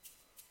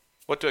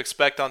What to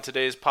expect on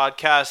today's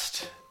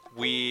podcast.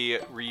 We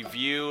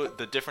review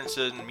the difference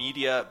in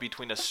media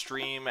between a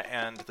stream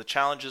and the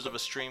challenges of a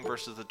stream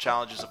versus the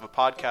challenges of a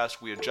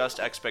podcast. We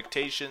adjust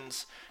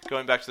expectations,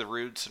 going back to the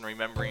roots and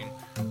remembering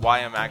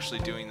why I'm actually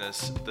doing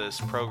this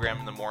program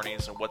in the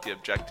mornings and what the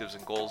objectives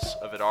and goals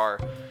of it are.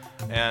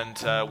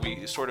 And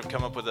we sort of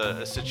come up with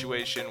a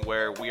situation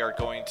where we are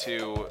going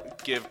to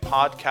give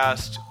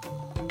podcast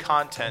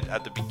content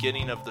at the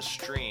beginning of the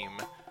stream.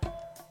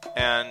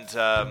 And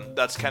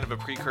that's kind of a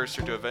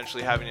precursor to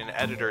eventually having an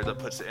editor that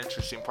puts the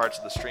interesting parts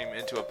of the stream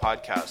into a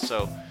podcast.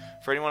 So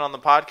for anyone on the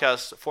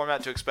podcast,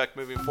 format to expect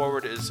moving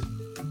forward is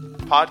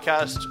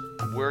podcast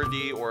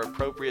worthy or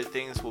appropriate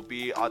things will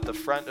be at the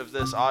front of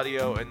this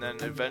audio, and then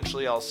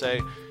eventually I'll say,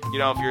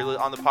 if you're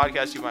on the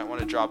podcast, you might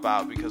want to drop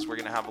out because we're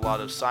going to have a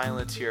lot of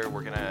silence here.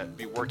 We're going to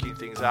be working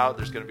things out.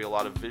 There's going to be a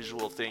lot of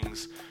visual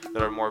things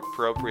that are more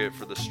appropriate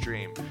for the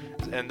stream.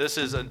 And this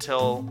is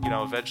until,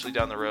 eventually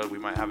down the road we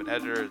might have an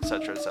editor,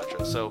 etc.,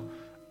 etc. So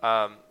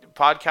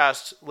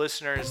podcast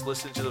listeners,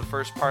 listen to the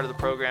first part of the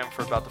program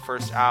for about the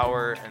first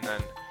hour, and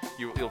then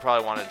you'll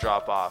probably want to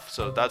drop off.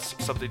 So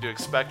that's something to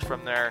expect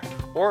from there,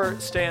 or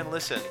stay and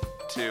listen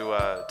to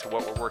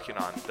what we're working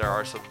on. There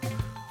are some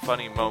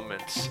funny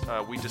moments.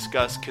 We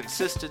discuss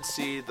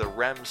consistency, the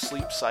REM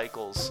sleep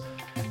cycles,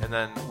 and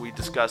then we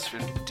discuss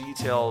in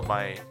detail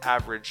my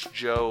average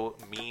Joe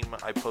meme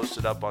I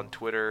posted up on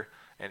Twitter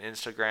and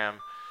Instagram.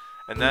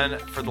 And then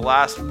for the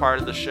last part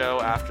of the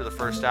show, after the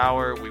first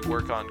hour, we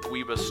work on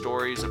GWIBA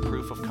stories, a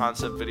proof of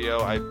concept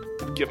video. I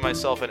give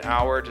myself an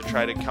hour to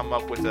try to come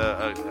up with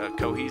a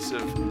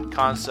cohesive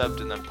concept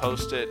and then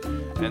post it.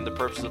 And the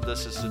purpose of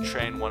this is to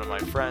train one of my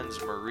friends,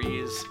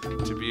 Marie's,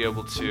 to be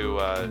able to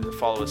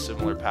follow a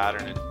similar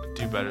pattern and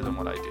do better than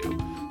what I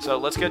do. So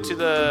let's get to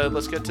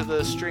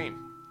the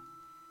stream.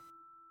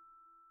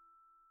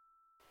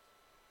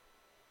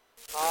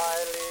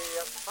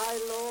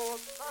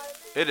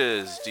 It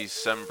is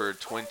December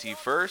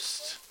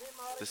 21st.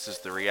 This is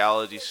the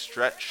Reality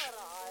Stretch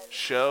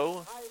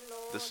Show.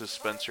 This is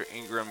Spencer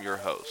Ingram, your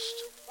host.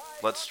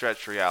 Let's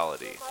stretch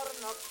reality.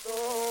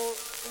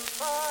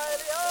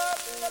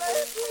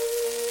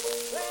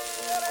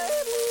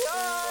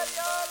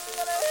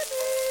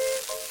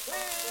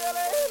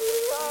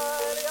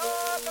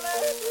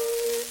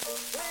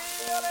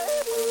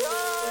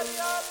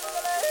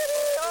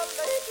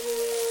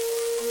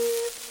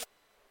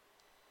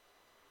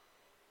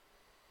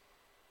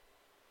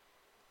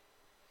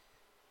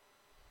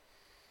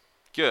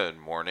 Good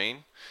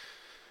morning.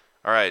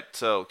 All right,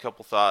 so a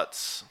couple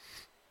thoughts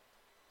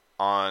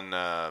on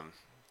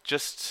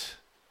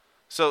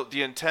so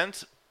the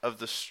intent of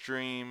the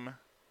stream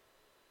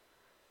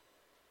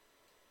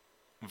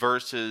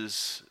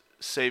versus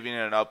saving it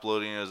and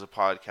uploading it as a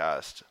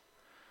podcast.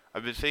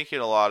 I've been thinking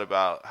a lot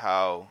about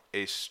how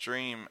a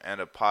stream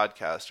and a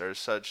podcast are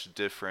such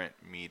different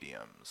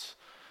mediums.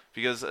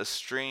 Because a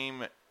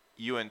stream,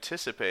 you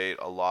anticipate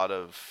a lot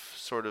of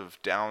sort of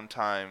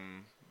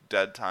downtime,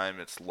 dead time.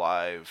 It's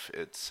live.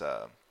 It's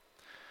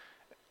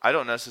I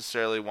don't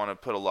necessarily want to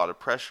put a lot of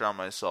pressure on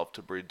myself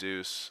to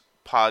produce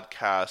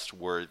podcast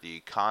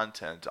worthy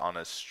content on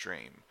a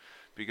stream,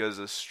 because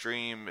a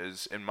stream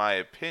is, in my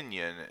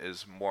opinion,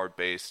 is more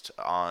based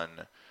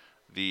on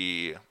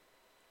the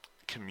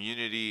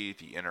community,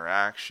 the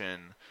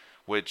interaction,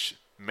 which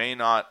may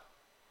not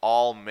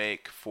all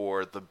make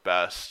for the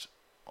best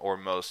or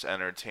most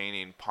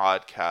entertaining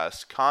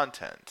podcast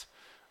content.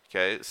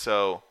 Okay,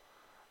 so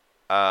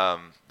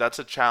that's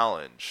a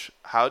challenge.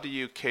 How do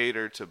you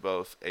cater to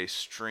both a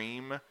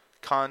stream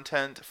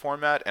content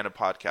format and a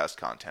podcast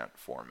content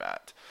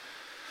format?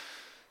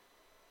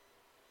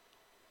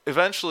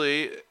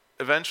 Eventually,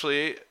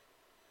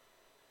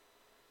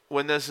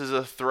 when this is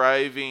a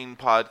thriving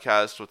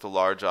podcast with a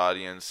large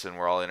audience and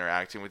we're all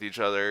interacting with each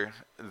other,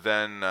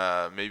 then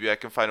maybe I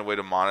can find a way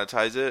to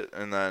monetize it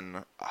and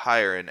then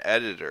hire an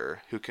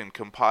editor who can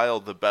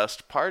compile the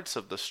best parts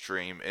of the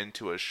stream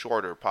into a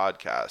shorter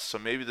podcast. So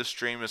maybe the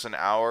stream is an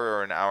hour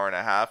or an hour and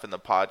a half, and the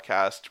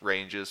podcast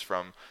ranges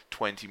from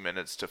 20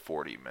 minutes to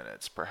 40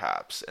 minutes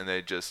perhaps. And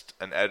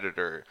an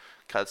editor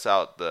cuts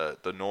out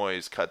the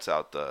noise, cuts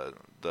out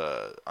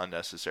the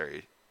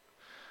unnecessary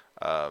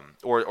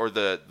or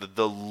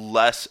the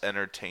less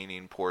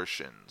entertaining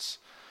portions.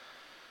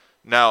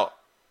 Now,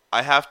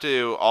 I have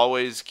to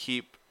always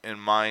keep in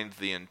mind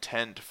the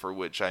intent for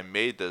which I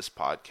made this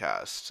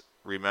podcast.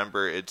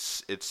 Remember,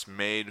 it's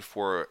made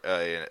for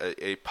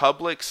a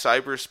public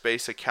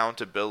cyberspace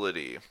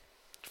accountability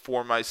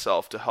for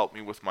myself to help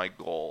me with my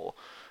goal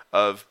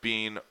of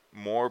being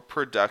more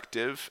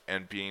productive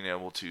and being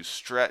able to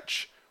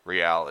stretch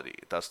reality.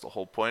 That's the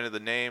whole point of the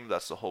name.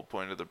 That's the whole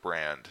point of the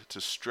brand, to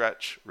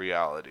stretch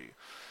reality.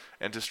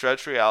 And to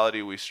stretch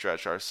reality, we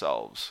stretch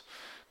ourselves.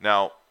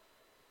 Now,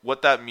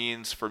 what that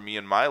means for me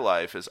in my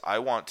life is I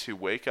want to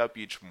wake up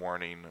each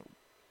morning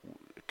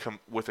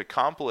with a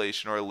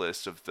compilation or a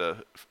list of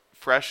the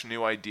fresh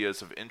new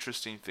ideas of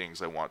interesting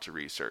things I want to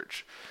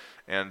research.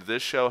 And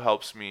this show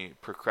helps me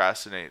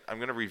procrastinate. I'm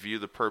going to review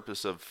the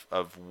purpose of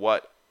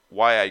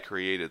why I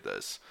created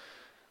this.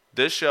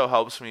 This show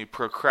helps me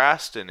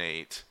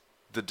procrastinate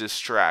the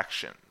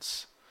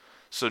distractions.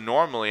 So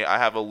normally I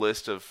have a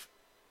list of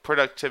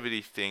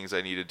productivity things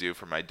I need to do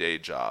for my day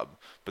job.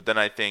 But then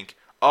I think,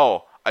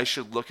 oh, I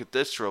should look at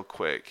this real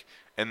quick.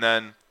 And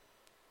then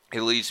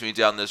it leads me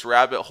down this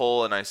rabbit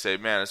hole and I say,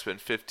 man, it's been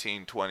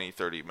 15, 20,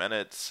 30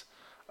 minutes.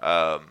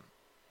 And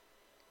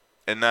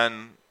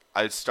then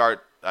I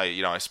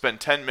spend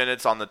 10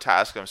 minutes on the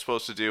task I'm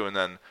supposed to do, and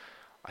then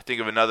I think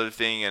of another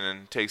thing, and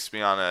it takes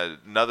me on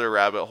another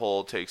rabbit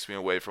hole, takes me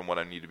away from what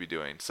I need to be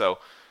doing. So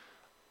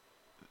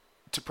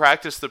to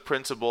practice the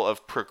principle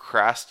of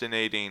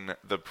procrastinating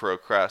the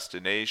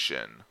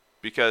procrastination,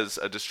 because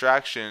a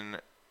distraction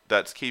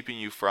that's keeping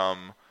you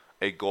from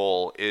a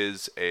goal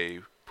is a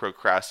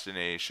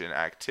procrastination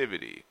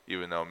activity,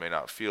 even though it may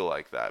not feel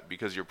like that,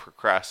 because you're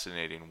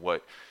procrastinating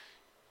what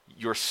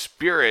your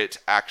spirit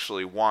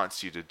actually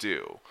wants you to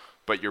do,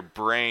 but your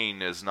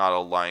brain is not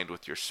aligned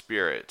with your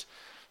spirit.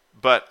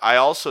 But I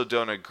also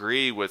don't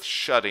agree with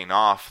shutting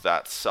off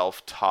that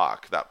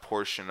self-talk, that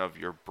portion of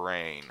your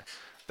brain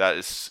that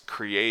is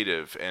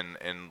creative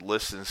and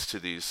listens to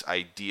these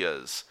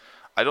ideas.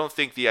 I don't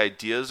think the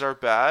ideas are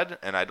bad,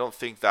 and I don't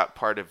think that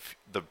part of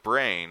the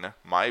brain,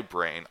 my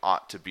brain,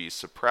 ought to be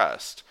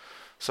suppressed.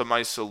 So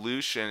my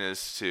solution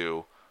is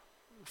to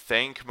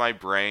thank my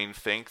brain,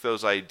 thank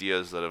those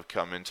ideas that have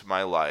come into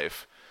my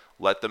life,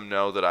 let them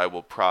know that I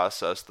will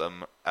process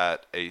them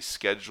at a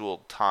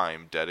scheduled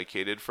time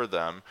dedicated for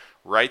them,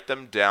 write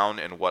them down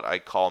in what I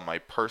call my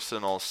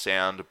personal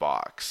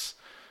sandbox.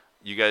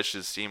 You guys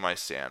should see my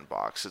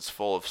sandbox. It's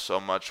full of so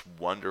much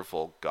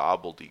wonderful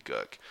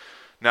gobbledygook.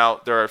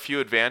 Now, there are a few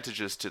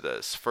advantages to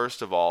this.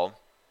 First of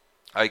all,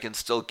 I can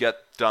still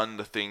get done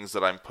the things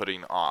that I'm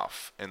putting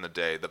off in the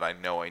day that I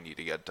know I need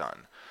to get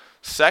done.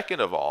 Second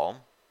of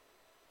all,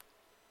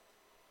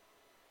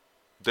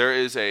 there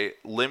is a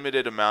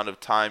limited amount of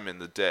time in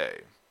the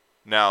day.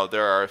 Now,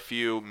 there are a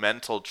few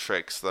mental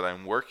tricks that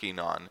I'm working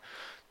on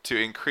to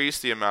increase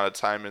the amount of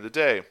time in the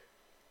day.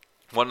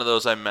 One of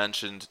those I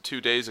mentioned 2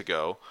 days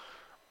ago,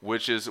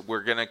 which is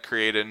we're going to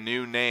create a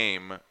new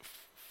name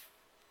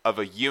of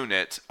a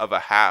unit of a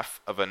half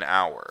of an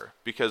hour,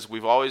 because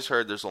we've always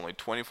heard there's only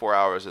 24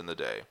 hours in the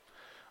day.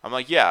 I'm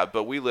like, yeah,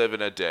 but we live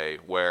in a day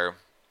where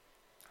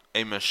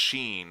a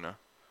machine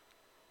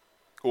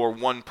or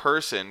one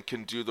person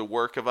can do the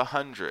work of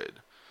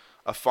 100.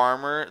 A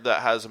farmer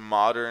that has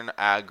modern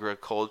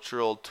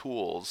agricultural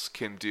tools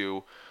can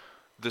do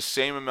the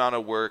same amount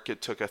of work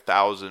it took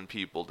 1,000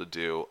 people to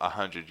do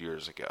 100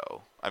 years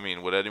ago. I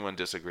mean, would anyone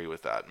disagree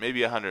with that?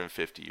 Maybe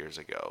 150 years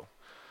ago.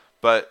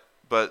 But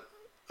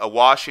a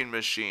washing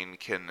machine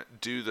can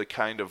do the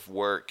kind of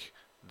work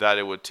that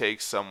it would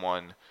take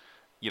someone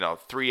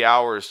 3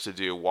 hours to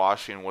do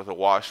washing with a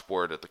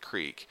washboard at the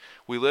creek.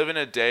 We live in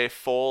a day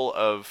full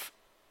of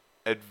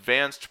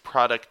advanced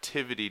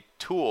productivity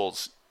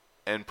tools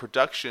and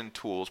production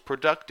tools,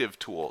 productive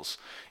tools,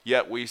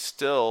 yet we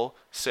still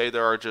say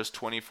there are just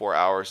 24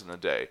 hours in the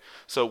day.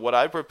 So what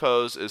I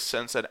propose is,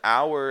 since an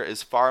hour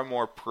is far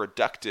more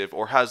productive,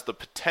 or has the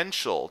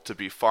potential to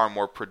be far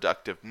more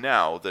productive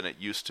now than it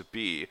used to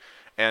be,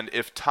 and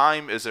if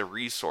time is a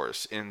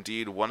resource,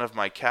 indeed one of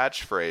my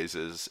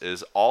catchphrases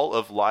is all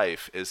of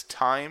life is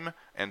time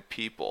and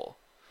people.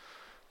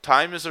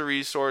 Time is a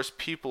resource,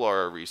 people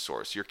are a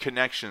resource, your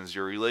connections,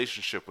 your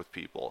relationship with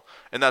people.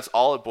 And that's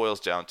all it boils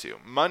down to.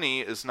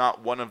 Money is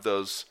not one of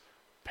those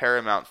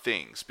paramount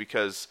things,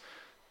 because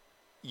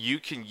you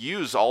can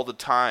use all the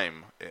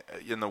time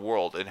in the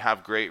world and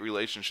have great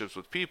relationships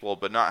with people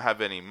but not have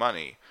any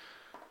money.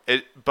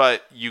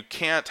 But you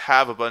can't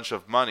have a bunch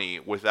of money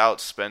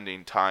without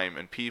spending time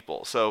and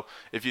people. So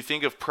if you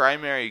think of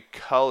primary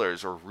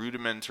colors or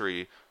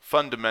rudimentary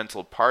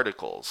fundamental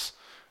particles,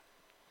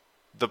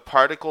 the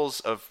particles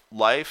of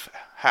life,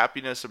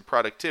 happiness, and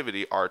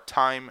productivity are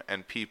time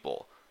and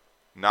people,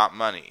 not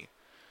money.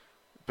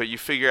 But you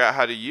figure out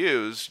how to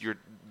use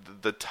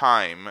the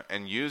time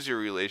and use your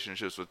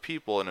relationships with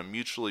people in a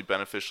mutually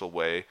beneficial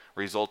way,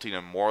 resulting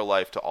in more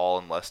life to all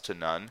and less to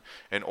none,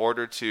 in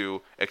order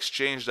to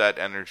exchange that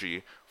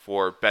energy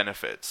for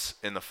benefits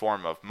in the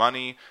form of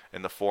money,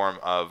 in the form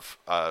of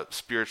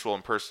spiritual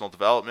and personal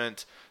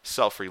development,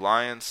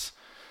 self-reliance.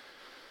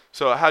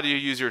 So how do you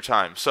use your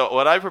time? So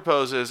what I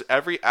propose is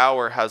every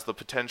hour has the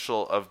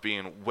potential of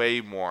being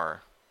way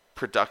more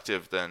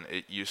productive than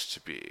it used to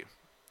be.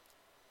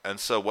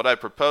 And so what I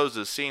propose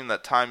is, seeing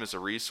that time is a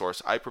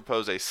resource, I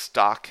propose a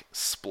stock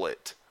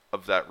split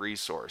of that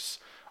resource.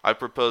 I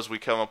propose we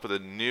come up with a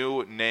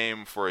new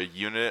name for a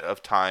unit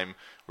of time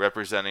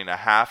representing a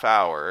half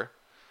hour.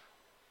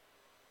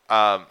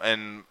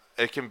 And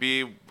it can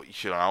be,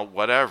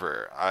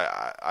 whatever.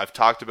 I've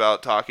talked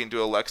about talking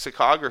to a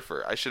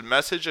lexicographer. I should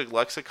message a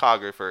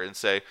lexicographer and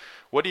say,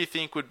 what do you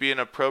think would be an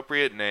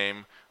appropriate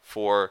name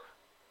for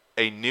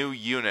a new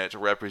unit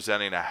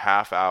representing a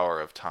half hour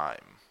of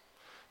time?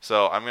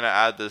 So I'm going to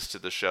add this to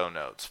the show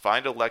notes.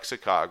 Find a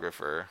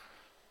lexicographer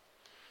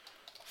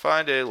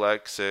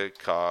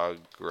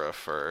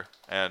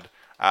and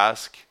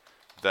ask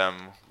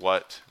them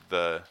what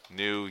the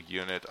new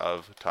unit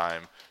of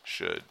time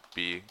should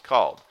be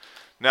called.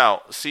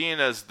 Now, seeing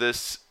as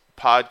this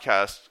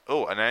podcast,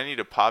 and I need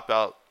to pop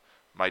out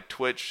my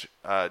Twitch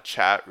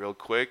chat real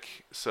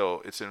quick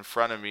so it's in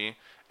front of me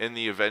in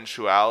the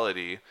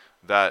eventuality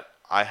that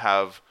I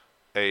have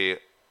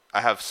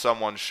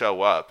someone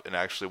show up and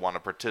actually want to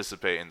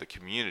participate in the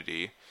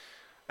community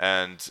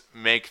and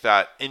make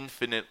that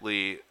infinite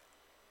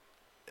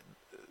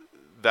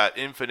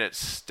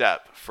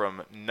step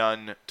from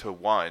none to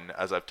one,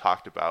 as I've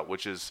talked about,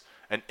 which is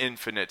an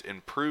infinite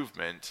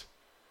improvement.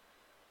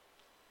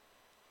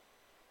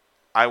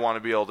 I want to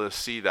be able to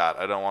see that.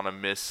 I don't want to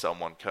miss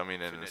someone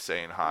coming in and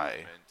saying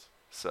hi.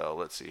 So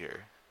let's see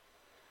here.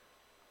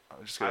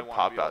 I'm just going to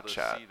pop out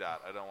chat.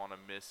 I don't want to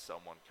miss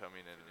someone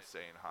coming in and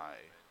saying hi.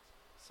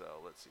 So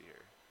let's see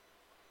here.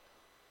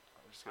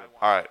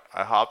 Alright,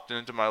 I hopped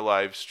into my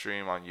live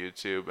stream on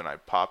YouTube and I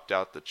popped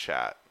out the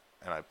chat.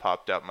 And I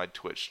popped out my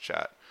Twitch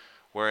chat.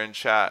 We're in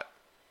chat.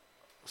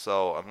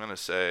 So I'm going to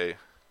say,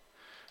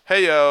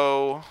 hey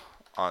yo,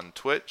 on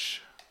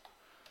Twitch.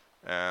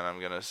 And I'm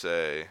going to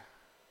say,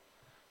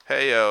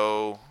 hey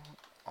yo,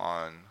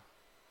 on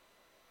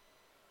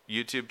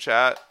YouTube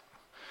chat.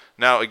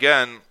 Now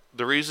again,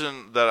 the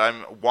reason that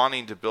I'm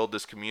wanting to build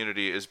this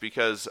community is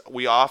because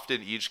we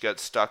often each get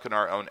stuck in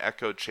our own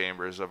echo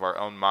chambers of our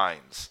own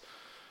minds.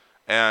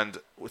 And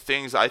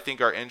things I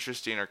think are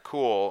interesting or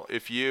cool,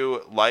 if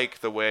you like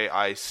the way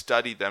I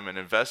study them and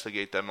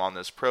investigate them on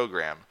this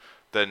program,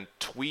 then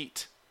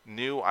tweet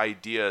new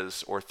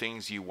ideas or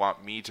things you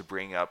want me to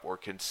bring up or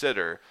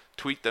consider.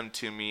 Tweet them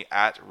to me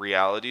at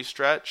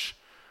RealityStretch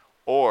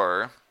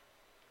or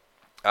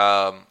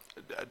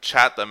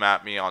chat them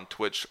at me on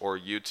Twitch or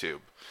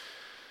YouTube.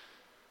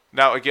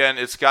 Now, again,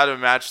 it's got to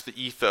match the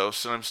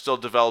ethos, and I'm still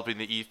developing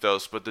the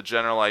ethos, but the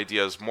general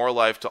idea is more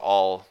life to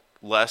all,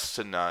 less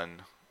to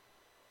none.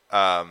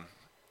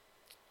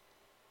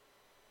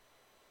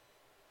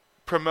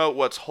 Promote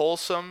what's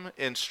wholesome,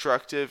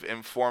 instructive,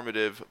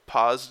 informative,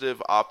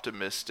 positive,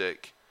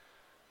 optimistic.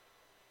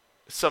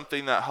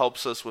 Something that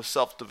helps us with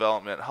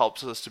self-development,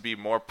 helps us to be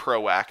more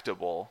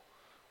proactable,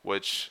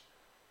 which,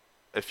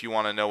 if you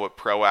want to know what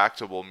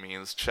proactable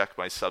means, check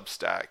my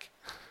Substack.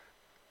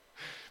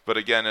 But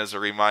again, as a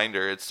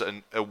reminder, it's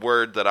a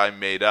word that I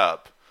made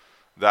up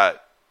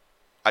that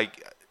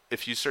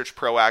if you search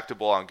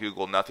proactable on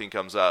Google, nothing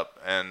comes up,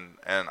 and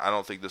I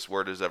don't think this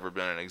word has ever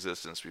been in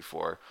existence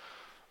before.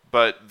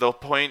 But the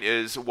point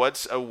is,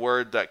 what's a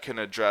word that can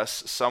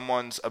address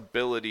someone's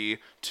ability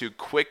to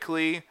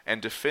quickly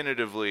and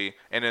definitively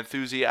and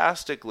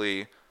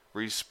enthusiastically,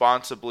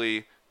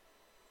 responsibly,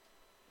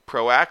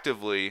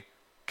 proactively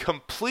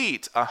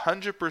complete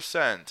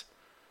 100%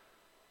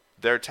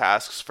 their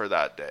tasks for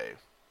that day?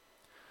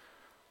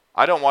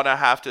 I don't want to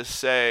have to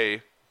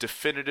say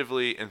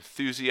definitively,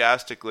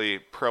 enthusiastically,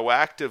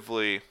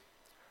 proactively,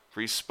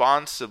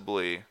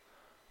 responsibly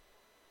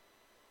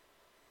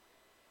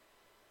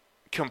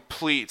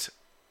complete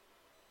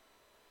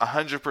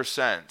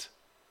 100%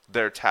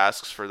 their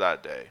tasks for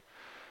that day.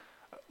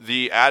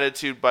 The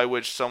attitude by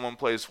which someone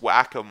plays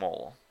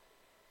whack-a-mole.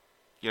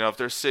 If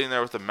they're sitting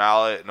there with a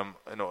mallet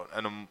and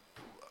a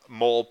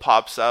mole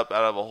pops up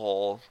out of a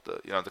hole,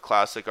 the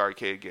classic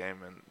arcade game,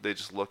 and they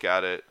just look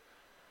at it,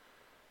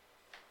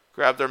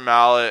 grab their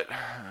mallet,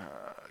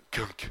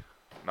 gunk,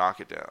 knock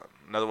it down.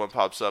 Another one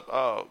pops up.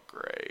 Oh,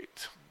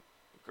 great.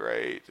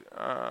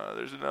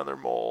 There's another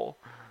mole.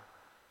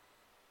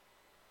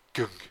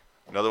 Gunk.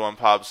 Another one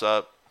pops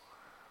up.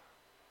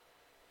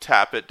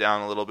 Tap it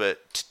down a little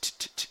bit.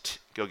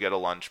 Go get a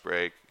lunch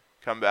break.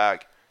 Come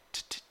back.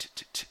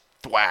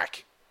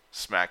 Thwack.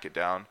 Smack it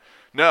down.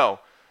 No,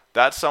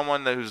 that's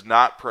someone who's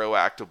not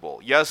proactable.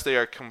 Yes, they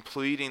are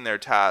completing their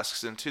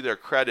tasks, and to their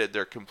credit,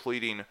 they're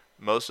completing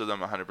most of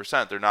them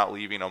 100%. They're not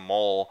leaving a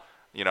mole,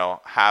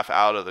 half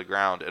out of the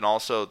ground. And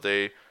also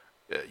they,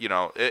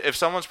 if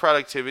someone's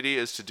productivity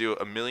is to do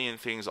a million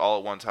things all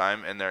at one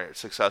time and they're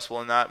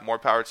successful in that, more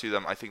power to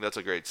them. I think that's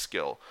a great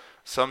skill.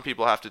 Some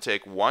people have to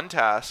take one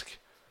task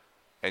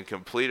and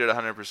complete it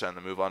 100%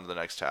 and move on to the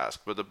next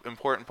task. But the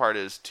important part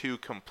is to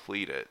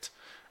complete it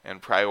and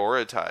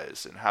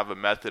prioritize and have a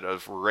method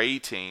of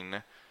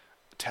rating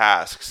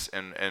tasks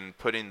and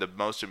putting the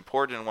most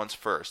important ones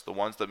first, the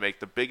ones that make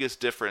the biggest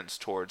difference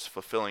towards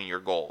fulfilling your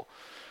goal.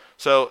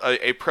 So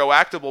a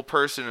proactable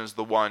person is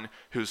the one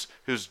who's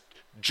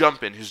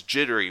jumping, who's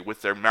jittery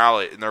with their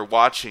mallet, and they're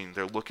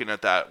looking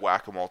at that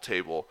whack-a-mole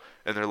table,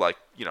 and they're like,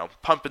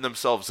 pumping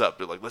themselves up.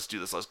 They're like, let's do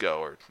this, let's go,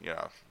 or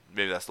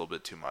maybe that's a little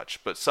bit too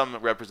much, but some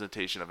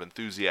representation of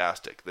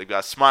enthusiastic. They've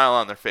got a smile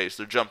on their face,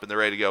 they're jumping, they're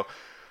ready to go.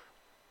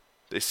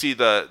 They see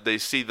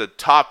the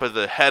top of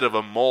the head of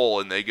a mole,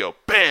 and they go,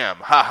 bam,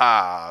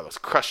 ha-ha, let's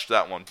crush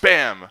that one,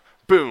 bam,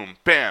 boom,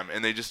 bam,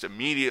 and they just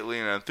immediately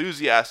and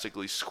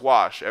enthusiastically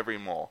squash every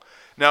mole.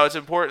 Now, it's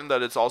important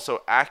that it's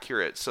also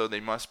accurate, so they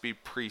must be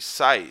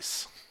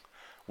precise.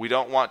 We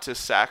don't want to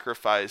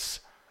sacrifice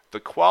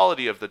the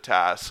quality of the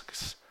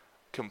tasks'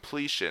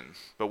 completion,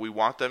 but we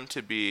want them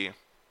to be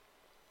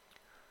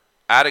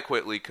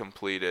adequately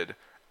completed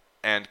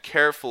and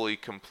carefully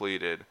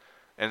completed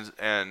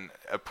and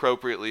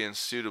appropriately and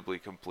suitably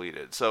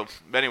completed. So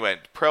anyway,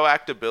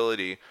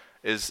 proactability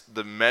is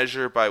the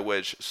measure by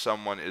which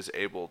someone is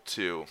able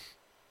to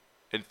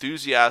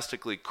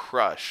enthusiastically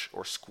crush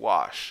or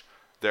squash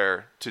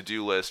their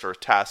to-do list or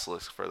task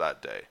list for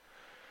that day.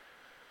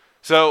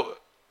 So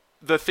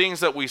the things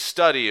that we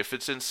study, if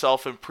it's in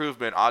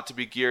self-improvement, ought to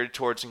be geared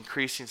towards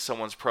increasing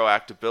someone's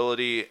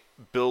proactability,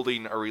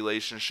 building a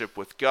relationship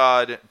with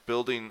God,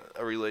 building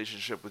a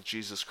relationship with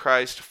Jesus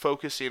Christ,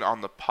 focusing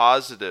on the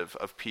positive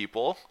of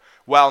people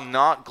while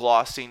not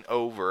glossing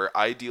over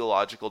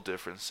ideological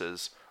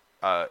differences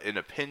in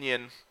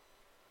opinion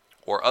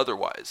or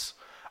otherwise.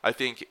 I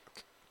think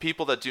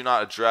people that do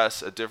not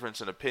address a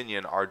difference in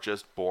opinion are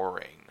just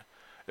boring.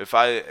 If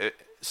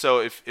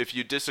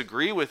you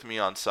disagree with me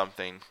on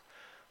something,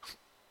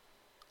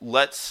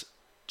 let's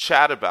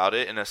chat about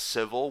it in a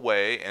civil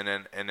way and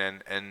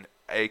in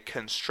a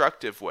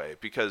constructive way,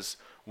 because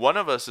one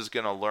of us is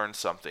going to learn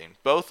something.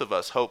 Both of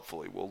us,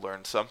 hopefully, will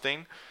learn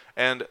something.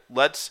 And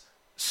let's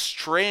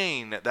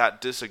strain that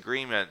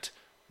disagreement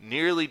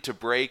nearly to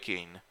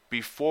breaking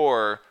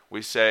before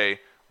we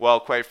say,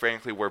 well, quite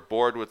frankly, we're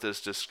bored with this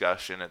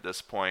discussion at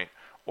this point,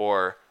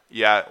 or,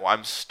 yeah,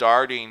 I'm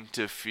starting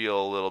to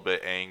feel a little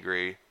bit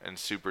angry and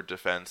super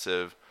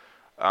defensive.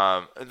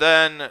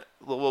 Then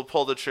we'll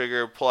pull the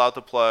trigger, pull out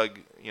the plug,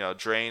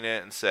 drain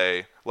it, and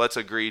say, let's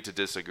agree to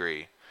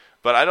disagree.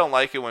 But I don't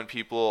like it when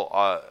people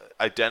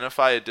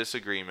identify a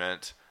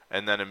disagreement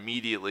and then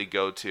immediately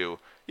go to,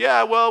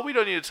 yeah, well, we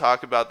don't need to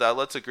talk about that.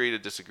 Let's agree to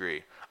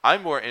disagree.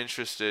 I'm more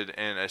interested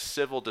in a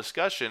civil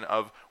discussion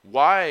of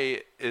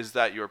why is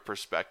that your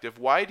perspective?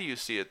 Why do you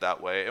see it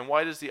that way? And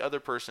why does the other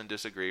person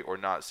disagree or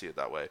not see it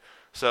that way?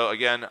 So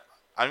again,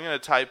 I'm going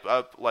to type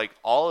up like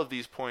all of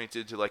these points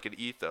into like an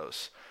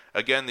ethos.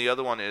 Again, the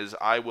other one is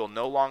I will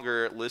no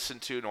longer listen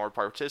to nor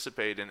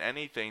participate in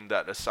anything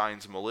that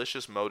assigns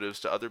malicious motives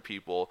to other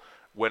people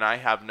when I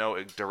have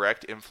no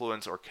direct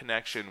influence or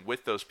connection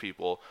with those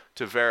people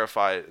to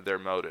verify their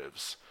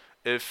motives.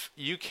 If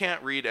you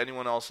can't read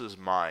anyone else's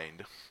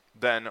mind,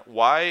 then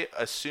why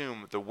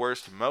assume the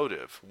worst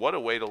motive? What a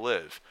way to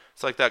live.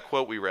 It's like that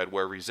quote we read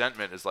where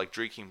resentment is like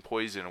drinking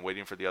poison and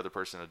waiting for the other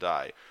person to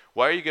die.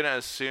 Why are you going to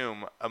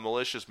assume a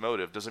malicious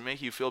motive? Does it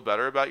make you feel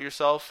better about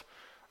yourself?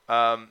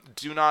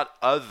 Do not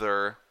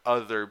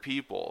other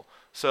people.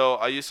 So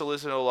I used to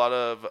listen to a lot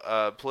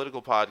of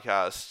political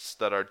podcasts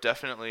that are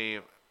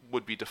definitely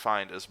would be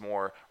defined as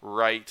more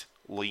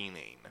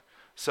right-leaning.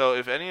 So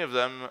if any of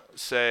them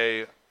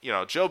say,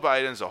 Joe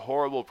Biden's a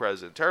horrible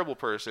president, terrible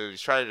person, he's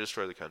trying to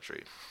destroy the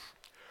country,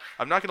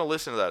 I'm not going to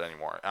listen to that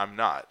anymore. I'm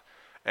not.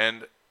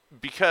 And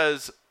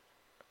because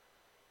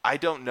I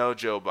don't know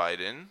Joe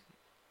Biden,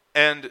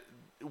 and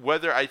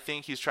whether I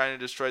think he's trying to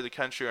destroy the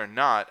country or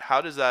not,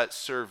 how does that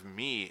serve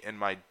me in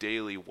my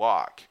daily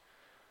walk?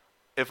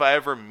 If I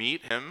ever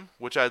meet him,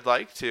 which I'd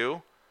like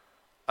to,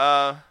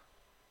 I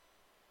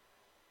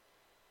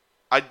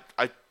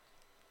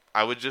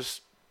would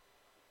just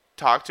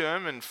talk to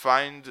him and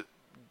find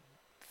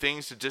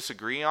things to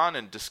disagree on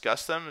and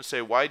discuss them and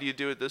say, why do you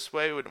do it this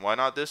way? Why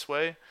not this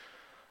way?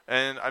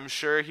 And I'm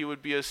sure he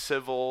would be a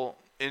civil,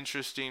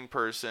 interesting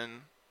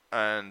person.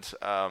 And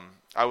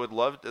I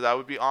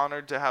would be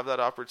honored to have that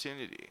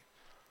opportunity.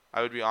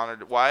 I would be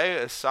honored. Why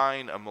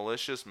assign a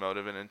malicious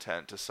motive and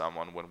intent to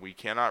someone when we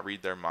cannot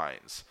read their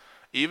minds?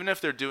 Even if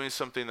they're doing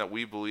something that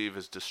we believe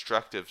is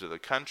destructive to the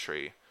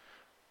country,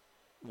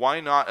 why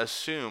not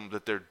assume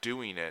that they're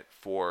doing it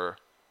for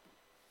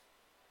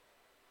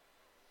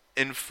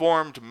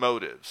informed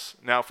motives?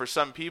 Now, for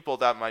some people,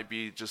 that might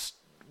be just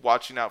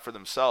watching out for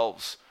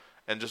themselves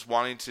and just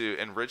wanting to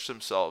enrich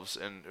themselves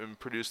and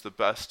produce the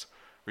best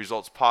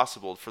results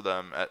possible for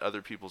them at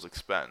other people's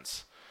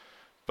expense.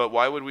 But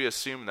why would we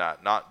assume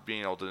that, not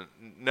being able to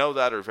know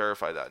that or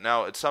verify that?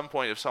 Now, at some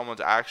point, if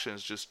someone's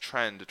actions just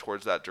trend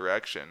towards that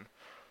direction,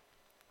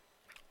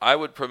 I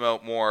would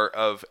promote more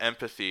of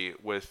empathy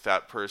with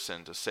that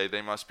person to say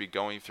they must be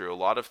going through a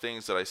lot of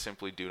things that I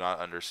simply do not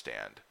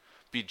understand.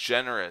 Be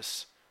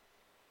generous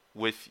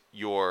with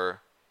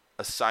your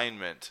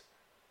assignment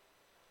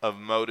of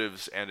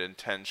motives and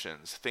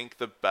intentions. Think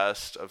the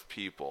best of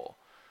people.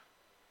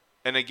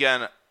 And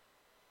again,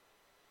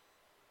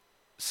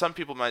 some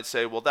people might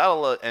say, well,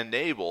 that'll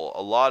enable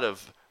a lot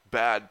of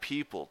bad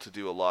people to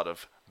do a lot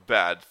of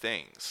bad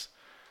things.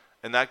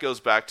 And that goes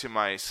back to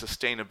my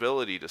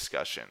sustainability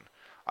discussion.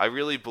 I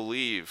really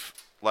believe,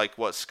 like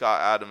what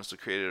Scott Adams, the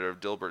creator of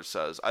Dilbert,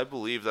 says, I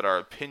believe that our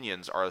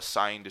opinions are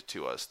assigned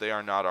to us. They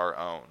are not our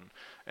own.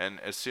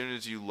 And as soon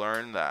as you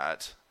learn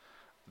that,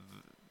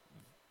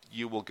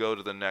 you will go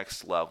to the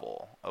next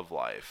level of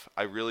life.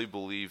 I really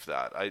believe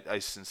that. I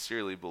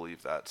sincerely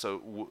believe that.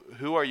 So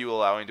who are you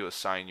allowing to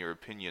assign your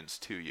opinions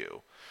to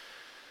you?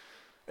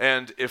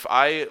 And if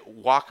I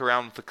walk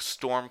around with a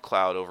storm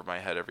cloud over my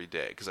head every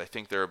day because I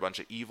think there are a bunch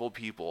of evil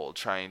people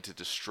trying to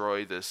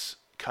destroy this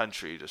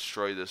country,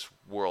 destroy this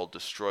world,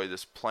 destroy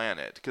this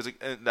planet, because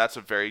that's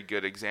a very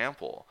good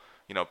example.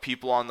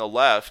 People on the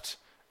left,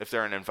 if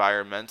they're an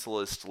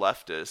environmentalist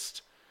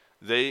leftist,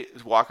 They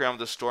walk around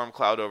with a storm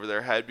cloud over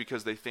their head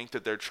because they think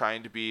that they're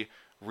trying to be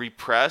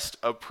repressed,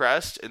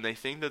 oppressed, and they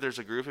think that there's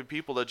a group of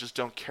people that just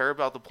don't care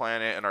about the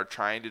planet and are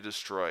trying to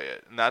destroy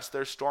it. And that's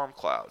their storm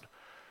cloud.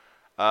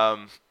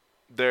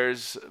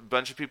 There's a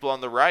bunch of people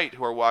on the right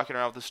who are walking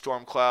around with a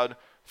storm cloud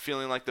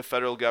feeling like the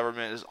federal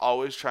government is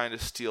always trying to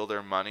steal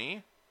their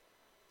money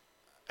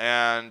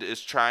and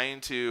is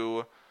trying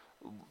to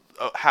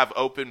have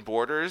open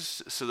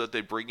borders so that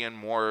they bring in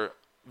more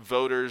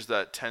voters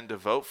that tend to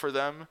vote for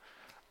them,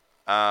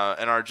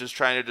 and are just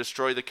trying to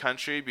destroy the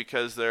country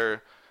because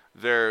they're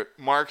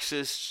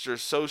Marxists or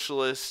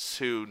socialists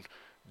who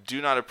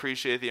do not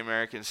appreciate the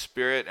American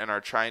spirit and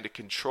are trying to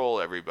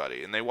control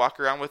everybody. And they walk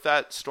around with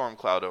that storm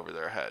cloud over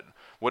their head.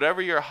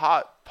 Whatever your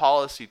hot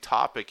policy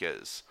topic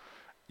is,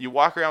 you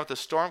walk around with a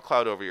storm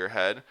cloud over your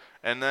head,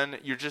 and then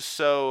you're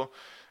so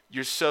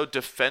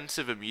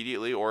defensive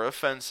immediately or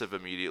offensive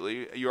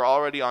immediately. You're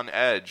already on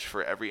edge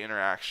for every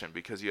interaction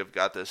because you have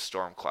got this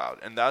storm cloud.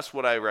 And that's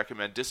what I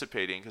recommend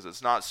dissipating, because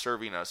it's not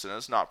serving us and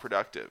it's not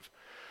productive.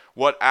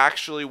 What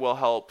actually will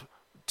help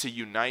to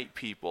unite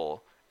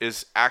people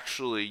is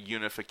actually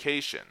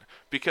unification.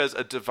 Because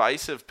a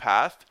divisive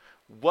path,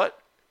 what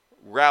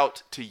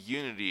route to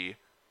unity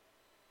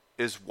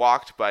is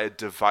walked by a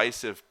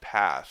divisive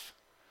path?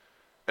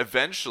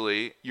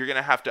 Eventually, you're going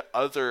to have to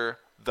other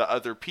the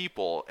other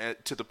people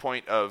to the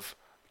point of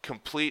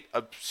complete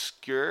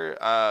obscuration.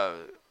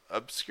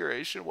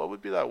 What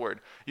would be that word?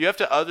 You have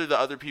to other the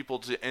other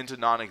people into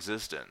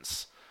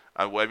non-existence.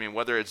 I mean,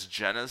 whether it's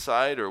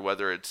genocide or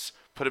whether it's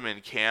put them in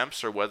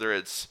camps or whether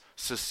it's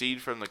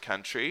secede from the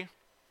country.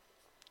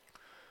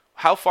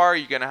 How far are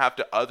you going to have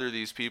to other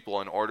these people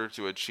in order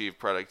to achieve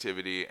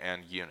productivity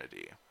and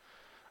unity?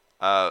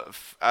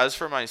 As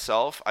for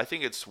myself, I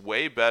think it's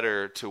way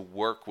better to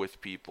work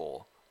with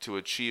people to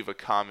achieve a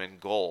common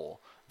goal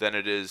than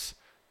it is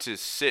to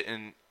sit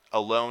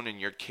alone in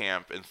your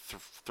camp and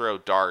throw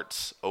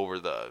darts over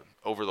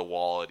the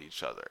wall at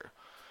each other.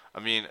 I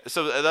mean,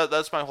 so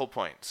that's my whole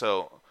point.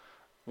 So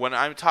when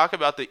I talk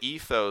about the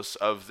ethos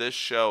of this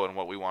show and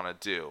what we want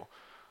to do,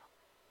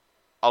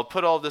 I'll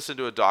put all this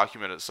into a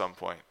document at some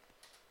point.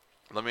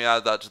 Let me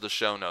add that to the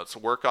show notes.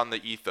 Work on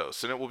the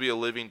ethos, and it will be a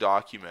living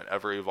document,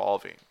 ever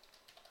evolving.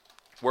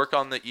 Work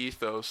on the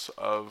ethos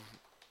of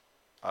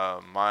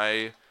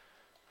my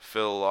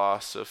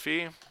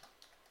philosophy,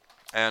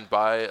 and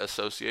by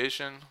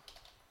association,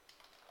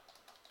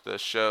 the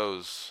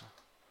show's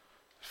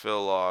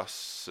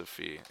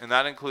philosophy. And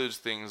that includes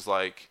things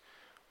like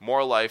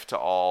more life to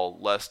all,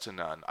 less to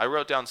none. I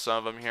wrote down some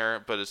of them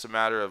here, but it's a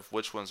matter of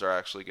which ones are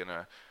actually going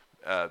to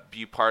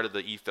be part of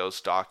the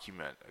ethos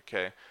document,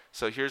 okay?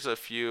 So here's a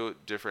few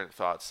different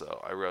thoughts,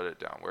 though. I wrote it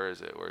down. Where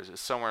is it?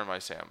 Somewhere in my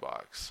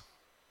sandbox.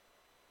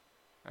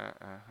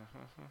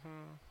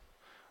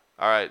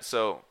 All right,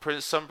 so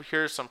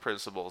here's some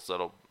principles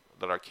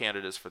that are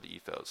candidates for the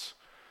ethos.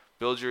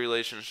 Build your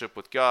relationship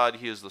with God.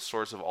 He is the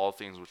source of all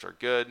things which are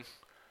good.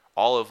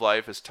 All of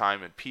life is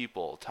time and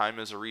people. Time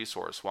is a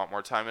resource. Want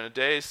more time in a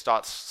day?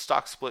 Stock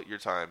split your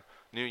time.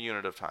 New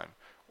unit of time.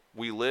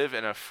 We live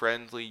in a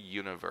friendly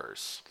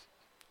universe.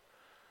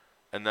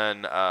 And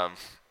then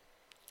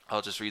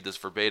I'll just read this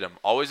verbatim.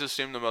 Always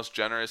assume the most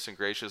generous and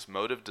gracious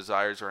motive,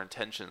 desires, or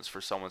intentions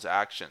for someone's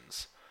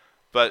actions.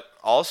 But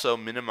also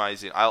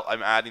minimizing,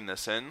 I'm adding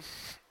this in,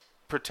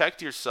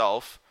 protect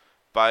yourself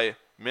by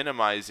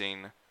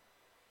minimizing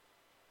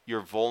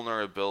your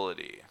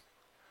vulnerability.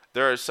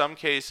 There are some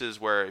cases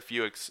where if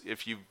you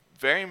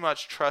very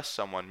much trust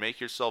someone,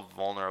 make yourself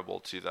vulnerable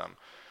to them.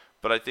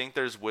 But I think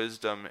there's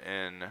wisdom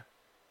in,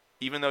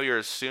 even though you're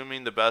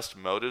assuming the best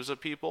motives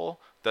of people,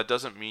 that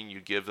doesn't mean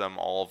you give them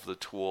all of the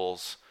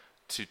tools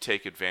to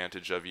take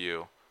advantage of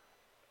you.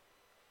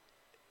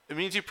 It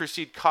means you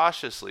proceed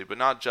cautiously, but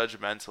not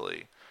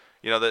judgmentally.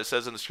 That it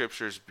says in the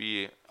scriptures,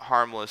 be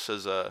harmless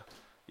as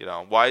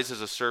wise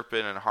as a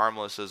serpent and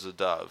harmless as a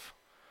dove.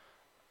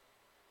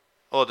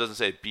 Well, it doesn't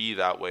say be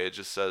that way. It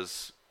just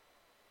says,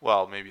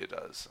 well, maybe it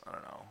does. I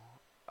don't know.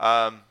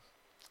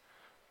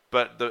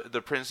 But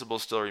the principle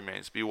still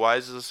remains. Be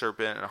wise as a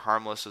serpent and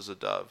harmless as a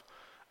dove.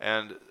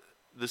 And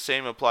the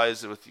same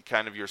applies with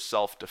kind of your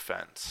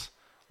self-defense.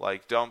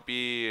 Like, don't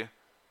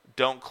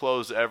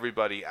close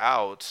everybody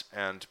out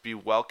and be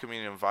welcoming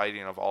and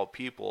inviting of all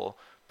people,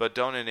 but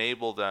don't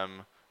enable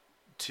them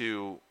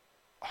to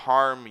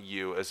harm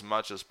you as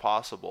much as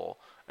possible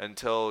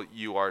until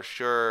you are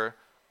sure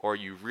or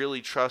you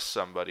really trust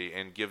somebody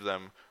and give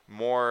them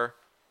more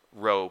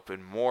rope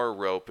and more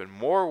rope and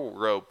more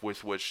rope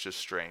with which to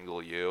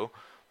strangle you,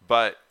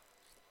 but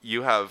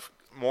you have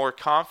more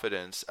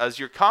confidence. As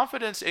your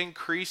confidence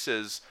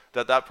increases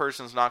that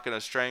person's not going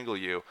to strangle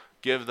you,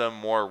 give them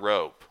more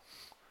rope.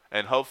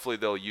 And hopefully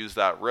they'll use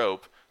that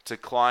rope to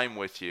climb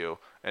with you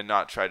and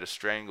not try to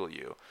strangle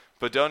you.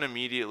 But don't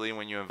immediately,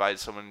 when you invite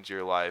someone into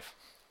your life,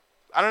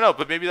 I don't know,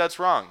 but maybe that's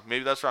wrong.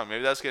 Maybe that's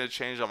going to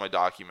change on my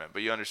document,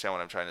 but you understand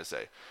what I'm trying to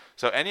say.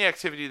 So any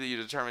activity that you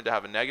determined to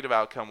have a negative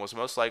outcome was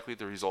most likely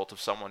the result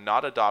of someone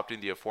not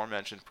adopting the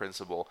aforementioned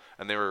principle,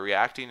 and they were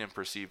reacting in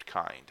perceived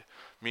kind.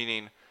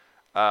 Meaning,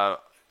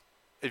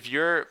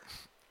 the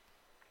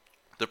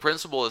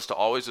principle is to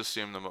always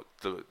assume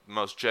the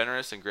most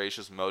generous and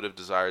gracious motive,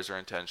 desires, or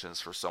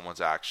intentions for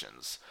someone's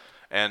actions.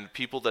 And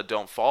people that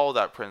don't follow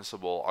that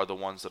principle are the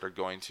ones that are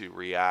going to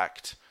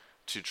react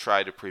to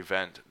try to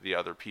prevent the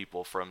other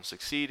people from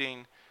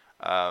succeeding.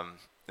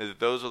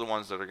 Those are the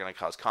ones that are going to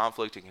cause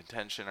conflict and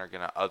contention, are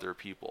going to other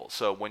people.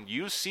 So when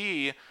you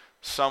see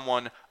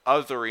someone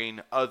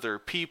othering other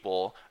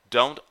people,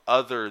 don't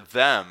other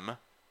them.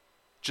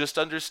 Just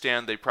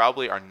understand they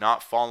probably are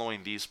not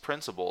following these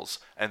principles,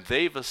 and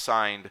they've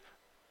assigned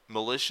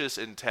malicious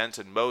intent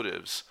and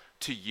motives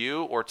to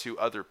you or to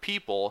other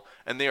people,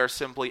 and they are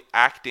simply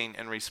acting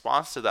in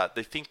response to that.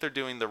 They think they're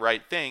doing the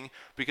right thing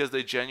because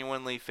they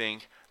genuinely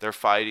think they're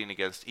fighting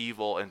against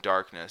evil and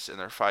darkness, and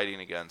they're fighting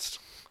against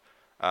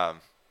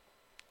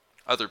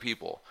other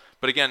people.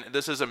 But again,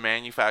 this is a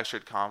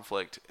manufactured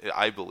conflict,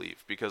 I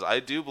believe, because I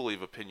do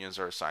believe opinions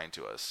are assigned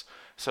to us.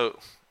 So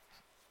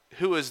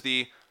who is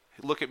the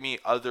look at me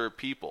other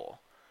people?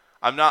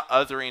 I'm not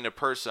othering a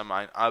person,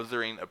 I'm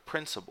othering a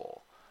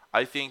principle.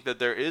 I think that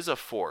there is a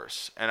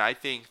force, and I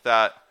think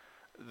that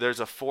there's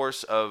a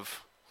force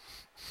of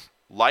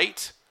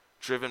light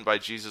driven by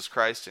Jesus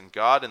Christ and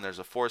God, and there's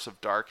a force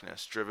of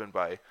darkness driven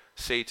by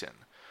Satan.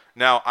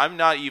 Now, I'm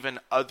not even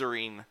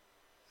othering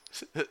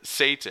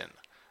Satan,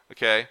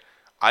 okay?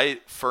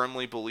 I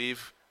firmly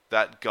believe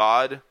that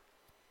God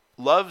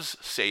loves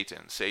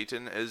Satan.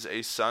 Satan is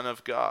a son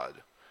of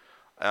God.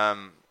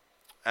 And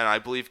I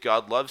believe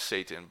God loves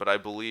Satan, but I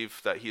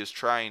believe that he is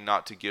trying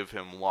not to give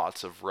him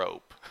lots of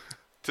rope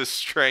to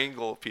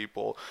strangle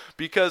people,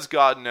 because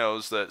God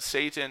knows that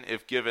Satan,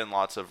 if given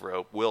lots of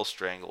rope, will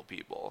strangle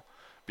people,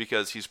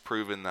 because he's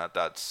proven that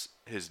that's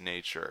his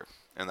nature,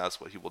 and that's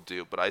what he will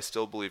do. But I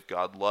still believe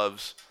God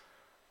loves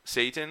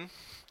Satan,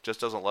 just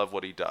doesn't love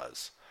what he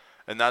does.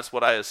 And that's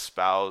what I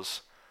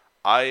espouse.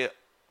 I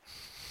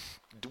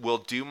will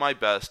do my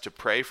best to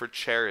pray for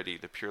charity,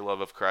 the pure love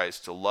of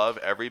Christ, to love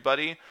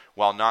everybody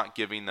while not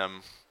giving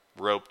them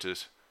rope to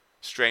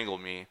strangle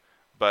me,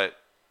 but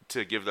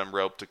to give them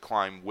rope to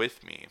climb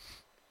with me.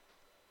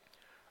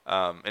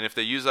 And if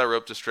they use that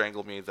rope to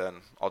strangle me, then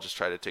I'll just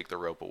try to take the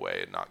rope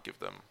away and not give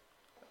them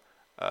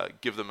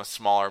a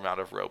smaller amount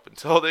of rope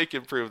until they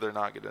can prove they're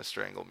not going to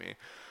strangle me.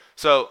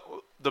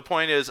 So the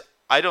point is,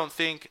 I don't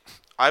think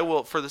I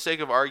will, for the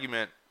sake of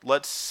argument,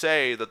 let's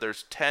say that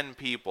there's 10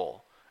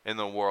 people in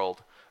the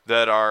world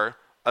that are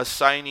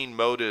assigning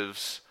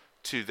motives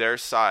to their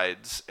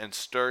sides and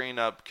stirring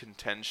up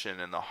contention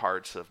in the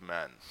hearts of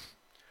men.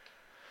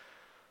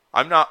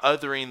 I'm not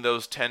othering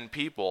those 10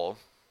 people.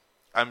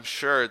 I'm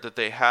sure that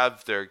they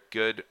have their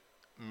good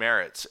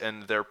merits,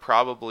 and they're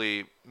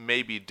probably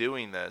maybe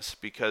doing this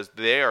because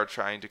they are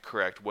trying to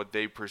correct what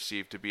they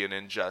perceive to be an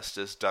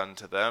injustice done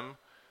to them,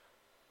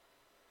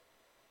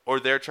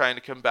 or they're trying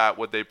to combat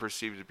what they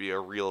perceive to be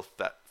a real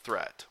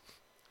threat.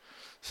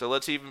 So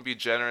let's even be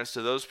generous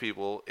to those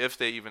people, if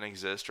they even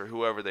exist, or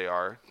whoever they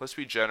are. Let's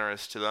be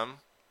generous to them.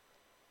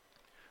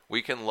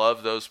 We can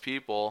love those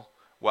people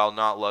while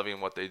not loving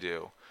what they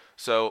do.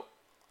 So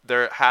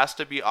there has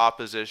to be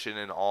opposition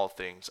in all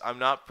things. I'm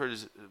not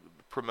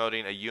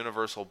promoting a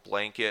universal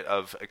blanket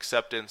of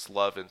acceptance,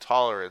 love, and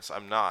tolerance.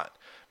 I'm not.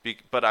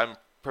 But I'm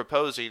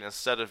proposing,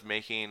 instead of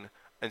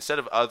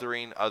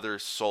othering other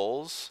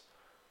souls,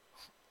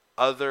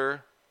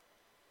 other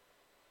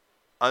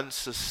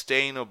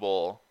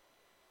unsustainable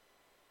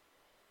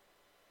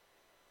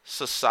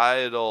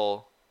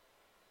societal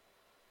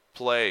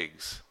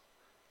plagues,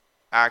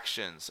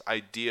 actions,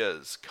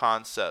 ideas,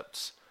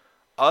 concepts,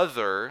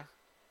 other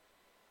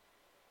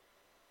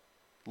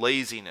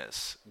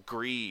laziness,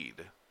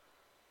 greed,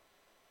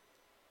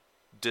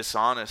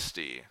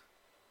 dishonesty,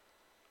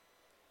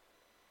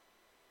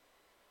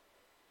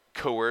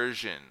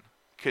 coercion,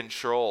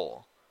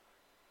 control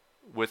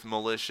with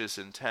malicious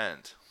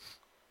intent,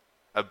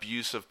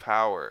 abuse of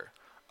power,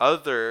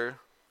 other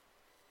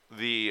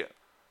the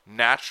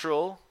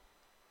natural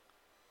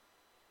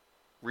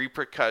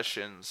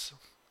repercussions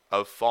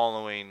of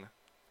following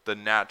the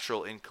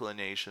natural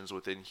inclinations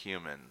within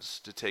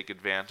humans to take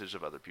advantage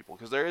of other people.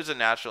 Because there is a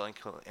natural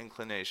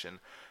inclination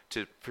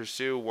to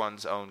pursue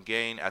one's own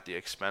gain at the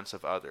expense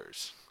of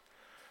others.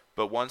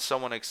 But once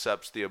someone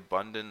accepts the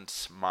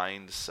abundance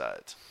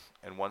mindset,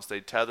 and once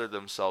they tether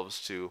themselves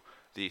to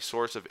the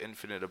source of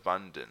infinite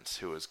abundance,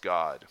 who is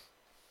God,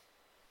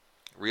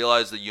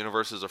 realize the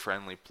universe is a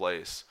friendly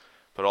place,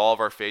 put all of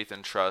our faith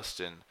and trust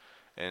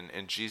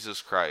in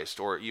Jesus Christ,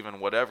 or even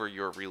whatever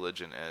your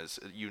religion is,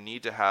 you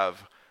need to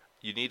have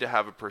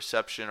a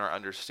perception or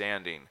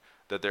understanding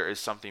that there is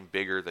something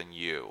bigger than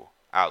you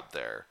out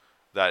there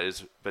that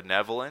is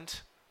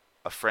benevolent,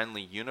 a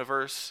friendly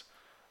universe,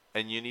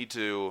 and you need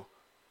to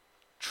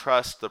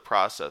trust the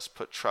process,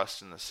 put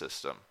trust in the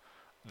system,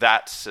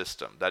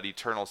 that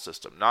eternal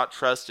system, not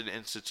trust in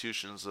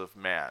institutions of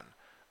man,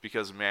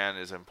 because man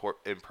is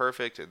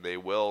imperfect, and they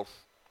will,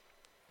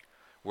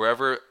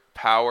 wherever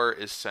power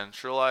is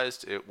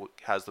centralized, it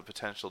has the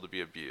potential to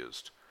be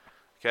abused.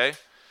 Okay?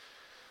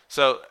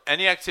 So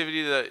any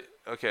activity that,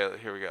 okay,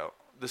 here we go.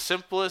 The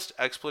simplest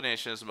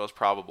explanation is the most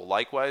probable.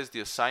 Likewise, the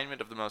assignment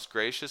of the most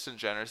gracious and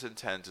generous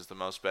intent is the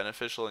most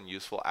beneficial and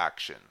useful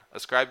action.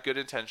 Ascribe good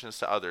intentions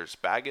to others.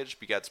 Baggage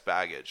begets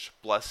baggage.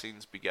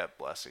 Blessings beget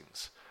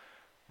blessings.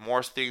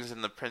 More things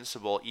in the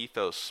Principle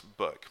Ethos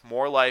book.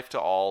 More life to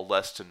all,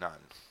 less to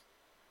none.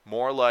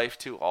 More life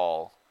to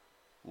all,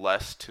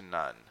 less to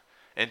none.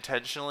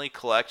 Intentionally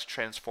collect,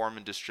 transform,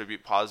 and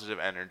distribute positive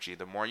energy.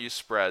 The more you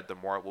spread, the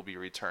more it will be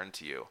returned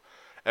to you.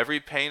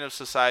 Every pain of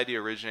society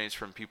originates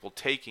from people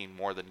taking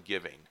more than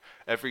giving.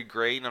 Every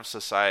gain of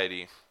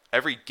society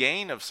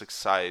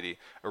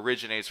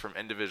originates from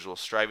individuals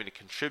striving to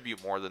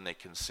contribute more than they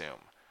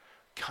consume.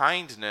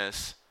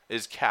 Kindness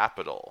is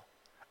capital,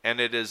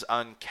 and it is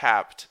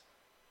uncapped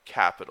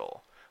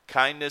capital.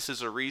 Kindness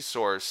is a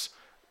resource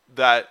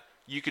that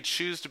you could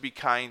choose to be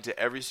kind to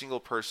every single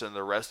person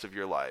the rest of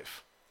your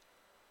life.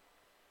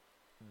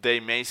 They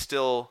may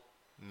still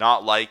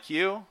not like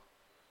you,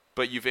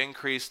 but you've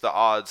increased the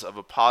odds of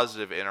a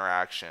positive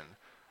interaction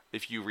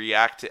if you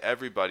react to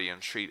everybody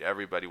and treat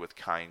everybody with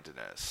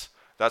kindness.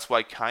 That's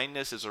why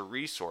kindness is a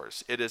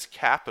resource. It is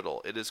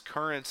capital. It is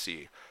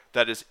currency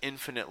that is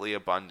infinitely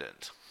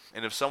abundant.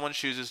 And if someone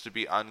chooses to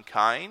be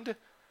unkind,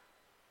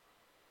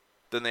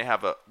 then they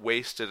have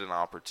wasted an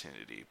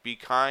opportunity. Be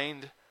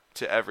kind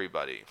to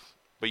everybody,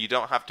 but you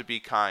don't have to be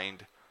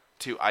kind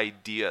to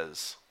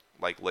ideas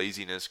like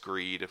laziness,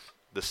 greed,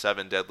 the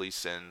 7 deadly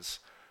sins,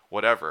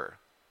 whatever.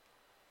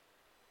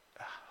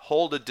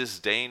 Hold a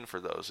disdain for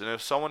those. And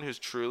if someone who's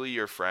truly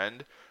your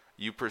friend,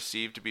 you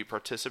perceive to be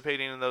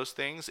participating in those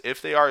things,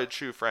 if they are a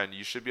true friend,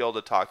 you should be able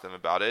to talk to them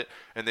about it,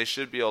 and they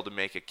should be able to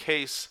make a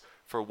case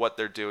for what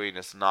they're doing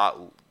is not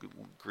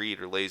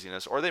greed or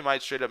laziness, or they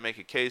might straight up make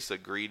a case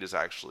that greed is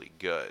actually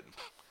good.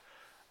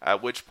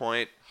 At which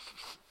point,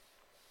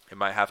 it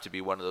might have to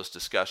be one of those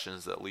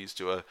discussions that leads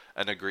to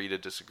an agree to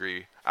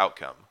disagree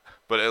outcome.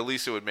 But at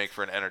least it would make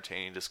for an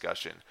entertaining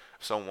discussion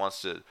if someone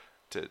wants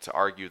to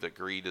argue that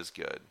greed is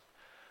good.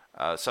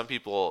 Some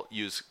people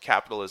use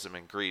capitalism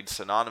and greed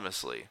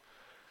synonymously.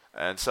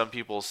 And some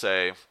people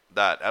say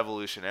that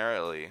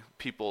evolutionarily,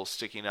 people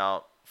sticking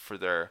out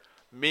for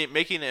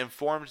making an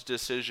informed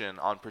decision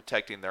on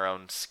protecting their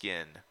own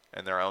skin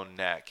and their own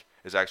neck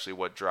is actually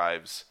what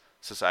drives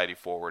society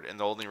forward. And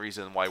the only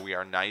reason why we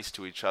are nice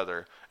to each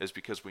other is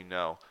because we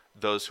know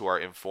those who are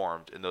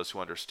informed and those who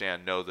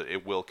understand know that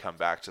it will come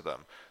back to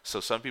them. So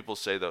some people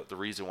say that the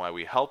reason why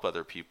we help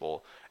other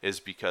people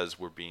is because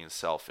we're being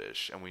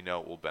selfish and we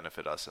know it will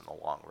benefit us in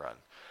the long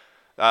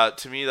run.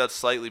 To me, that's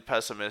slightly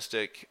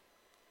pessimistic.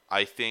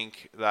 I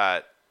think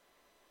that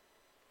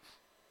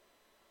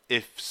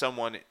if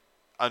someone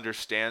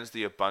understands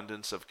the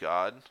abundance of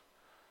God,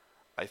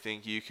 I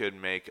think you could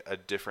make a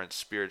different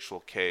spiritual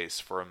case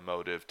for a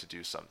motive to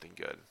do something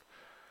good.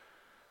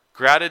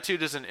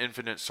 Gratitude is an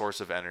infinite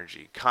source of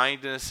energy.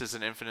 Kindness is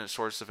an infinite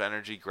source of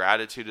energy.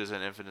 Gratitude is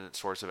an infinite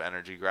source of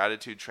energy.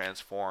 Gratitude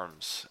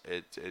transforms.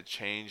 It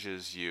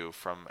changes you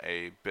from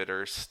a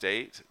bitter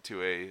state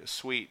to a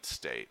sweet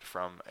state,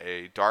 from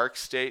a dark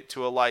state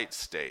to a light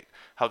state.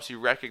 Helps you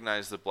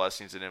recognize the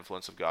blessings and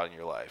influence of God in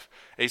your life.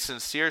 A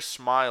sincere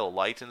smile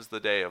lightens the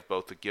day of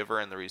both the giver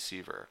and the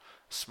receiver.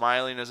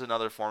 Smiling is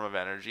another form of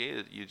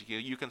energy.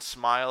 You can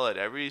smile at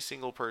every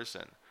single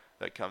person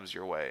that comes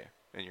your way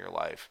in your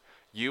life.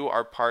 You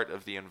are part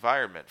of the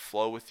environment.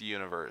 Flow with the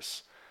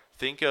universe.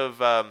 Think of,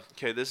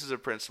 this is a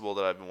principle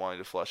that I've been wanting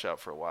to flesh out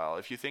for a while.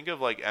 If you think of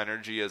like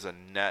energy as a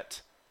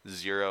net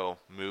zero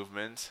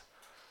movement,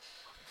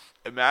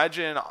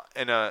 imagine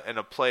in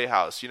a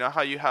playhouse, you know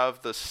how you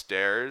have the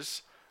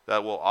stairs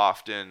that will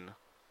often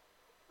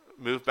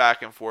move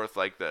back and forth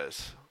like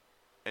this,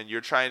 and you're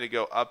trying to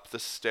go up the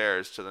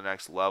stairs to the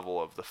next level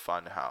of the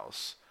fun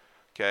house,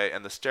 okay?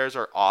 And the stairs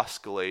are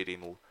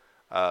oscillating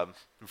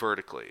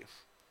vertically.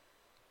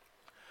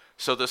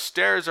 So the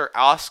stairs are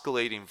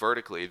oscillating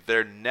vertically.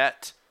 Their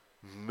net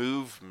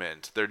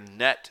movement, their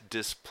net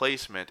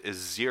displacement is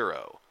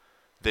zero.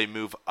 They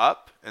move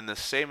up in the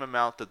same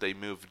amount that they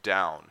move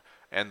down,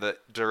 and the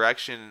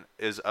direction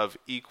is of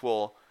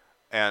equal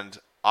and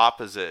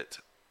opposite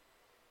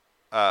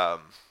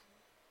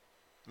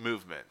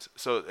movement.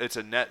 So it's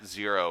a net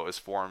zero as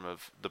form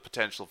of the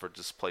potential for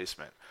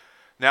displacement.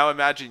 Now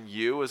imagine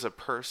you as a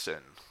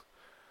person.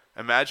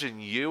 Imagine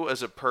you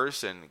as a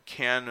person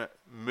can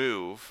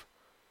move,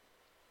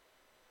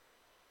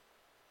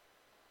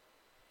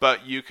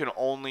 but you can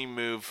only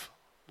move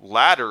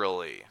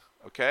laterally,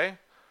 okay?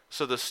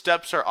 So the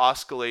steps are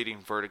oscillating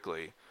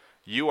vertically.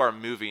 You are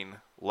moving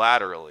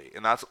laterally,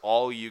 and that's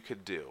all you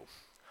could do.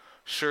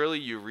 Surely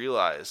you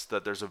realize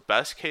that there's a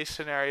best case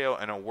scenario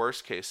and a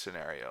worst case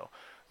scenario,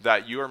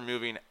 that you are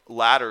moving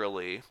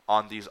laterally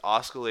on these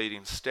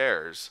oscillating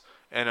stairs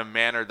in a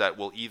manner that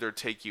will either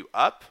take you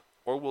up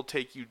or will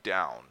take you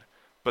down.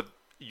 But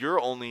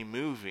you're only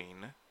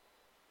moving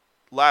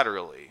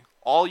laterally.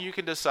 All you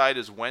can decide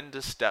is when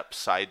to step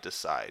side to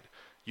side.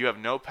 You have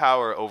no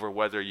power over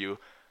whether you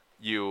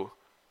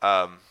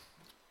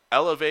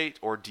elevate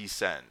or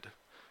descend.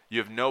 You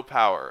have no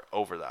power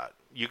over that.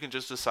 You can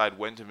just decide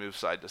when to move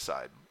side to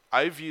side.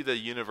 I view the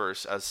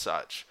universe as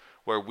such,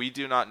 where we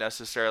do not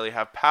necessarily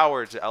have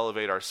power to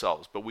elevate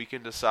ourselves, but we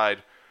can decide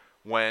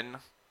when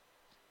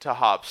to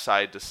hop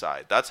side to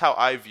side. That's how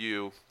I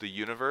view the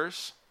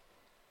universe.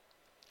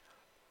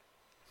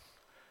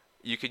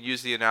 You can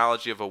use the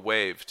analogy of a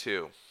wave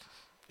too.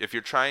 If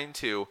you're trying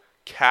to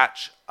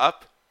catch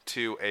up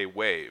to a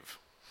wave,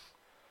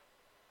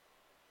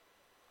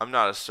 I'm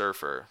not a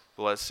surfer,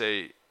 but let's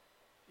say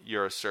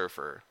you're a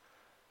surfer.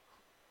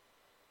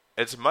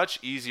 It's much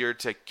easier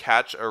to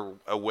catch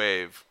a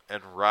wave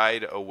and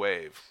ride a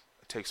wave.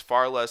 It takes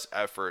far less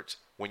effort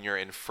when you're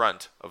in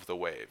front of the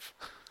wave.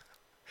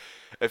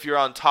 If you're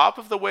on top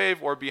of the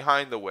wave or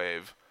behind the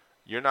wave,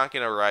 you're not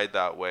going to ride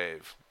that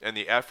wave. And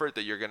the effort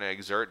that you're going to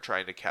exert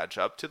trying to catch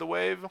up to the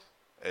wave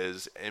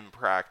is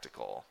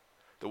impractical.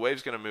 The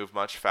wave's going to move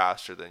much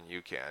faster than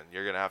you can.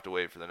 You're going to have to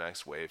wait for the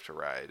next wave to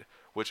ride,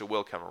 which it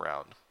will come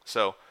around.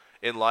 So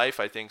in life,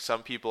 I think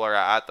some people are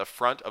at the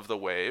front of the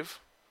wave,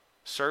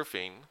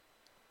 surfing,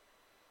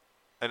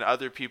 and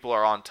other people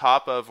are on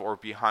top of or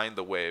behind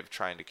the wave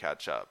trying to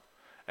catch up.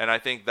 And I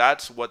think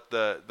that's what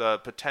the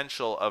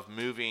potential of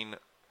moving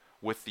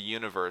with the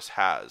universe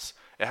has.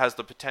 It has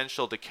the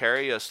potential to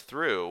carry us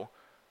through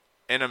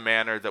in a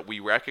manner that we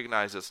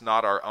recognize it's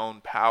not our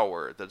own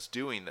power that's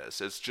doing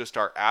this. It's just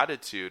our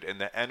attitude and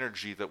the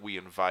energy that we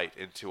invite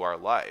into our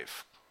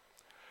life.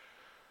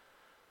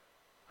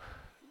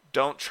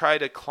 Don't try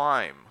to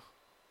climb.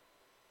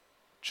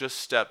 Just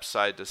step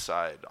side to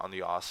side on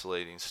the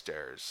oscillating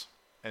stairs.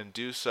 And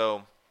do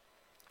so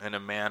in a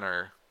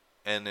manner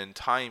and in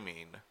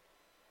timing.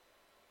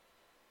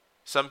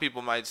 Some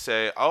people might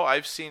say, oh,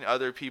 I've seen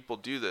other people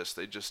do this.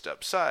 They just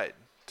step side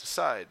to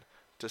side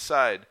to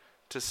side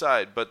to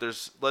side. But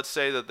let's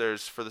say that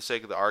there's, for the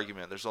sake of the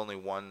argument, there's only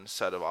one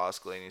set of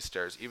oscillating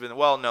stairs.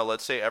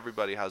 Let's say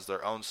everybody has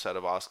their own set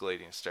of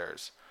oscillating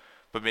stairs.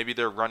 But maybe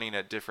they're running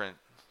at different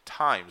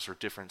times or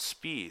different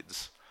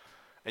speeds.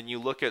 And you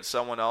look at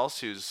someone else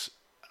who's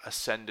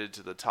ascended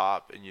to the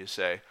top and you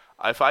say,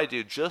 if I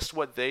do just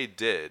what they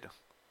did,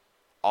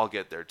 I'll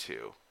get there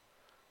too.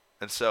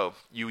 And so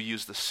you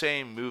use the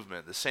same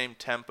movement, the same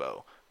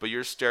tempo, but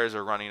your stairs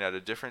are running at a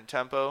different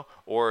tempo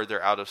or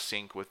they're out of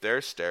sync with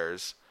their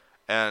stairs,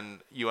 and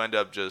you end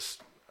up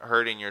just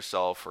hurting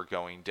yourself or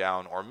going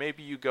down, or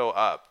maybe you go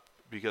up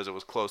because it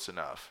was close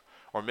enough.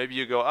 Or maybe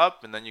you go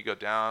up and then you go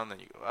down, then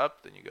you go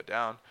up, then you go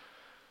down.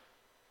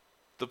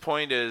 The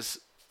point is,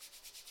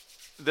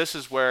 this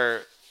is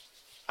where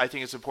I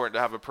think it's important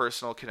to have a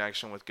personal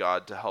connection with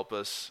God to help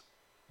us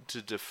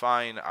to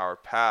define our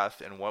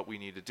path and what we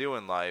need to do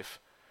in life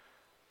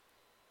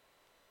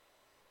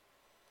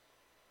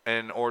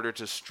in order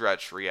to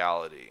stretch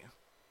reality.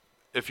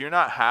 If you're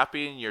not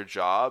happy in your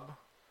job,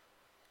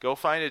 go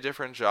find a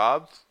different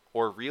job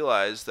or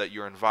realize that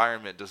your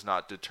environment does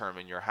not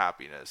determine your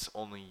happiness.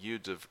 Only you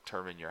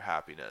determine your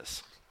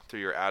happiness through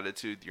your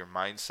attitude, your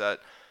mindset.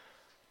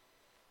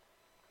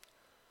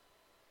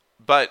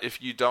 But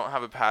if you don't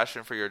have a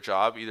passion for your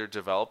job, either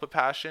develop a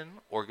passion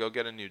or go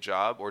get a new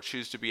job or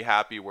choose to be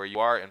happy where you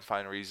are and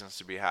find reasons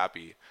to be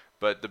happy.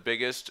 But the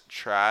biggest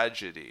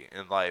tragedy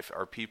in life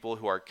are people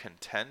who are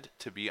content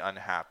to be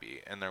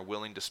unhappy and they're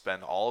willing to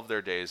spend all of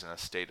their days in a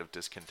state of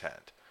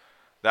discontent.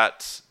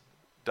 That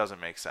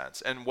doesn't make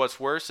sense. And what's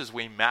worse is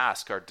we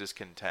mask our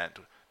discontent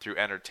through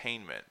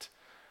entertainment.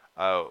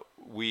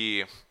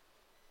 We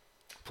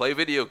play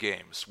video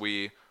games.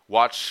 We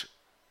watch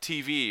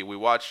TV. We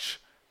watch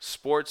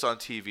sports on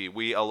TV.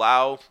 We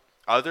allow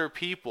other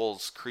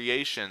people's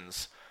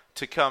creations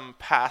to come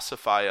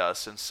pacify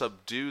us and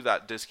subdue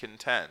that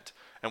discontent.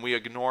 And we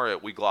ignore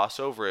it. We gloss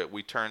over it.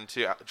 We turn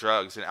to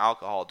drugs and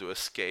alcohol to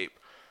escape,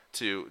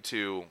 to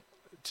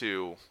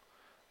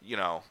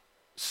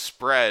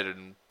spread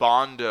and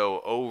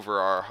bondo over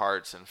our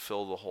hearts and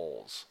fill the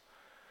holes.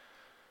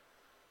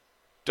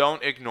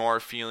 Don't ignore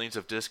feelings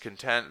of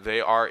discontent.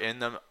 They are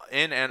in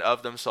and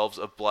of themselves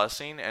a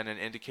blessing and an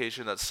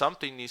indication that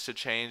something needs to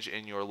change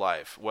in your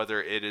life,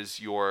 whether it is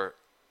your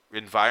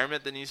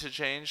environment that needs to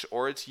change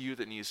or it's you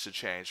that needs to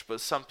change,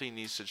 but something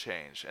needs to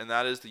change. And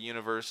that is the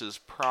universe's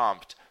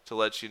prompt to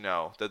let you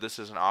know that this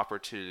is an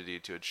opportunity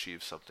to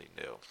achieve something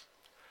new.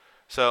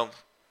 So,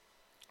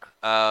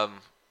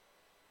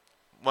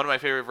 one of my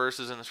favorite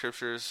verses in the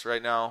scriptures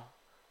right now,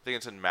 I think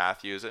it's in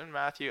Matthew. Is it in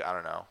Matthew? I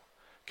don't know.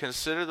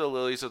 Consider the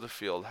lilies of the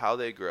field, how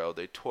they grow.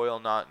 They toil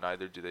not,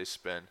 neither do they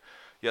spin.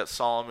 Yet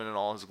Solomon in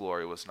all his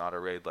glory was not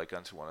arrayed like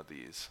unto one of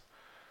these.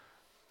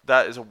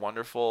 That is a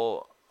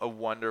wonderful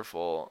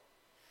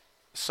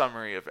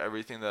summary of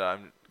everything that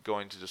I'm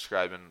going to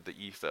describe in the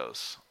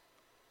ethos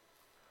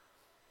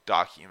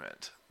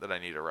document that I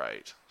need to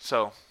write.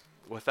 So,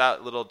 with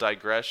that little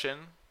digression,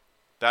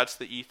 that's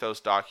the ethos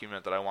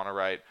document that I want to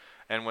write.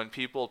 And when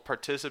people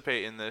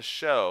participate in this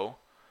show,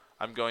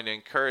 I'm going to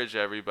encourage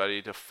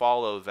everybody to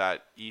follow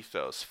that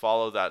ethos,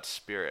 follow that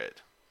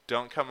spirit.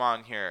 Don't come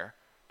on here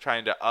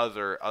trying to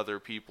other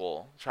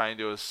people, trying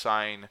to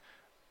assign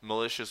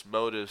malicious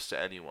motives to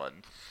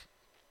anyone.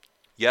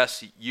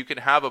 Yes, you can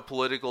have a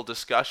political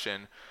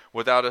discussion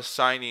without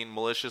assigning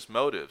malicious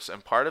motives.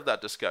 And part of that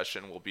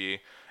discussion will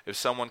be if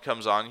someone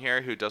comes on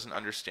here who doesn't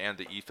understand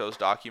the ethos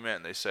document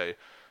and they say,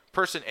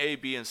 person A,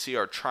 B, and C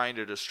are trying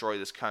to destroy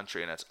this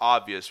country, and it's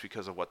obvious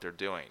because of what they're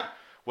doing.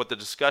 What the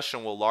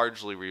discussion will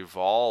largely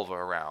revolve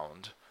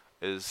around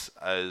is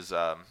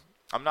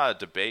I'm not a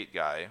debate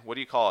guy. What do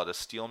you call it? A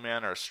steel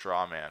man or a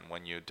straw man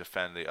when you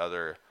defend the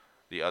other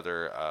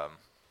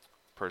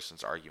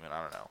person's argument?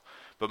 I don't know.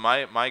 But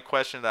my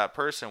question to that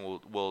person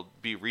will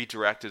be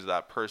redirected to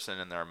that person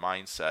and their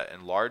mindset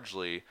and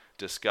largely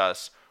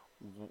discuss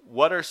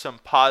what are some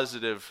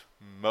positive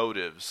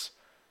motives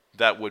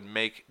that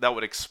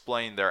would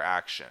explain their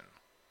action.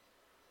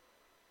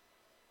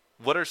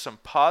 What are some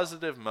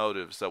positive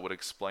motives that would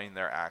explain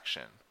their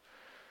action?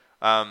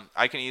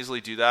 I can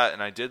easily do that,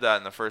 and I did that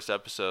in the first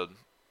episode.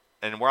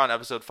 And we're on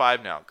episode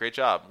 5 now. Great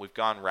job. We've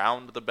gone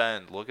round the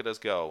bend. Look at us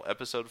go.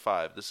 Episode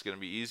 5. This is going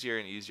to be easier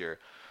and easier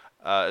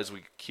as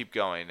we keep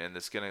going, and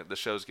the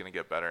show's going to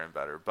get better and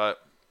better.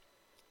 But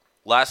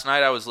last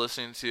night I was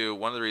listening to,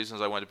 one of the reasons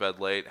I went to bed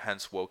late,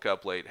 hence woke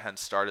up late, hence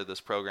started this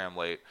program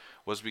late,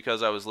 was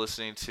because I was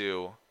listening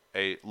to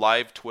a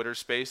live Twitter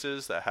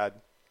Spaces that had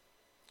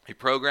a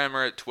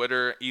programmer at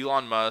Twitter,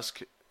 Elon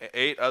Musk,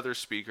 8 other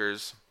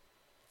speakers,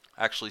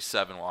 actually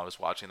 7 while I was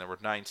watching. There were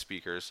 9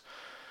 speakers,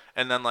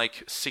 and then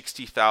like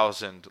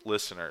 60,000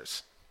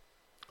 listeners,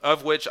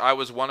 of which I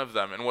was one of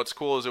them. And what's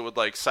cool is it would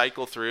like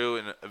cycle through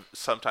and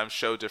sometimes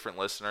show different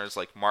listeners,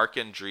 like Mark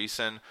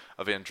Andreessen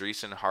of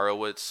Andreessen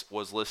Horowitz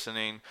was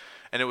listening.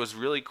 And it was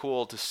really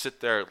cool to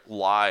sit there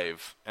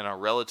live in a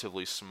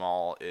relatively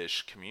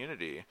small-ish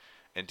community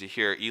and to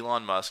hear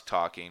Elon Musk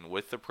talking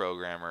with the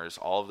programmers,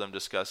 all of them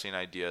discussing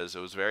ideas. It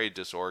was very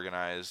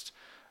disorganized,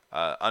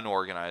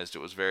 unorganized.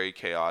 It was very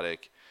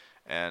chaotic.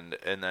 And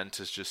then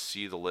to just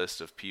see the list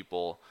of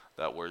people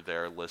that were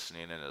there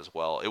listening in as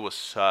well. It was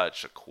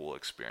such a cool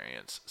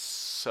experience.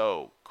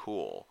 So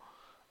cool.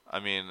 I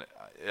mean,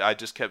 I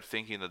just kept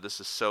thinking that this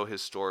is so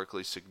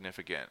historically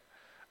significant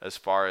as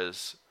far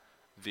as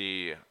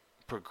the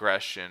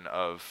progression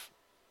of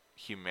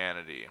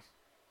humanity.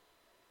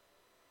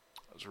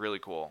 It was really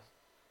cool.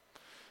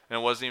 And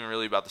it wasn't even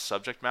really about the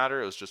subject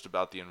matter. It was just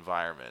about the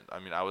environment. I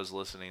mean, I was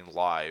listening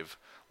live,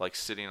 like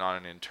sitting on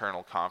an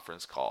internal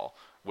conference call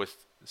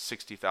with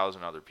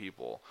 60,000 other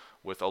people,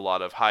 with a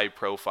lot of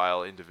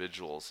high-profile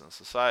individuals in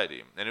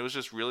society. And it was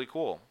just really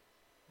cool.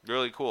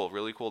 Really cool.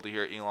 Really cool to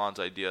hear Elon's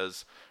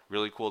ideas.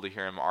 Really cool to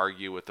hear him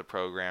argue with the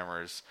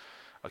programmers.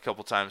 A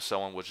couple times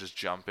someone would just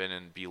jump in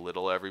and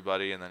belittle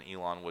everybody, and then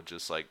Elon would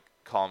just like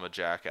call him a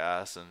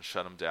jackass and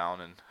shut him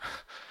down. And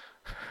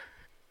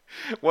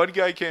one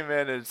guy came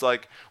in and it's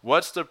like,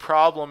 what's the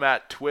problem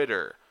at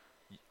Twitter?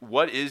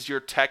 What is your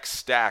tech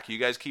stack? You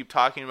guys keep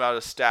talking about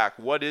a stack.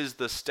 What is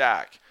the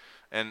stack?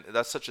 And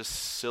that's such a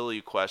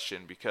silly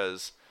question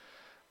because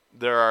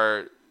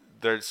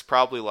there's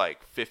probably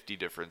like 50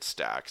 different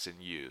stacks in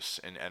use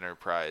in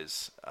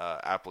enterprise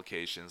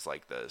applications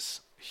like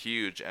this.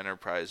 Huge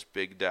enterprise,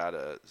 big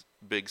data,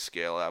 big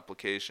scale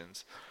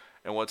applications.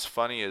 And what's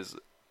funny is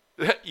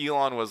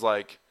Elon was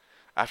like,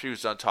 after he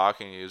was done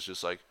talking, he was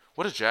just like,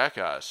 what a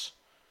jackass.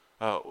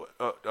 I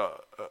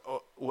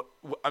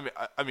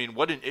mean,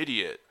 what an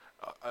idiot.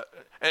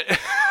 And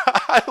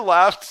I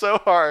laughed so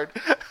hard.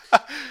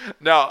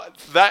 Now,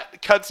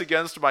 that cuts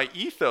against my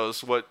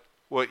ethos, what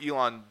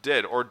Elon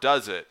did, or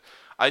does it?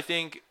 I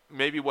think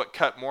maybe what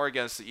cut more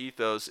against the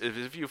ethos is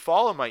if you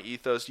follow my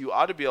ethos, you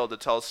ought to be able to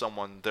tell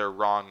someone they're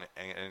wrong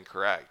and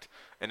incorrect.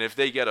 And if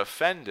they get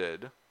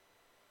offended,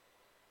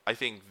 I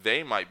think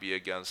they might be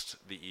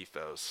against the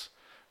ethos.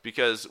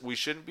 Because we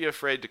shouldn't be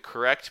afraid to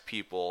correct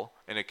people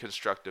in a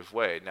constructive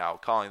way. Now,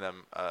 calling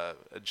them a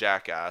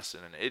jackass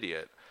and an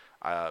idiot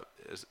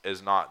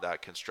is not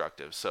that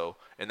constructive. So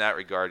in that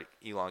regard,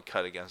 Elon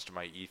cut against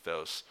my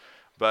ethos.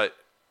 But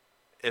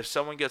if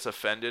someone gets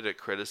offended at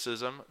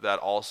criticism, that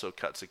also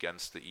cuts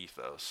against the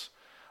ethos.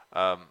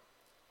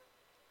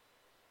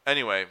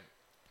 Anyway,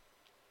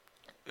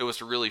 it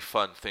was a really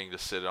fun thing to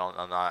sit on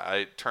that.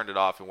 I turned it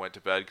off and went to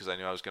bed because I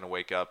knew I was going to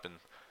wake up and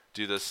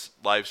do this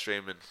live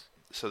stream. And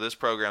so this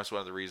program is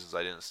one of the reasons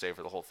I didn't stay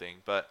for the whole thing.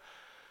 But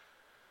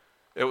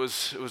it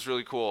was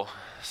really cool.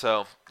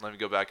 So let me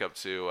go back up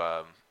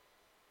to...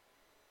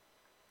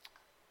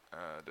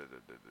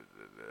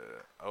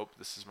 oh,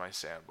 this is my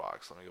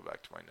sandbox. Let me go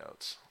back to my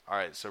notes. All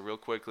right, so real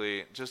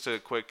quickly, just a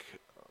quick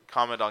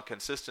comment on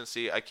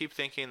consistency. I keep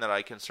thinking that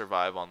I can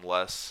survive on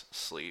less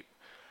sleep,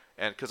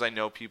 and because I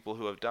know people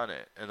who have done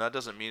it. And that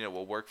doesn't mean it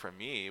will work for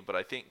me, but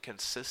I think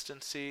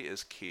consistency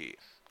is key.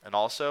 And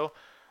also,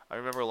 I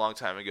remember a long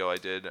time ago I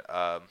did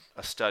a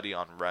study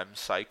on REM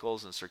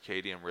cycles and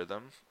circadian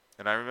rhythm.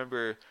 And I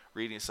remember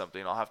reading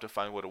something, I'll have to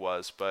find what it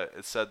was, but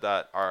it said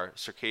that our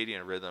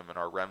circadian rhythm and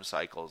our REM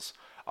cycles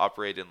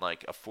operate in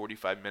like a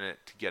 45-minute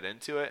to get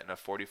into it and a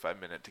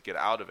 45-minute to get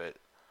out of it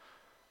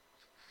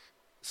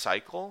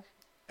cycle,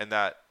 and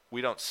that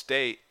we don't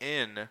stay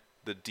in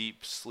the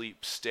deep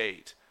sleep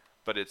state,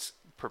 but it's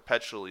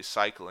perpetually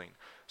cycling.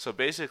 So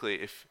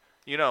basically,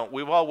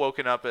 we've all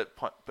woken up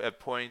at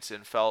points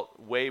and felt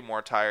way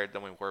more tired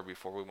than we were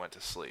before we went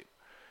to sleep.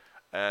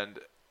 And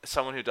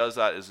someone who does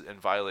that is in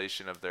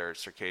violation of their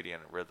circadian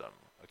rhythm.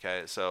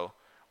 Okay, so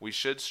we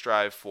should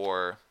strive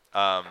for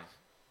hour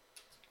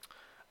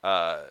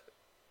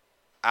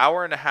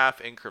and a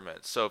half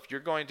increments. So if you're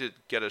going to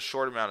get a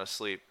short amount of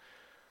sleep,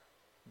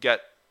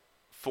 get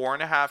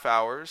 4.5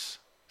 hours,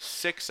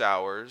 6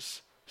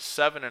 hours,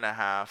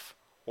 7.5,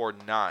 or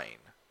 9.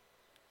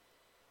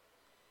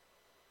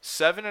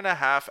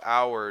 7.5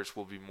 hours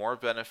will be more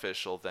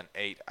beneficial than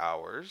 8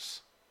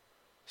 hours.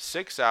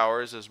 6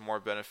 hours is more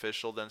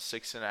beneficial than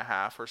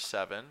 6.5 or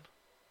 7.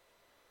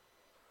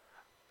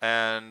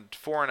 And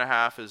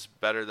 4.5 is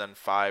better than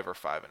 5 or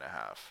 5.5.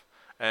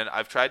 And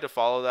I've tried to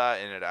follow that,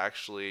 and it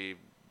actually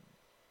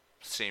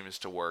seems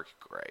to work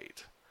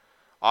great.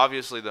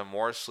 Obviously, the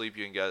more sleep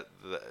you can get,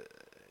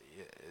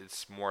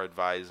 it's more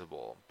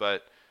advisable.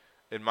 But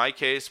in my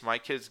case, my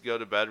kids go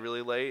to bed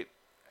really late,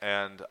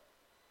 and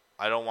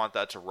I don't want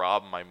that to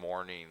rob my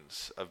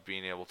mornings of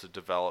being able to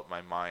develop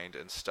my mind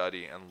and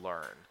study and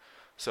learn.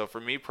 So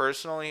for me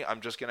personally, I'm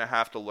just going to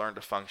have to learn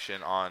to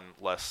function on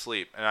less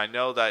sleep. And I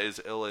know that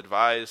is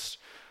ill-advised.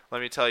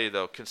 Let me tell you,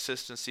 though,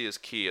 consistency is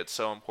key. It's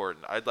so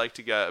important. I'd like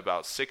to get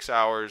about 6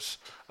 hours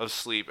of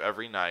sleep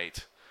every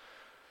night,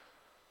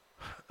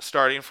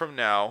 starting from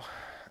now.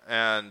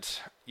 And,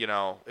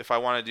 if I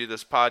want to do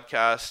this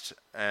podcast,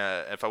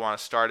 if I want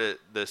to start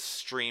this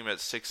stream at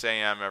 6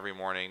 a.m. every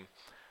morning,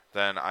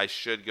 then I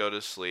should go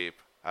to sleep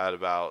at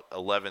about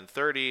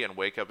 11:30 and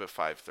wake up at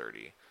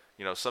 5:30.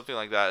 Something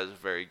like that is a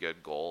very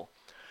good goal.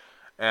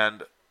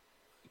 And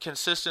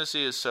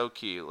consistency is so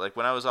key. Like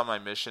when I was on my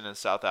mission in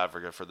South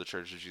Africa for the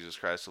Church of Jesus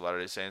Christ of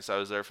Latter-day Saints, I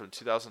was there from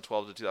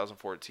 2012 to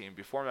 2014.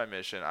 Before my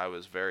mission, I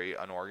was very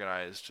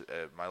unorganized.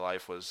 My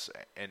life was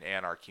in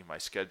anarchy. My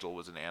schedule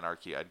was in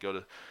anarchy. I'd go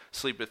to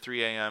sleep at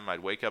 3 a.m.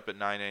 I'd wake up at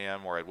 9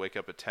 a.m. or I'd wake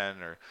up at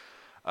 10 or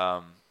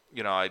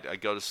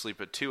I'd go to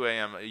sleep at 2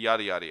 a.m.,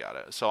 yada, yada,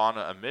 yada. So on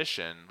a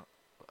mission,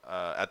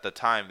 at the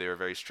time, they were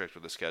very strict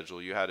with the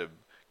schedule. You had to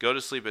go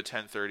to sleep at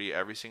 10:30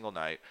 every single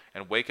night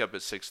and wake up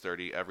at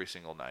 6:30 every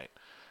single night,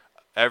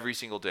 every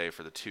single day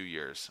for the 2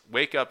 years.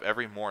 Wake up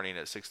every morning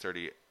at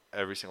 6:30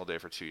 every single day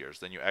for 2 years.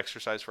 Then you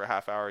exercise for a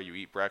half hour, you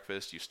eat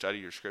breakfast, you study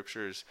your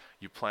scriptures,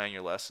 you plan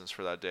your lessons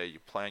for that day, you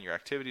plan your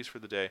activities for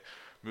the day,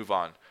 move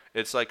on.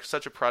 It's like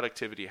such a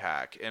productivity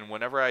hack. And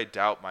whenever I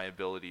doubt my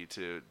ability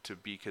to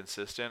be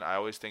consistent, I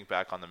always think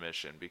back on the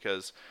mission,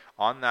 because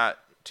on that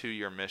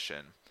 2-year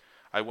mission,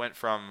 I went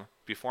from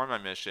before my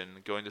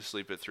mission, going to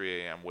sleep at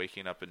 3 a.m.,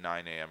 waking up at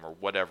 9 a.m., or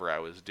whatever I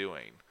was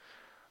doing.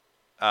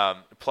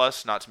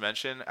 Plus, not to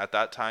mention, at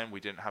that time, we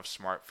didn't have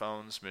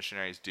smartphones.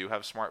 Missionaries do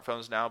have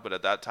smartphones now, but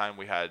at that time,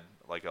 we had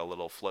like a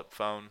little flip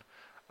phone.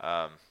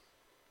 And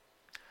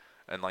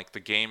like the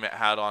game it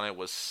had on it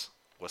was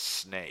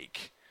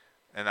Snake.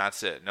 And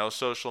that's it. No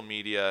social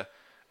media.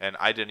 And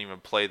I didn't even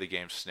play the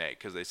game Snake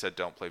because they said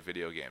don't play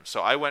video games.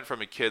 So I went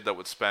from a kid that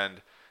would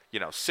spend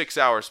 6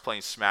 hours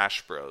playing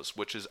Smash Bros,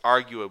 which is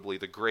arguably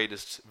the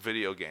greatest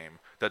video game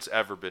that's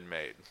ever been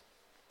made.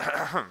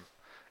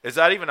 Is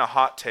that even a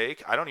hot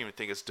take? I don't even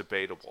think it's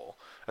debatable.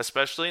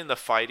 Especially in the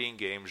fighting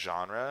game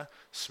genre,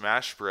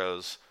 Smash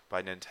Bros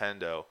by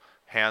Nintendo,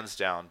 hands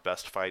down,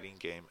 best fighting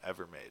game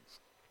ever made.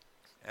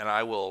 And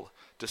I will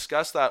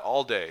discuss that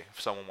all day if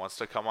someone wants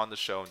to come on the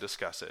show and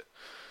discuss it.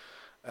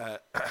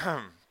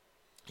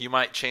 You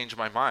might change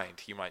my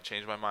mind. You might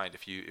change my mind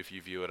if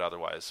you view it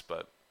otherwise,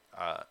 but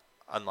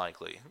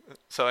unlikely.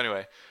 So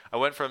anyway, I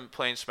went from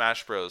playing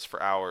Smash Bros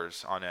for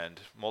hours on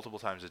end, multiple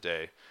times a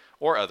day,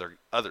 or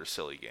other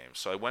silly games.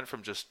 So I went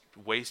from just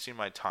wasting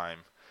my time.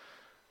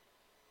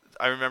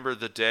 I remember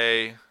the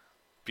day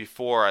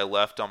before I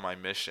left on my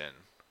mission,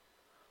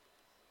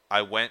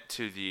 I went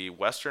to the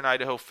Western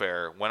Idaho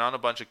Fair, went on a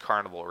bunch of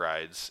carnival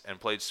rides, and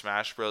played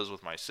Smash Bros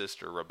with my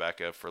sister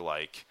Rebecca for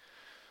like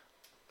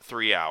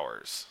 3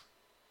 hours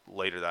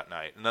later that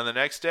night. And then the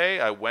next day,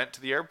 I went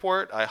to the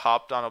airport, I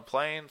hopped on a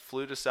plane,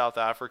 flew to South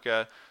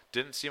Africa,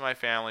 didn't see my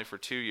family for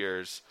 2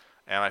 years,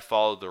 and I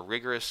followed the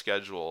rigorous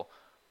schedule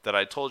that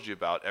I told you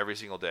about every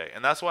single day.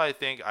 And that's why I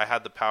think I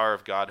had the power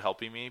of God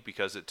helping me,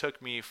 because it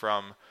took me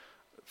from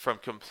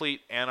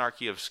complete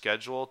anarchy of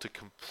schedule to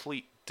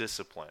complete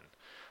discipline.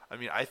 I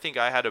mean, I think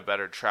I had a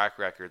better track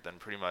record than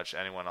pretty much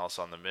anyone else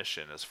on the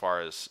mission as far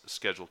as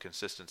schedule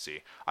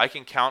consistency. I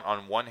can count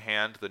on one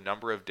hand the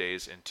number of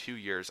days in 2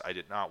 years I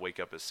did not wake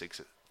up at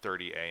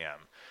 6:30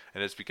 a.m.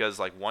 And it's because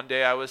like one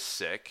day I was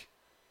sick,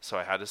 so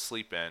I had to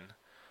sleep in.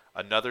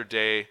 Another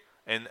day,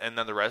 and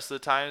then the rest of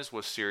the times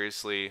was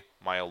seriously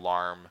my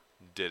alarm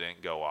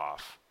didn't go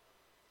off.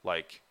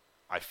 Like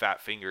I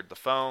fat fingered the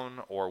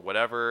phone or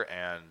whatever,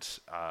 and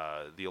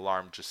the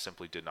alarm just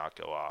simply did not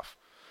go off.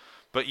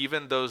 But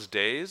even those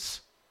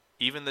days,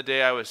 even the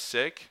day I was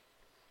sick,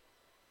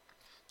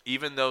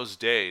 even those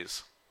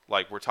days,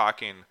 like we're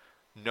talking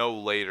no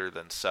later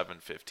than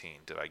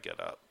 7:15 did I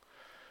get up.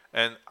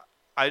 And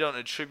I don't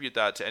attribute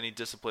that to any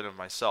discipline of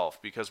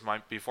myself, because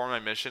before my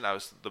mission, I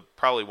was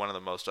probably one of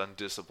the most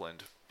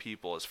undisciplined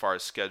people as far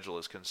as schedule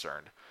is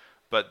concerned.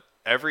 But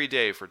every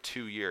day for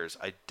 2 years,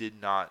 I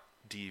did not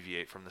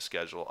deviate from the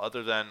schedule,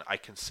 other than I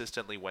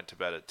consistently went to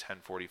bed at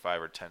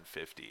 10:45 or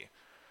 10:50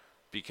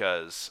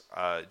 because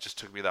it just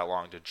took me that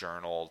long to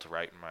journal, to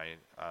write my,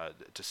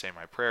 to say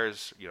my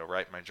prayers,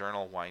 write my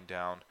journal, wind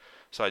down.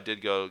 So I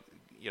did go,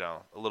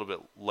 a little bit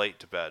late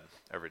to bed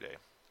every day.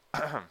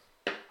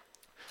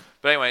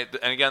 But anyway,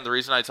 and again, the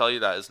reason I tell you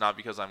that is not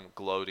because I'm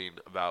gloating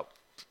about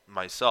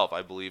myself.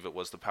 I believe it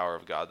was the power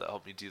of God that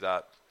helped me do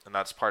that. And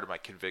that's part of my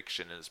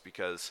conviction, is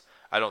because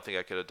I don't think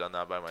I could have done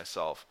that by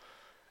myself.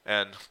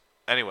 And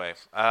anyway,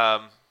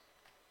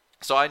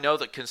 so I know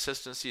that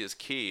consistency is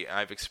key, and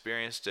I've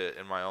experienced it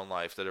in my own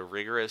life, that a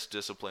rigorous,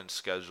 disciplined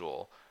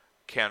schedule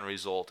can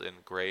result in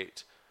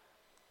great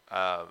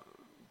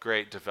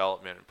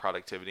development and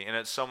productivity. And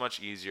it's so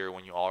much easier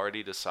when you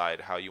already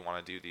decide how you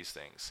want to do these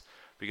things.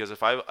 Because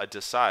if I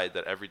decide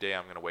that every day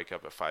I'm going to wake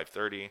up at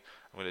 5:30,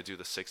 I'm going to do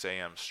the 6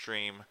 a.m.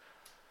 stream,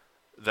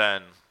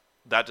 then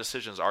that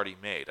decision's already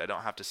made. I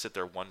don't have to sit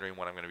there wondering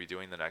what I'm going to be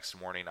doing the next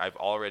morning. I've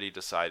already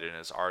decided, and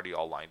it's already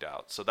all lined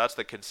out. So that's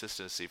the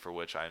consistency for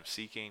which I am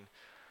seeking.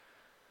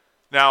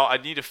 Now, I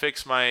need to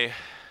fix my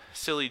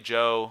silly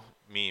Joe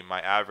meme,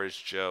 my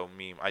average Joe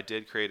meme. I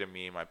did create a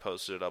meme. I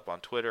posted it up on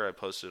Twitter. I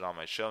posted it on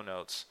my show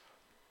notes.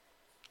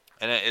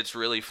 And it's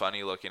really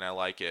funny looking. I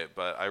like it.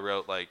 But I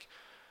wrote like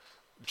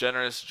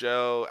Generous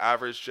Joe,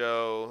 Average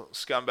Joe,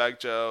 Scumbag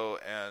Joe,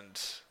 and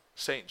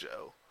Saint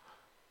Joe.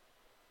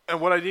 And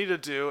what I need to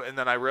do, and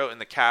then I wrote in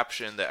the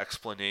caption the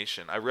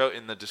explanation. I wrote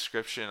in the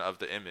description of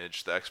the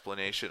image the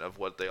explanation of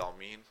what they all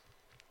mean.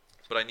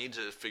 But I need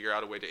to figure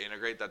out a way to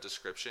integrate that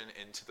description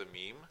into the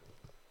meme.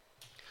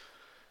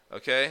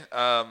 Okay?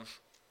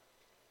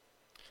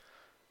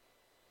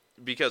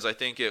 Because I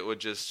think it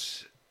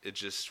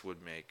just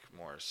would make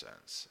more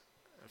sense.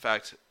 In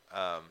fact,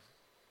 I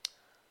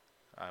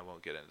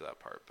won't get into that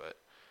part, but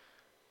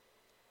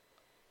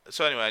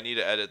so anyway, I need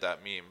to edit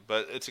that meme,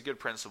 but it's a good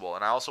principle.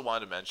 And I also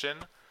wanted to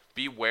mention,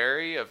 be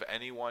wary of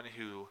anyone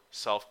who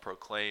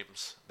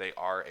self-proclaims they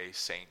are a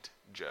Saint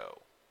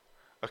Joe.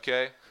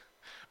 Okay?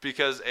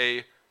 Because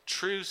a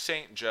true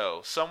Saint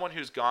Joe, someone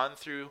who's gone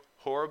through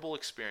horrible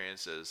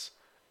experiences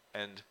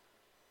and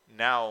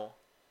now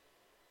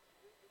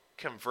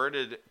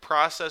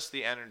processed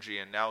the energy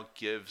and now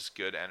gives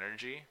good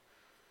energy.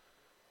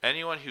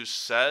 Anyone who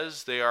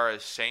says they are a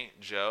Saint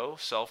Joe,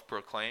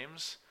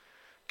 self-proclaims,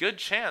 good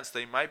chance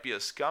they might be a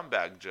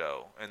scumbag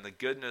Joe, and the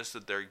goodness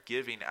that they're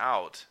giving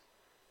out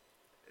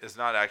is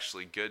not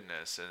actually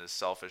goodness, and is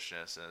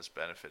selfishness, and is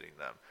benefiting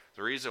them.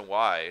 The reason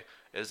why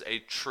is a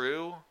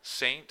true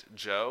Saint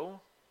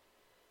Joe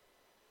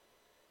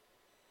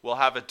will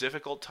have a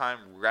difficult time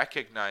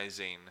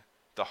recognizing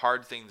the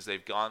hard things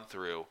they've gone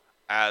through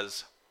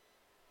as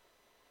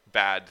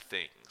bad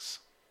things.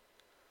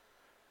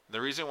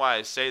 The reason why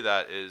I say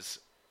that is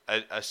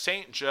a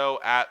Saint Joe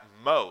at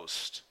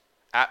most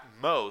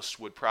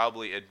would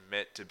probably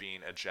admit to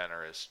being a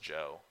generous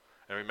Joe.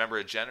 And remember,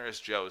 a generous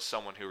Joe is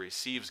someone who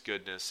receives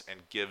goodness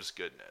and gives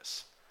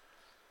goodness.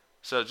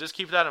 So just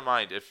keep that in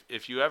mind.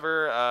 If you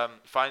ever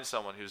find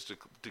someone who's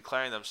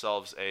declaring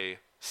themselves a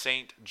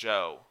Saint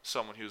Joe,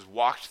 someone who's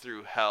walked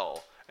through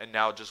hell and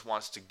now just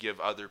wants to give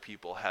other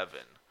people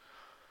heaven,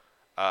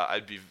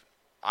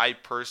 I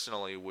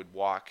personally would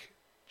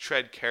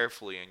tread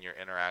carefully in your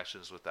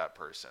interactions with that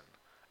person.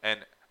 And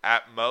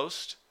at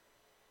most,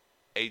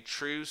 a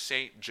true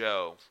Saint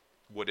Joe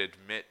would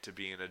admit to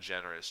being a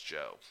generous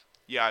Joe.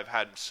 Yeah, I've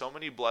had so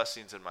many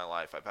blessings in my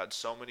life. I've had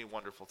so many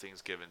wonderful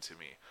things given to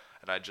me,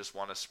 and I just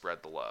want to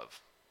spread the love.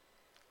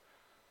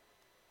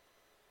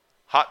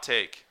 Hot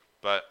take,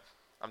 but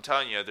I'm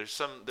telling you, there's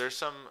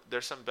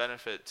some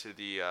benefit to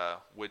the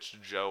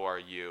which Joe are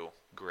you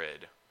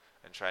grid,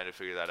 and trying to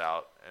figure that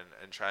out,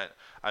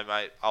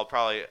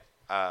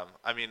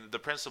 the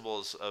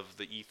principles of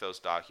the ethos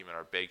document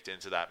are baked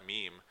into that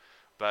meme,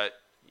 but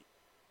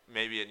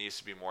maybe it needs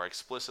to be more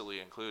explicitly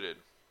included.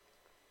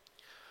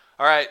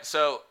 All right,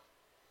 so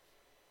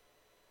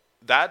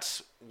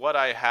that's what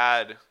I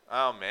had.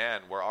 Oh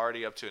man, we're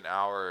already up to an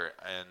hour,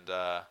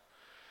 and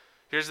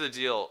here's the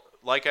deal.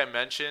 Like I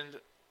mentioned,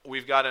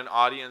 we've got an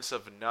audience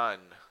of none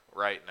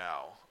right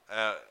now,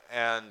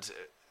 and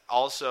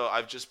also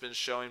I've just been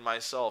showing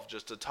myself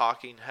just a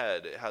talking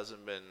head. It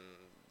hasn't been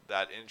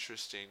that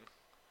interesting,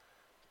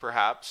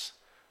 perhaps,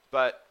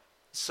 but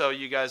so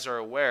you guys are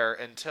aware,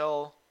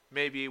 until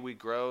maybe we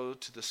grow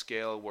to the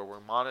scale where we're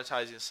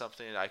monetizing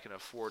something and I can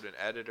afford an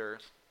editor,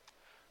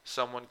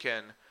 someone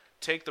can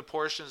take the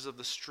portions of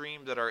the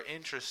stream that are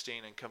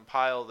interesting and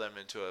compile them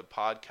into a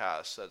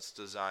podcast that's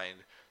designed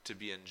to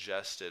be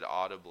ingested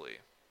audibly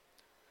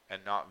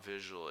and not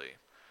visually.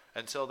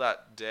 Until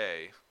that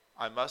day,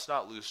 I must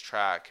not lose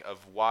track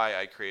of why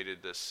I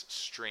created this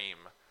stream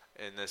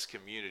in this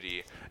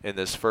community in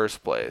this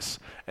first place.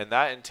 And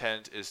that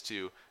intent is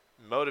to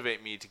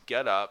motivate me to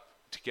get up,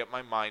 to get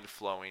my mind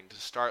flowing, to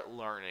start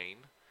learning,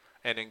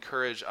 and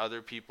encourage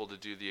other people to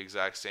do the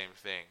exact same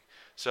thing.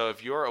 So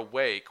if you're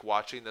awake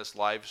watching this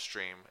live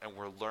stream and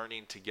we're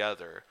learning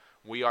together,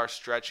 we are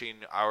stretching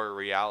our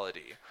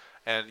reality.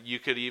 And you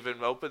could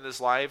even open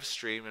this live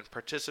stream and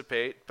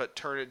participate, but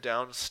turn it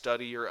down,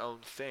 study your own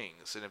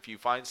things. And if you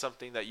find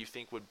something that you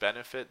think would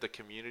benefit the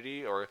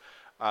community, or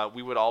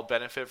we would all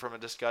benefit from a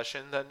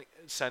discussion, then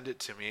send it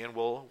to me and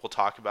we'll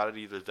talk about it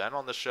either then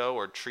on the show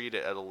or treat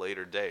it at a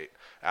later date,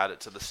 add it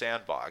to the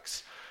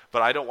sandbox.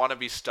 But I don't want to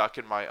be stuck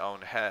in my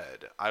own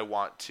head. I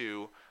want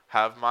to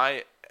have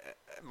my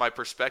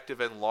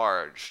perspective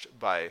enlarged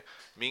by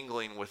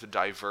mingling with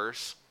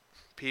diverse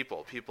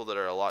people that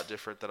are a lot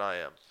different than I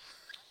am.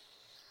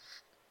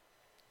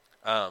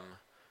 I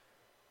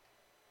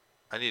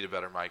need a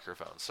better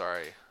microphone.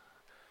 Sorry.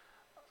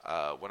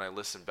 When I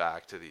listen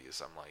back to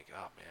these, I'm like,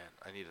 oh man,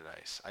 I need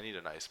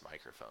a nice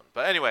microphone.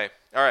 But anyway,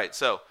 all right.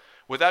 So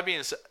with that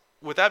being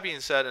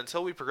said,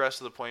 until we progress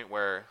to the point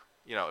where,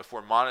 if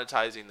we're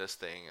monetizing this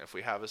thing, if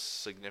we have a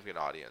significant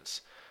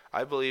audience,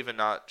 I believe in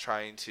not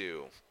trying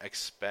to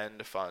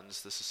expend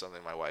funds. This is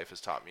something my wife has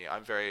taught me.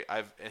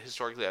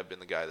 Historically I've been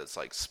the guy that's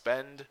like,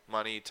 spend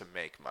money to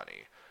make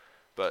money.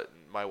 But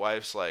my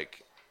wife's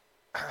like,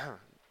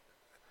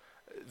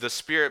 the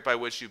spirit by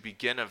which you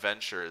begin a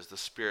venture is the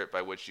spirit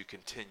by which you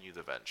continue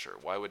the venture.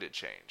 Why would it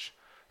change?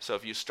 So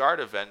if you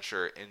start a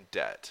venture in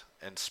debt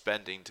and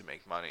spending to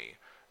make money,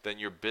 then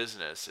your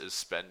business is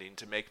spending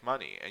to make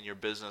money. And your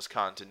business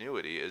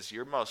continuity is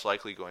you're most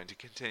likely going to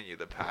continue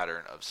the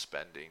pattern of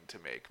spending to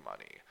make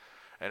money.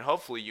 And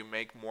hopefully you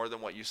make more than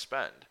what you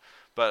spend.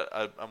 But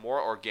a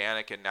more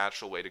organic and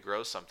natural way to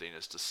grow something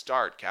is to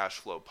start cash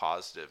flow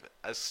positive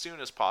as soon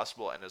as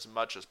possible and as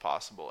much as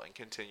possible and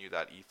continue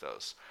that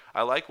ethos.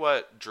 I like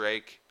what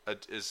Drake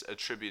is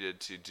attributed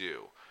to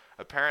do.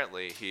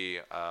 Apparently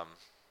he,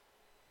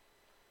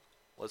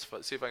 let's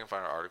see if I can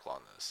find an article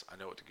on this. I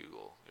know what to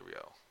Google. Here we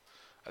go.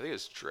 I think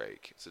it's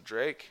Drake. Is it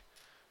Drake?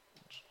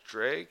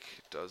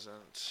 Drake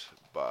doesn't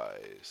buy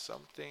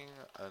something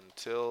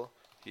until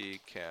he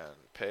can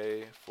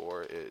pay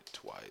for it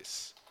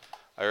twice.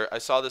 I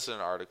saw this in an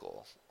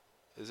article.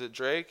 Is it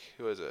Drake?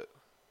 Who is it?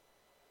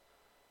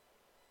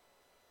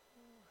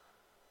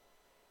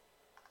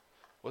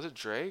 Was it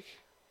Drake?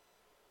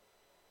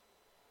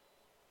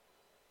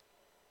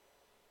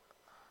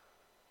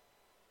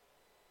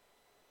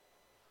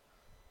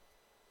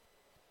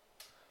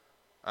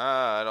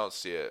 I don't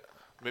see it.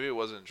 Maybe it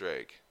wasn't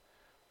Drake.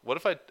 What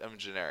if I'm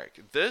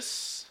generic?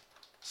 This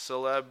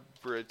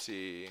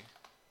celebrity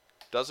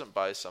doesn't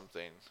buy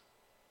something.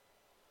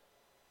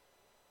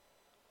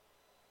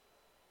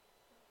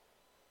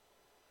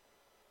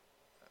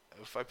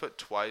 If I put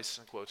twice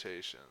in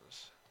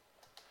quotations.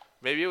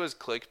 Maybe it was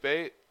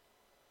clickbait.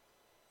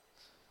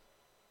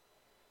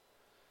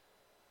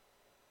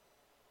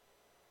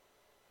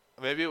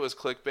 Maybe it was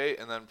clickbait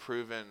and then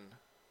proven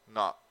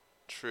not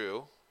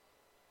true.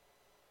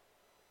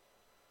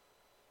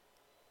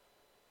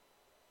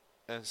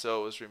 And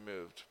so it was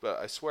removed.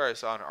 But I swear I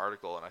saw an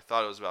article, and I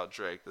thought it was about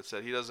Drake, that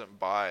said he doesn't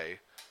buy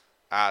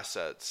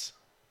assets.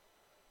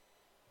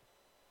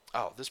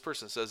 Oh, this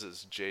person says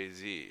it's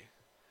Jay-Z.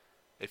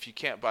 If you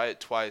can't buy it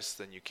twice,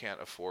 then you can't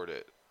afford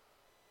it.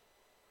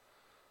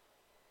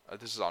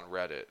 This is on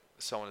Reddit.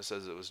 Someone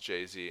says it was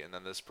Jay-Z, and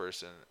then this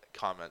person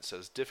comment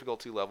says,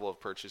 difficulty level of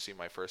purchasing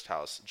my first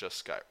house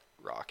just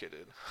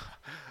skyrocketed.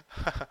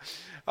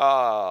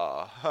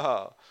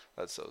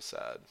 That's so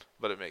sad.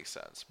 But it makes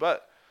sense.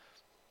 But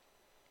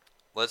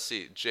let's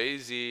see.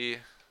 Jay-Z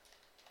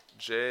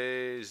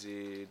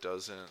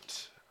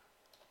doesn't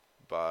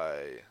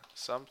buy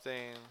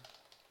something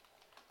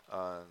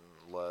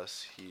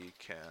unless he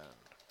can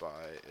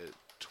buy it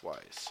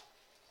twice.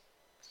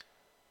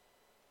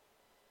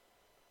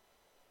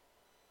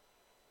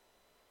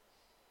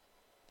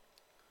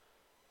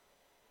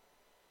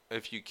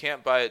 If you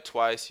can't buy it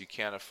twice, you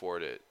can't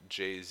afford it.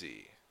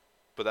 Jay-Z.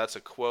 But that's a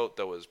quote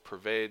that was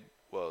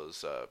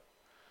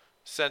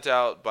sent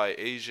out by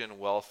Asian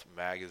Wealth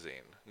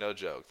Magazine. No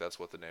joke. That's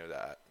what the name of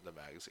the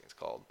magazine's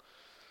called.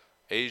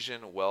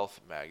 Asian Wealth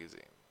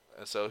Magazine.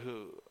 And so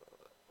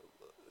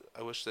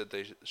I wish that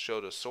they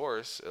showed a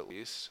source, at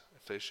least.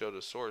 If they showed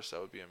a source, that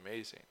would be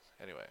amazing.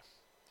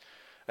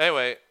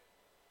 Anyway,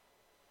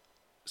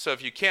 so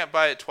if you can't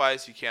buy it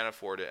twice, you can't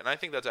afford it. And I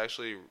think that's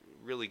actually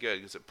really good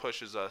because it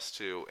pushes us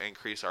to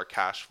increase our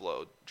cash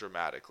flow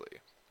dramatically.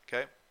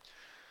 Okay?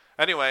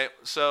 Anyway,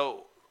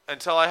 so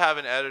until I have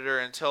an editor,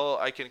 until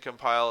I can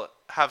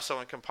have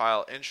someone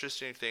compile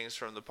interesting things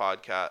from the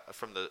podcast,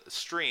 from the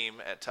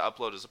stream to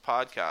upload as a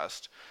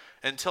podcast,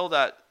 until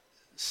that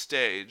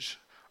stage,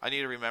 I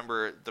need to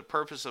remember the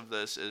purpose of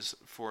this is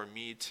for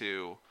me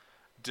to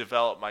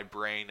develop my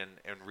brain and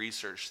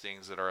research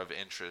things that are of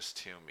interest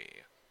to me.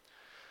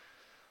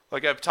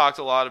 Like I've talked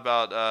a lot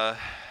about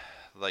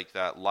like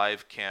that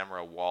live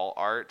camera wall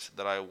art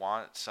that I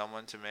want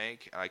someone to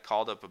make. And I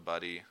called up a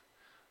buddy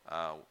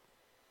and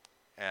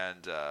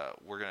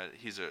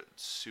he's a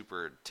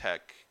super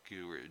tech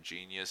guru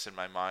genius in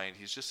my mind.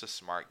 He's just a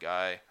smart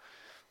guy.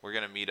 We're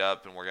going to meet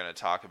up and we're going to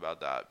talk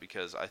about that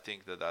because I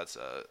think that's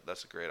a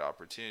great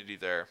opportunity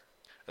there,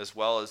 as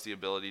well as the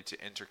ability to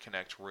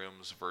interconnect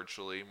rooms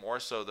virtually, more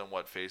so than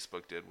what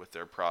Facebook did with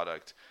their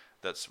product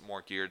that's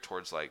more geared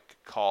towards like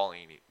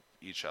calling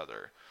each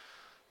other.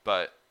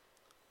 But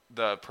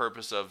the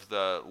purpose of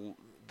the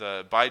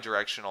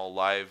bidirectional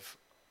live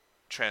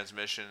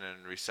transmission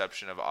and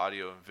reception of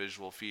audio and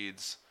visual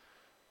feeds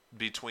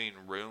between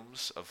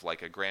rooms of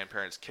like a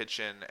grandparent's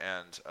kitchen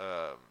and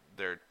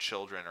their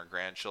children or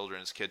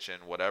grandchildren's kitchen,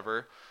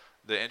 whatever,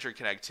 the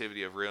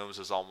interconnectivity of rooms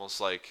is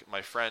almost like,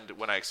 my friend,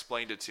 when I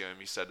explained it to him,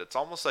 he said it's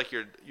almost like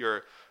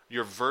you're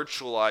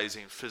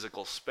virtualizing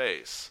physical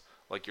space.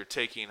 Like you're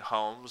taking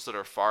homes that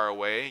are far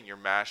away and you're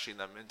mashing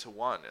them into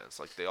one. And it's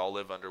like they all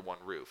live under one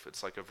roof.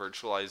 It's like a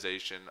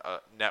virtualization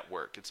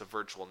network. It's a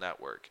virtual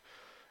network.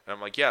 And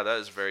I'm like, yeah, that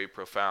is very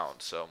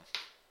profound. So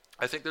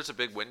I think there's a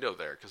big window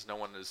there because no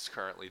one is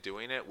currently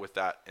doing it with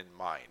that in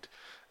mind.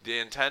 The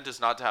intent is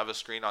not to have a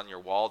screen on your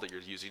wall that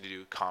you're using to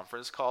do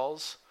conference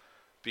calls,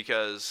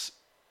 because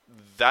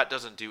that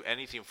doesn't do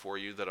anything for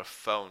you that a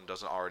phone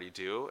doesn't already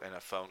do, and a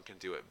phone can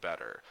do it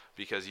better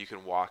because you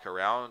can walk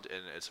around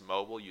and it's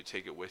mobile, you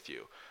take it with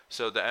you.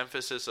 So the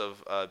emphasis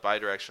of a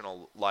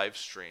bidirectional live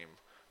stream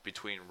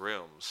between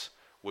rooms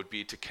would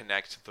be to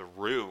connect the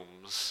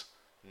rooms,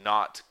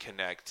 not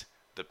connect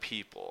the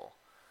people.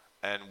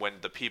 And when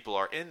the people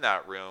are in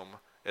that room,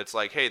 it's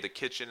like, hey, the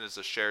kitchen is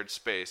a shared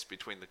space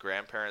between the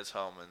grandparents'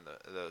 home and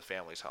the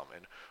family's home.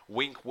 And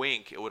wink,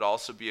 wink, it would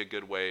also be a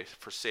good way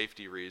for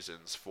safety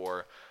reasons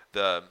for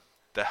the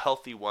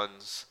healthy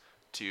ones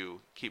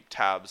to keep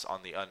tabs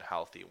on the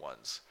unhealthy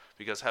ones.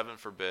 Because heaven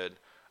forbid,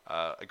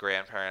 a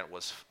grandparent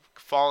was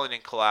fallen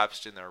and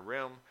collapsed in their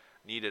room,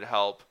 needed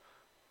help.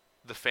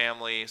 The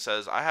family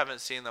says, I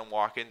haven't seen them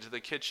walk into the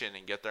kitchen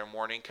and get their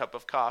morning cup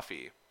of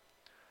coffee.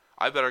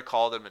 I better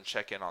call them and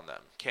check in on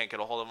them. Can't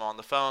get a hold of them on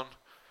the phone.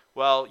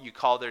 Well, you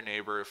call their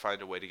neighbor,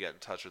 find a way to get in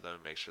touch with them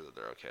and make sure that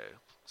they're okay.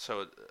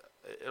 So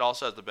it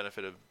also has the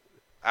benefit of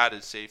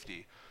added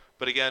safety.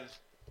 But again,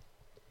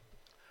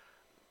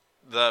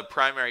 the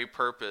primary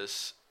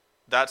purpose,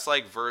 that's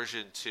like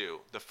version 2.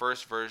 The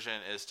first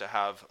version is to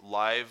have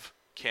live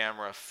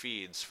camera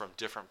feeds from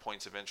different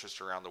points of interest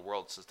around the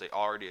world, since they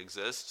already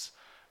exist.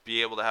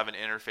 Be able to have an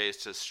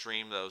interface to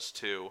stream those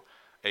to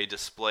a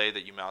display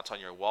that you mount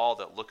on your wall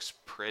that looks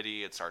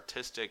pretty, it's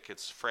artistic,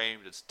 it's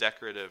framed, it's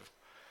decorative.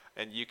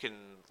 And you can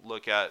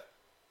look at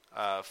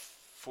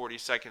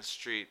 42nd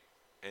Street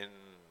in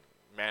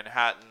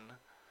Manhattan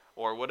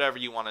or whatever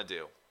you want to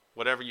do,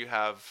 whatever you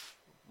have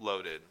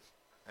loaded.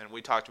 And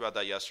we talked about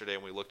that yesterday,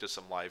 and we looked at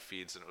some live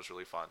feeds, and it was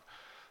really fun.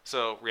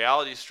 So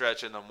Reality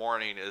Stretch in the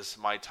morning is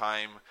my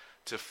time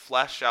to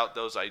flesh out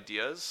those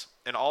ideas.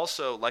 And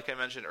also, like I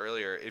mentioned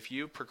earlier, if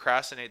you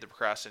procrastinate the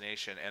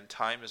procrastination and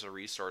time is a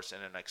resource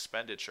and an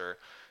expenditure,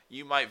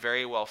 you might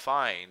very well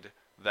find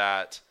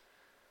that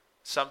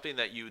something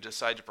that you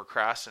decide to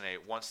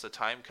procrastinate, once the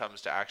time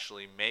comes to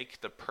actually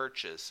make the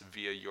purchase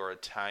via your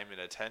time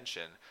and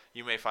attention,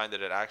 you may find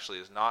that it actually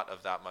is not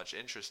of that much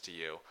interest to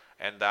you,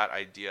 and that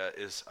idea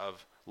is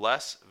of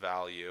less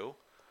value,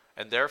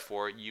 and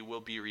therefore you will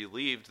be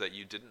relieved that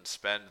you didn't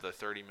spend the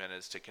 30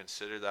 minutes to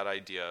consider that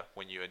idea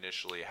when you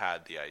initially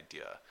had the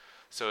idea.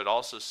 So it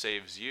also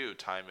saves you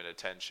time and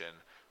attention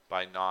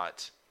by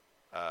not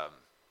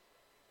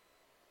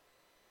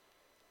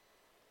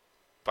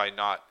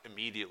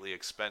immediately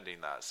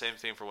expending that. Same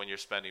thing for when you're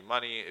spending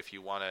money. If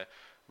you want to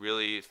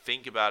really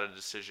think about a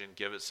decision,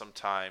 give it some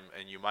time,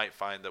 and you might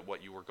find that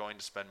what you were going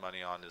to spend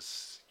money on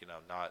is,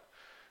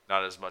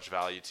 not as much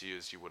value to you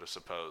as you would have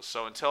supposed.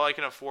 So until I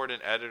can afford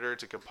an editor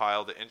to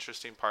compile the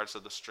interesting parts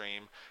of the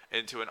stream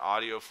into an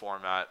audio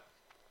format,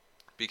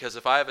 because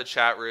if I have a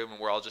chat room and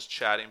we're all just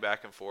chatting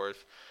back and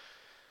forth,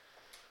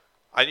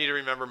 I need to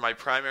remember my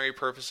primary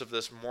purpose of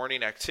this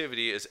morning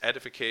activity is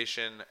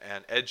edification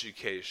and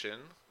education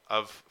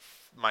of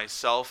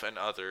myself and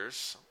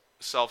others,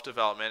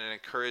 self-development, and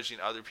encouraging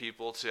other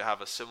people to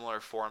have a similar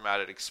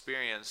formatted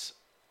experience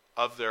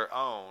of their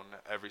own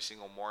every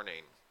single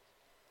morning.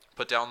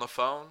 Put down the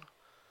phone,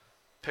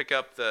 pick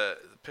up the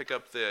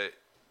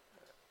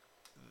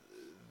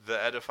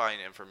edifying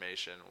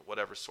information,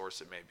 whatever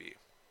source it may be.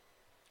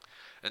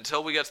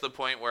 Until we get to the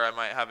point where I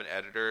might have an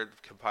editor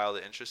compile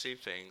the interesting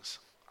things,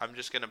 I'm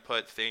just going to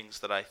put things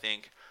that I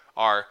think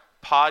are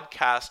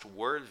podcast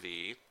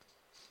worthy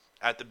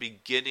at the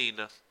beginning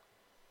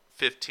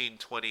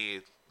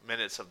 15-20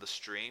 minutes of the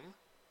stream.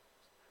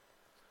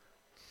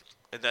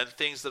 And then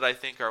things that I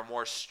think are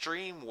more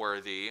stream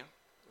worthy,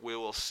 we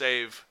will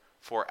save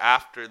for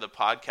after the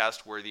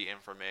podcast worthy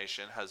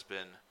information has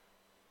been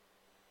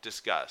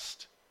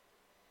discussed.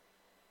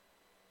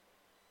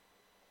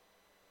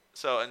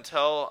 So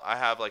until I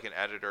have like an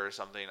editor or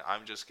something,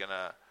 I'm just going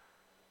to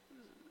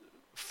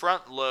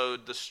front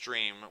load the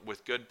stream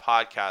with good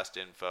podcast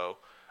info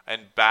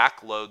and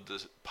backload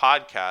the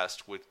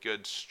podcast with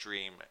good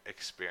stream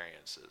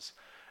experiences.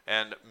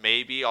 And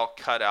maybe I'll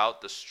cut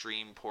out the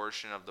stream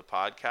portion of the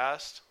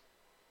podcast,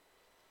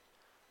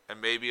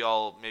 and maybe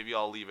I'll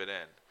leave it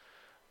in.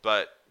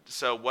 But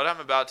so what I'm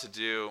about to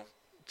do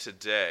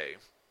today,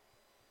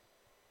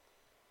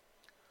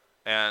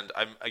 and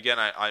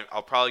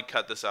I'll probably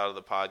cut this out of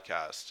the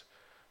podcast,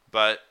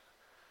 but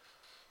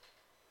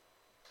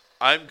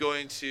I'm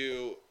going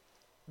to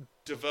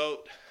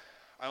devote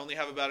I only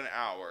have about an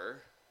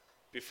hour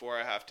before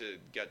I have to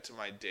get to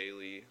my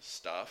daily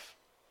stuff.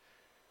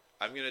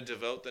 I'm going to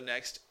devote the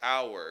next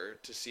hour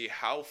to see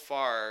how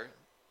far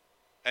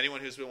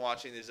anyone who's been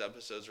watching these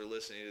episodes or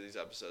listening to these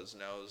episodes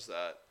knows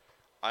that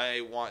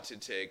I want to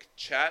take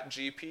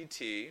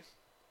ChatGPT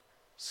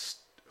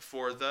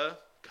for the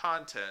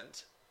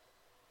content,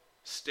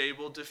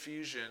 Stable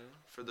Diffusion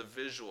for the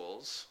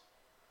visuals.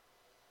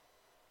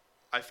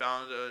 I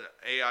found an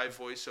AI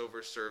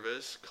voiceover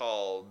service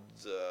called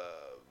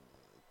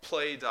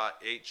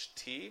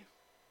Play.ht.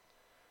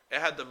 It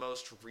had the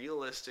most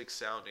realistic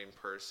sounding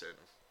person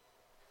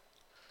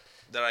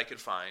that I could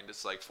find.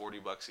 It's like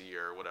 $40 a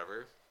year or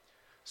whatever.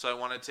 So I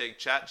want to take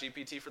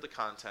ChatGPT for the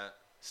content,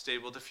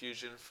 Stable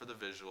Diffusion for the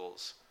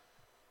visuals,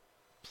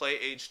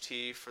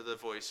 Play.ht for the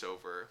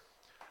voiceover,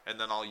 and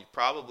then I'll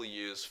probably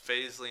use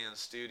Phaselian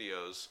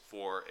Studios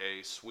for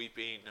a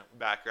sweeping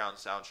background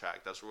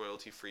soundtrack. That's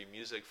royalty-free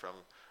music from,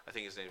 I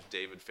think his name's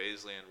David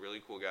Phaselian,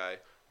 really cool guy,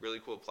 really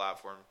cool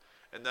platform.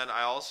 And then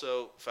I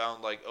also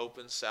found like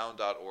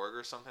opensound.org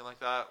or something like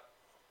that.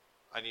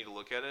 I need to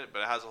look at it,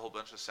 but it has a whole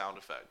bunch of sound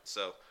effects.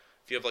 So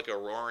if you have like a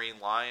roaring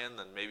lion,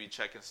 then maybe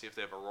check and see if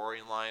they have a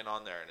roaring lion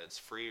on there, and it's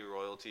free,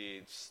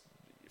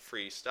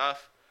 royalty-free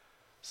stuff.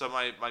 So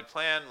my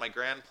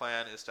grand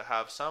plan is to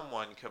have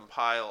someone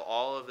compile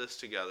all of this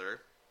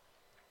together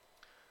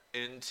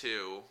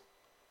into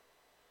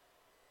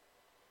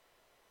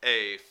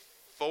a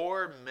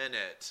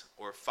 4-minute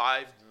or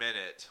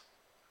 5-minute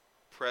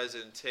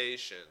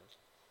presentation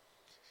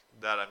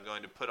that I'm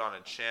going to put on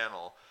a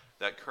channel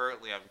that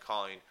currently I'm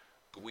calling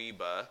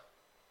GWIBA.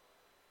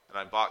 And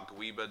I bought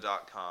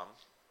GWIBA.com,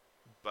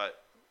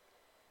 but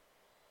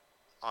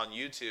on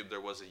YouTube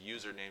there was a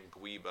user named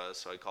GWIBA,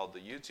 so I called the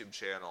YouTube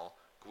channel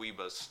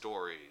GWIBA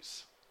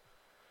Stories.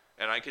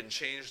 And I can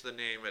change the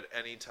name at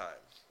any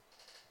time.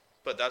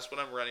 But that's what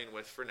I'm running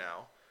with for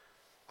now.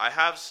 I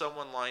have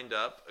someone lined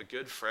up, a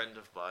good friend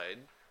of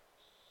mine,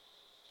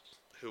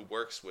 who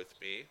works with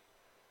me.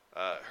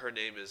 Her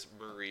name is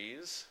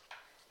Maurice,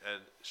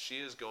 and she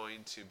is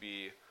going to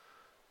be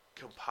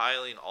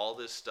compiling all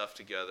this stuff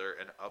together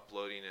and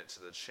uploading it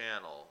to the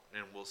channel,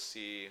 and we'll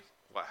see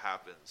what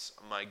happens.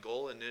 My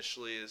goal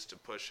initially is to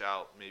push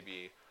out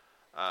maybe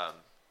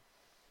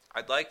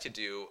I'd like to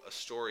do a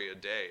story a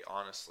day,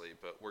 honestly,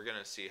 but we're going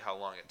to see how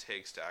long it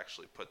takes to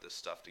actually put this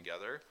stuff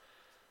together.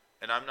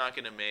 And I'm not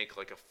going to make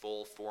like a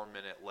full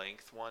 4-minute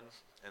length one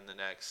in the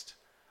next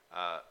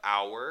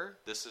hour.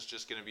 This is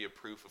just going to be a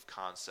proof of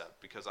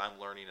concept because I'm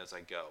learning as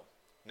I go.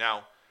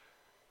 Now,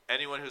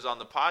 anyone who's on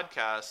the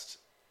podcast,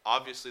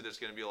 obviously there's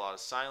going to be a lot of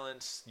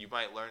silence. You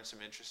might learn some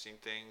interesting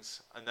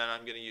things. And then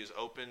I'm going to use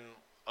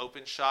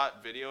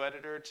OpenShot video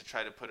editor to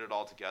try to put it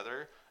all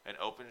together. And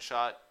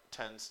OpenShot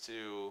tends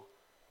to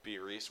be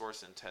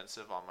resource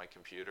intensive on my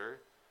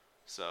computer.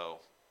 So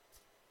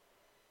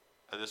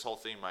this whole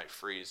thing might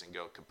freeze and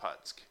go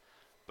kaputsk.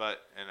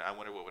 And I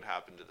wonder what would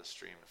happen to the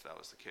stream if that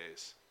was the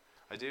case.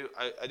 I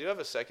do have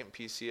a second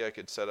PC I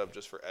could set up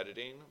just for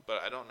editing,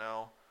 but I don't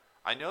know.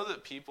 I know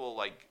that people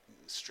like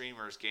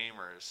streamers,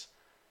 gamers,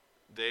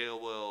 they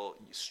will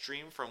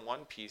stream from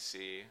one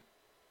PC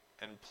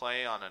and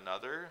play on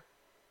another,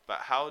 but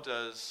how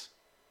does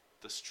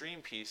the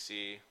stream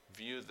PC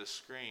view the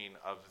screen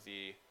of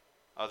the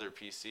other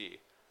PC?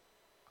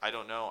 I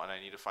don't know, and I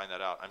need to find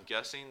that out. I'm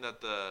guessing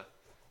that the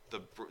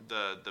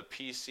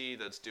PC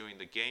that's doing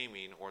the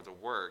gaming or the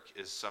work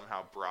is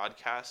somehow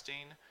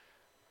broadcasting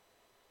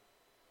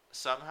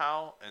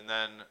somehow, and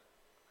then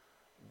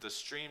the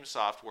stream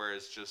software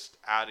is just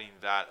adding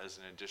that as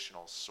an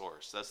additional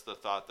source. That's the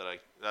thought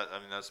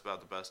that's about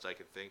the best I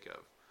could think of.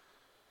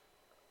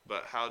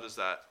 But how does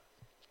that?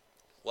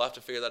 We'll have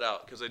to figure that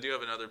out, because I do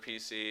have another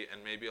PC,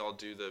 and maybe I'll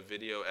do the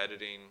video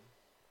editing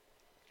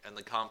and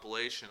the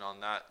compilation on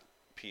that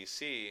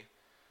PC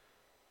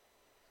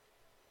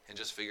and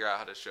just figure out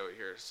how to show it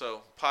here.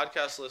 So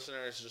podcast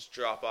listeners, just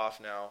drop off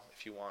now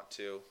if you want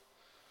to.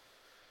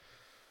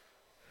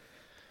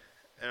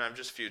 And I'm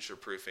just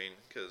future-proofing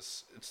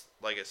because it's,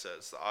 like I said,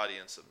 it's the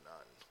audience of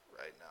none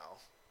right now.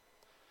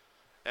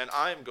 And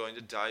I'm going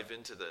to dive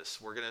into this.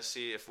 We're going to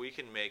see if we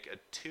can make a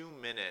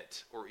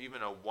 2-minute or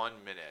even a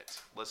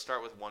 1-minute. Let's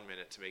start with 1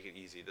 minute to make it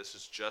easy. This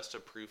is just a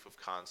proof of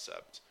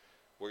concept.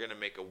 We're going to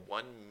make a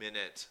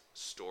 1-minute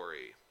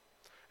story.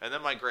 And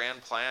then my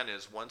grand plan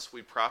is once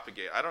we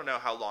propagate, I don't know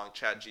how long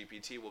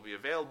ChatGPT will be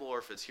available or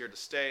if it's here to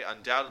stay.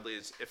 Undoubtedly,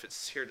 if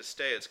it's here to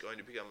stay, it's going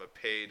to become a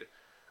paid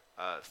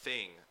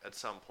thing at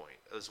some point,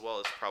 as well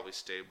as probably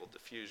Stable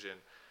Diffusion.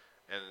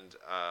 And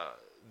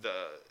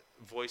the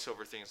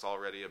voiceover thing is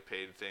already a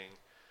paid thing.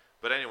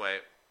 But anyway,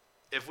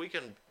 if we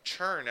can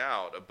churn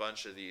out a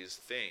bunch of these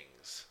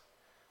things,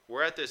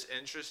 we're at this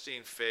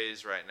interesting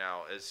phase right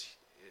now as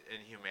in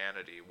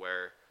humanity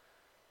where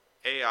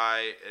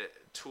AI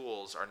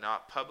tools are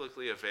not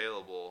publicly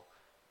available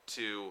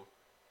to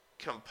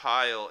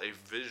compile a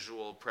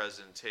visual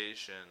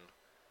presentation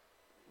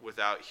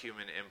without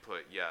human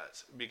input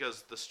yet.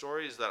 Because the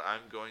stories that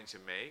I'm going to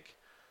make,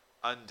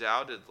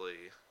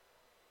 undoubtedly,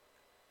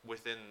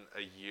 within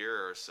a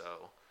year or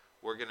so,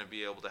 we're going to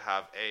be able to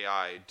have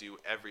AI do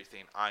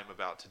everything I'm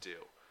about to do.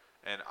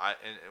 And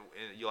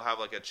you'll have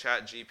like a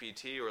chat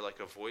GPT or like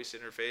a voice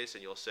interface,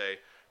 and you'll say,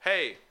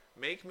 hey,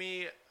 make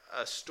me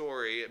a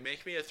story,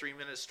 make me a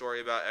 3-minute story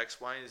about X,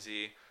 Y, and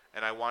Z,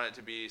 and I want it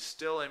to be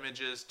still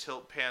images,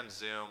 tilt, pan,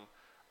 zoom.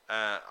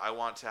 I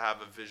want to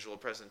have a visual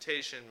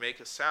presentation, make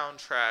a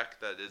soundtrack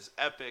that is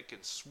epic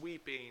and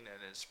sweeping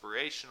and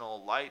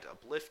inspirational, light,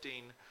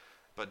 uplifting,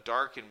 but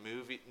dark and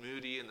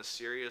moody in the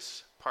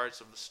serious parts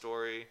of the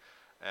story,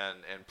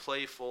 and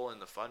playful in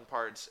the fun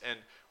parts. And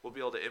we'll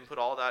be able to input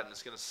all that, and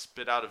it's going to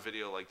spit out a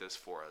video like this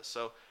for us.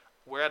 So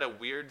we're at a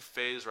weird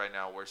phase right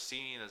now where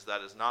seeing as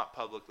that is not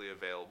publicly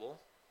available,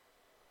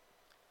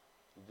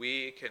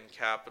 we can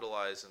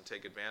capitalize and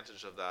take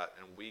advantage of that,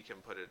 and we can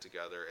put it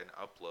together and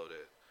upload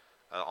it.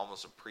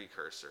 Almost a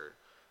precursor.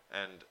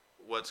 And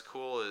what's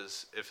cool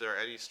is if there are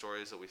any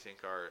stories that we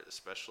think are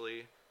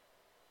especially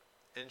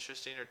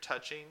interesting or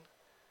touching,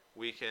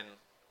 we can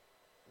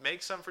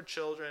make some for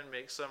children,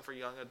 make some for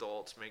young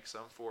adults, make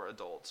some for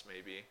adults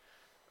maybe,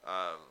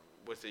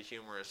 with a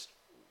humorous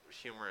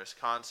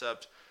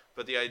concept.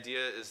 But the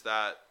idea is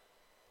that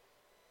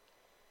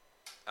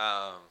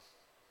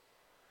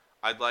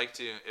I'd like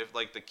to, if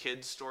like the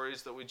kids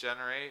stories that we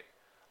generate,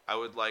 I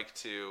would like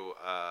to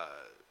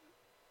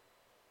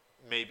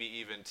maybe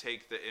even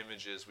take the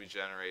images we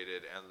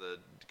generated and the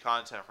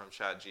content from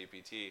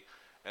ChatGPT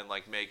and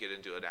like make it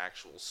into an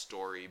actual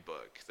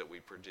storybook that we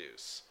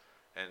produce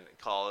and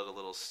call it a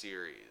little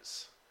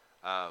series,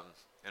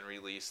 and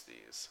release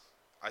these.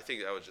 I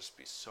think that would just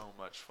be so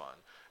much fun,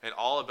 and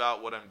all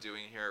about what I'm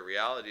doing here at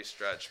Reality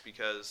Stretch,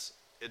 because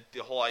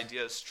the whole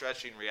idea is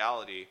stretching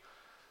reality.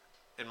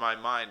 In my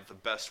mind, the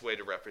best way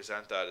to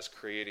represent that is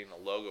creating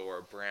a logo or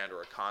a brand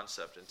or a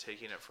concept and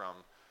taking it from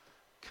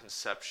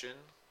conception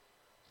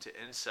to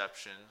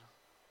inception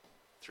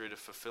through to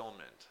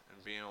fulfillment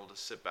and being able to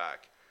sit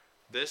back.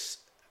 This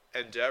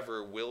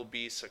endeavor will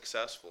be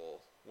successful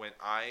when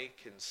I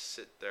can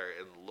sit there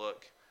and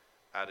look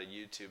at a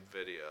YouTube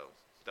video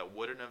that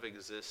wouldn't have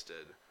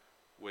existed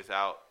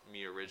without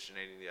me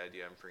originating the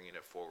idea and bringing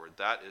it forward.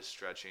 That is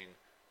stretching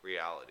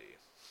reality.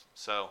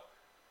 So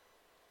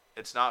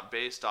it's not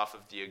based off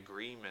of the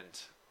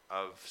agreement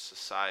of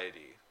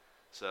society.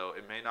 So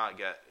it may not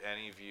get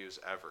any views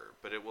ever,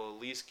 but it will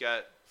at least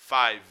get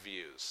 5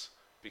 views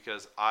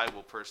because I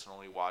will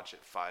personally watch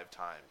it 5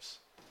 times.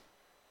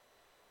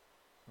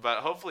 But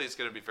hopefully it's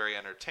going to be very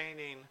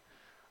entertaining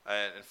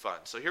and fun.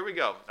 So here we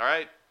go. All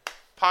right,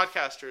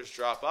 podcasters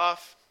drop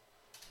off,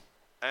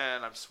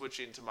 and I'm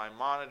switching to my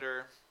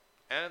monitor,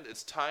 and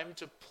it's time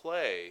to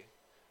play.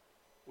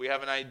 We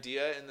have an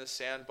idea in the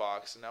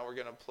sandbox, and now we're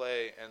going to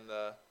play in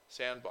the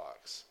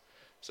sandbox.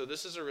 So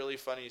this is a really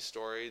funny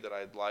story that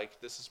I'd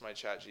like. This is my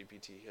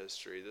ChatGPT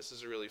history. This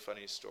is a really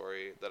funny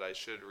story that I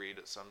should read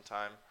at some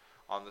time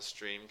on the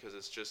stream because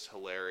it's just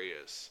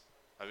hilarious.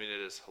 I mean,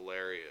 it is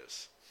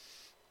hilarious.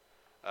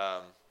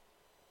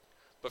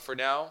 But for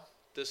now,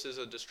 this is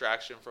a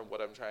distraction from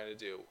what I'm trying to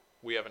do.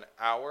 We have an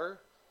hour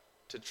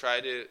to try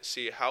to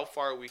see how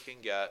far we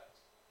can get.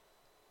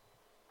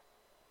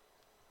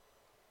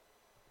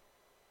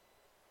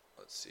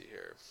 Let's see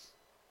here.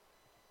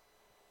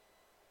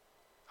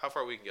 How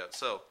far we can get.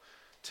 So,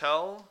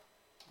 tell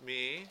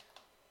me,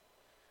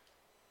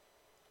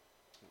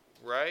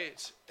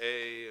 write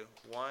a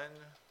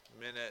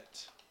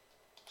 1-minute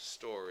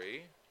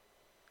story.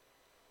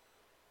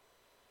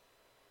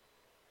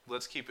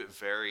 Let's keep it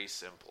very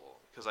simple,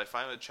 because I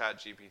find with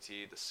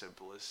ChatGPT, the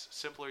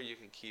simpler you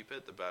can keep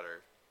it, the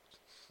better.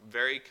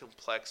 Very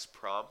complex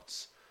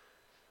prompts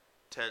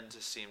tend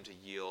to seem to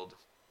yield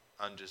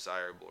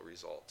undesirable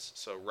results.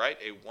 So, write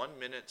a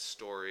 1-minute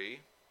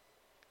story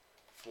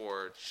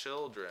for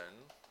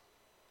children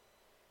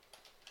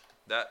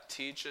that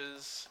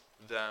teaches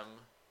them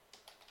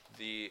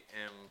the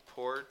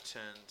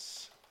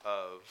importance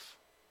of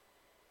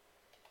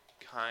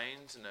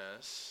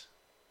kindness,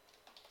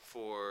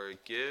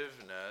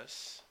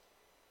 forgiveness,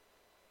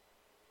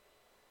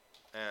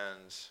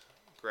 and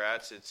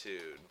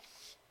gratitude.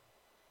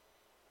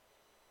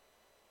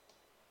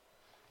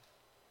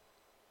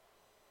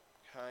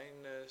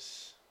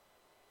 Kindness,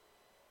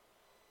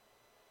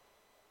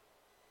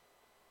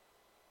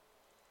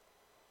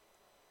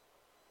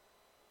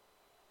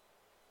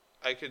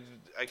 I could,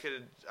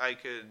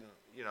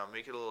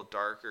 make it a little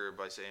darker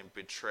by saying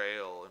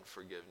betrayal and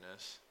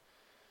forgiveness.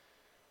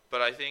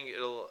 But I think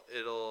it'll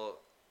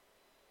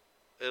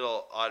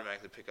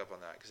automatically pick up on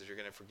that, because if you're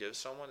going to forgive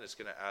someone, it's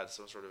going to add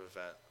some sort of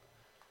event.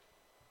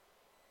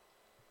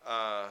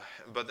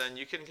 But then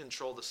you can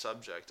control the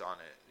subject on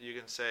it. You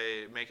can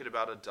say, make it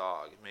about a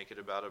dog, make it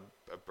about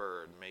a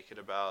bird, make it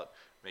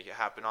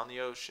happen on the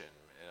ocean,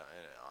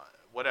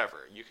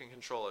 whatever. You can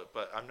control it,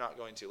 but I'm not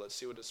going to. Let's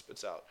see what it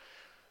spits out.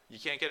 You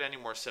can't get any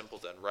more simple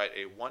than write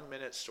a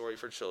 1-minute story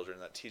for children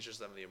that teaches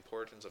them the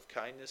importance of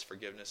kindness,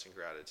 forgiveness, and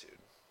gratitude.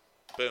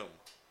 Boom.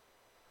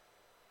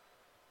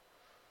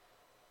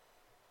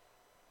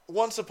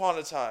 Once upon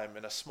a time,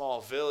 in a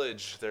small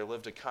village, there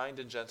lived a kind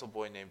and gentle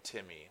boy named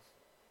Timmy.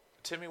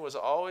 Timmy was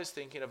always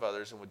thinking of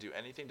others and would do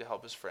anything to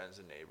help his friends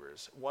and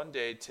neighbors. One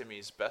day,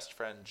 Timmy's best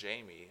friend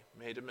Jamie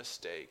made a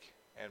mistake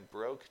and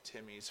broke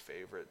Timmy's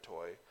favorite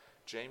toy.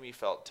 Jamie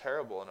felt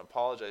terrible and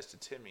apologized to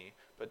Timmy,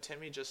 but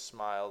Timmy just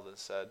smiled and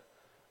said,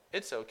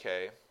 "It's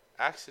okay.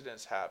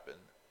 Accidents happen.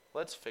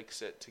 Let's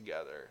fix it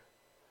together."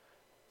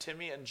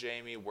 Timmy and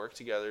Jamie worked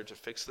together to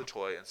fix the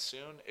toy, and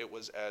soon it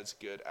was as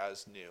good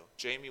as new.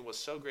 Jamie was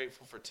so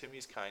grateful for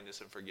Timmy's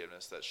kindness and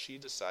forgiveness that she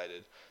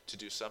decided to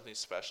do something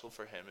special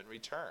for him in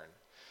return.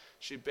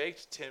 She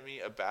baked Timmy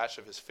a batch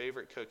of his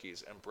favorite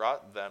cookies and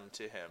brought them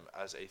to him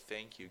as a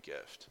thank you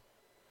gift.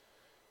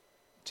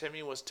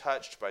 Timmy was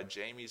touched by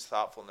Jamie's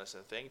thoughtfulness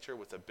and thanked her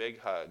with a big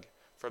hug.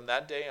 From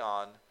that day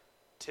on,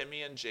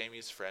 Timmy and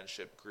Jamie's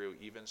friendship grew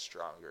even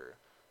stronger.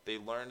 They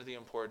learned the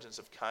importance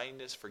of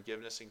kindness,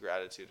 forgiveness, and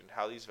gratitude, and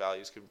how these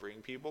values can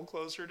bring people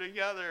closer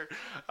together.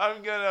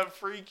 I'm gonna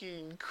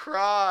freaking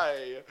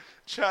cry.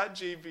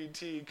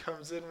 ChatGPT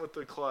comes in with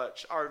the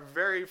clutch. Our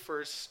very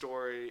first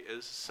story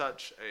is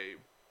such a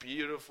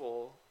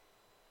beautiful,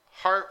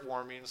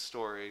 heartwarming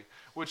story,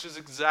 which is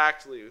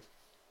exactly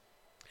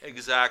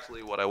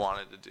what I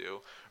wanted to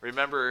do.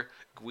 Remember,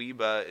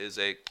 GWIBA is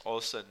a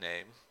Xhosa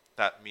name.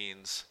 That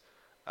means,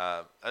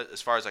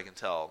 as far as I can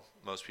tell,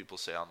 most people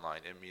say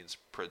online, it means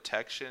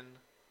protection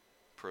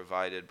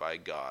provided by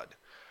God.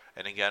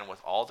 And again,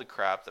 with all the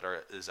crap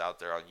that is out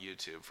there on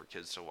YouTube for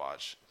kids to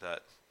watch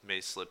that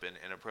may slip in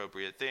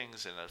inappropriate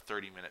things in a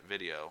 30-minute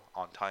video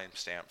on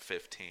timestamp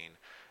 15. And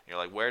you're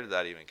like, where did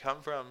that even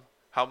come from?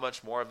 How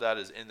much more of that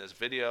is in this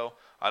video?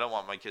 I don't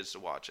want my kids to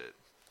watch it.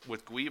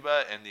 With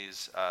GWIBA and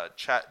these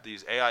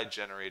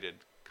AI-generated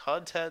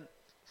content,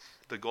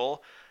 the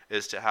goal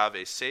is to have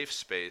a safe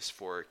space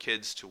for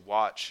kids to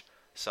watch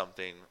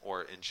something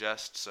or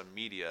ingest some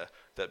media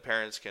that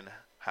parents can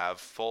have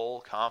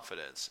full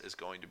confidence is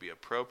going to be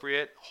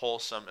appropriate,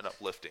 wholesome, and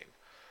uplifting.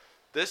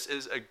 This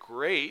is a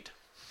great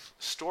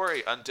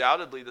story.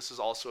 Undoubtedly, this is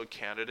also a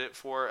candidate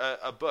for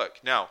a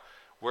book. Now,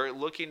 we're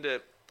looking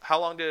to,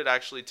 how long did it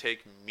actually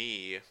take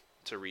me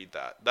to read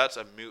that? That's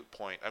a moot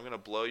point. I'm going to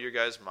blow your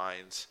guys'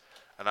 minds,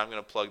 and I'm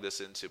going to plug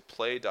this into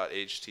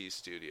play.ht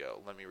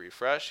studio. Let me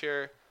refresh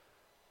here.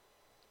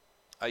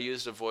 I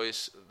used a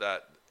voice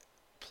that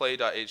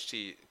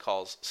play.ht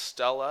calls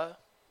Stella,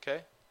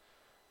 okay,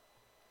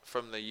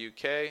 from the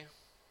UK.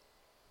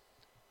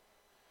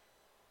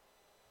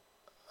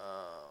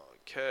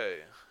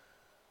 Okay.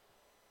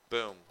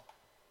 Boom.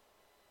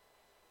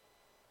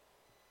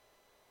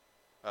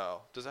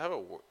 Oh, does it have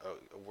a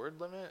word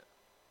limit?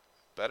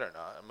 Better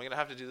not. Am I going to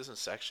have to do this in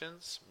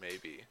sections?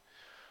 Maybe.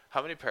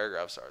 How many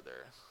paragraphs are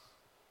there?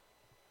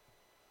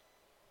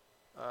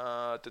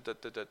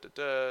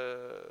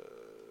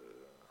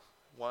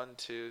 1,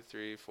 2,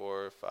 3,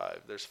 4,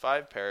 5. There's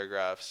 5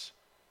 paragraphs.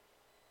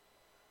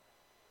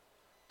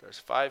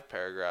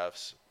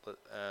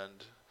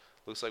 And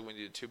looks like we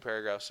need 2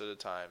 paragraphs at a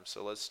time.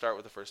 So let's start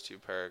with the first 2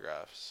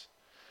 paragraphs.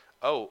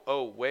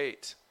 Oh,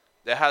 wait.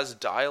 It has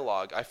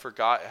dialogue. I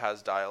forgot it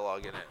has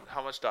dialogue in it.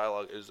 How much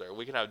dialogue is there?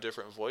 We can have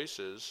different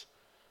voices.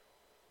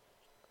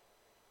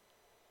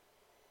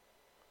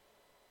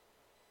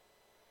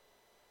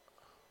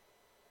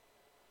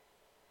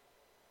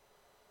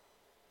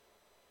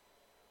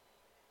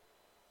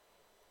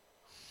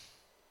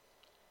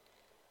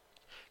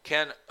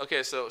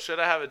 So should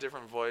I have a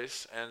different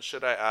voice, and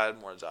should I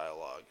add more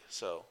dialogue?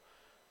 So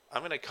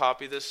I'm going to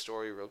copy this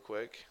story real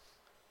quick.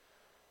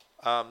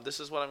 This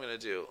is what I'm going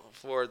to do.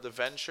 For the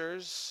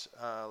ventures,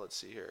 let's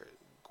see here,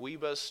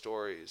 GWIBA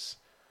stories.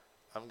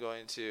 I'm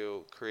going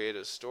to create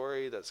a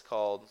story that's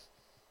called,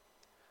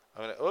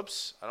 I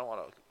don't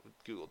want a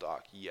Google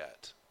Doc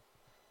yet,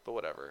 but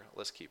whatever,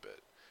 let's keep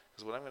it.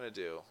 Because what I'm going to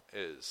do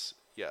is,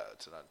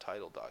 it's an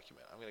untitled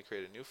document. I'm going to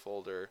create a new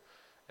folder,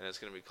 and it's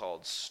going to be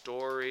called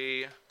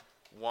Story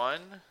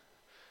 1.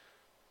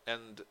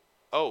 And,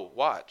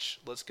 watch.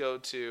 Let's go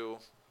to,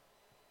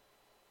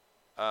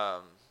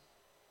 so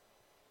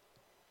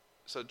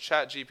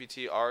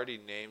ChatGPT already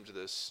named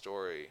this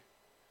story.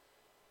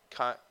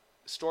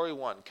 Story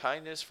 1,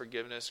 kindness,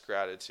 forgiveness,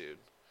 gratitude.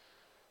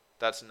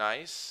 That's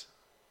nice,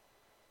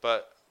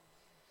 but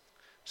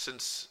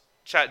since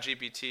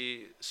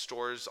ChatGPT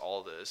stores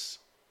all this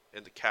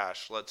in the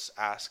cache, let's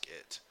ask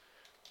it,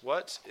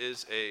 what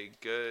is a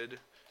good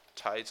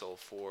title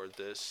for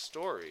this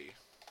story?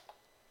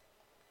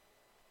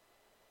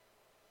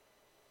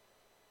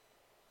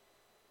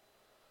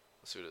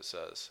 Let's see what it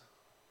says.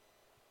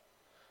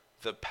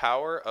 The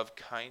Power of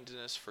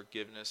Kindness,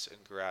 Forgiveness,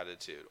 and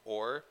Gratitude,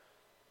 or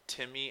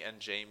Timmy and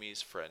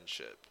Jamie's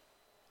Friendship.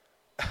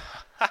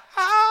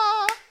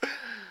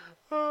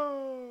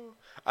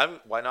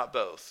 Why not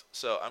both?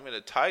 So I'm going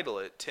to title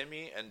it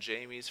Timmy and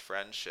Jamie's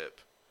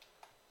Friendship.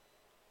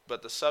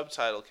 But the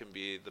subtitle can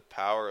be The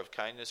Power of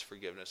Kindness,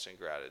 Forgiveness, and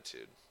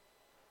Gratitude.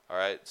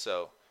 Alright,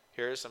 so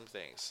here are some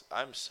things.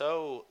 I'm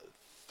so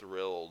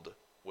thrilled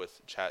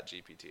with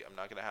ChatGPT. I'm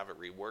not going to have it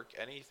rework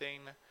anything.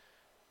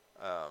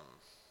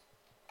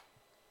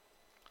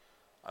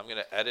 I'm going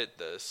to edit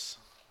this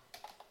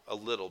a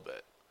little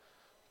bit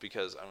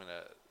because I'm going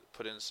to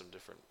put in some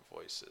different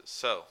voices.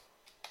 So,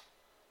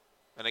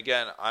 and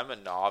again, I'm a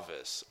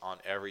novice on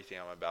everything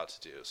I'm about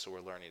to do, so we're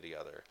learning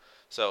together.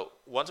 So,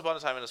 once upon a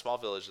time in a small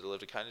village, there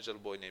lived a kind and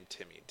gentle boy named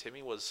Timmy.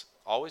 Timmy was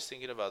always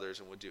thinking of others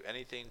and would do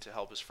anything to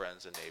help his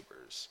friends and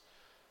neighbors.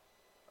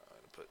 I'm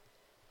going to put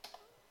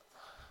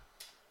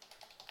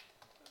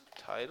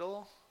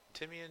title,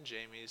 Timmy and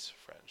Jamie's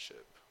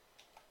friendship.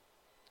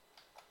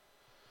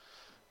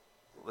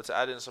 Let's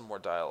add in some more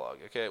dialogue.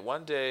 Okay,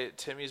 one day,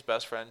 Timmy's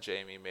best friend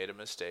Jamie made a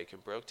mistake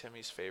and broke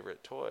Timmy's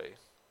favorite toy.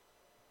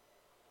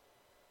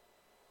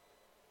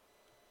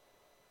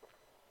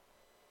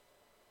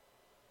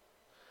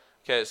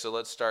 Okay, so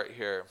let's start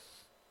here.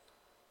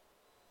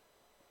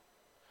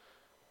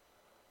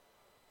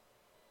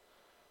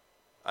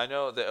 I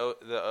know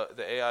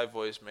the AI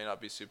voice may not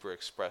be super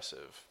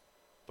expressive,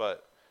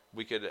 but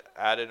we could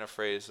add in a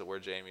phrase where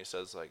Jamie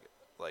says like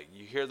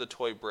you hear the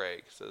toy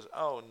break, says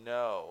 "Oh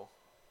no,"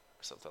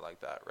 or something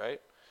like that,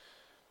 right?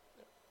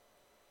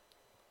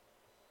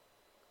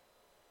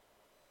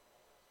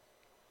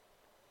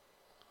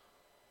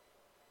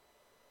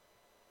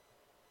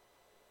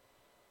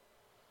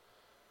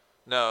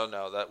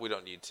 No, that we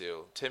don't need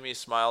to. Timmy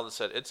smiled and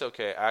said, "It's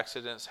okay.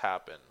 Accidents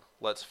happen.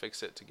 Let's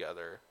fix it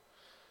together."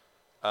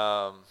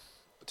 Um,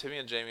 Timmy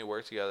and Jamie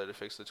worked together to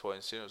fix the toy,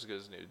 and soon it was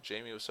good as new.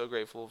 Jamie was so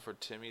grateful for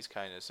Timmy's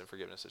kindness and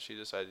forgiveness that she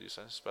decided to do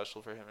something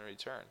special for him in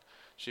return.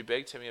 She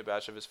baked Timmy a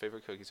batch of his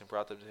favorite cookies and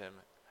brought them to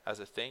him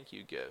as a thank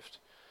you gift.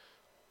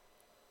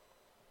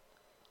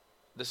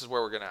 This is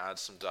where we're going to add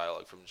some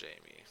dialogue from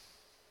Jamie.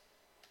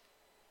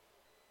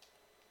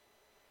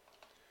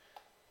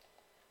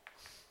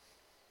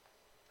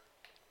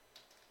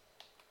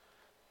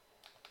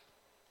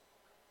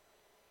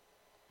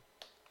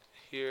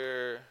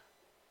 Here,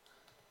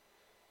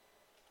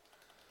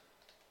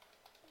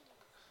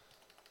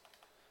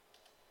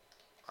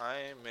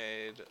 I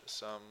made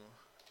some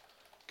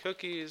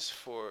cookies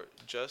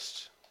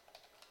just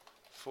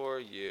for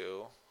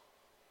you.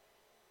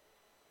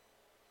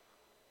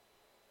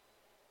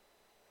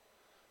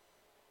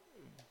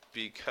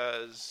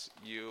 Because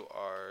you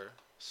are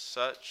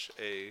such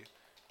a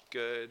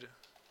good,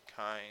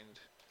 kind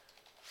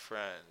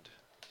friend.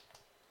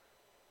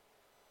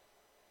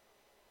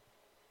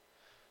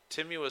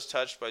 Timmy was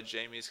touched by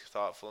Jamie's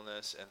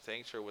thoughtfulness and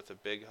thanked her with a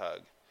big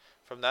hug.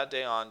 From that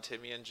day on,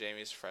 Timmy and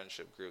Jamie's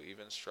friendship grew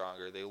even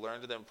stronger. They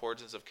learned the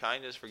importance of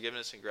kindness,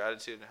 forgiveness, and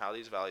gratitude, and how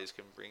these values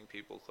can bring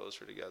people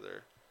closer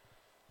together.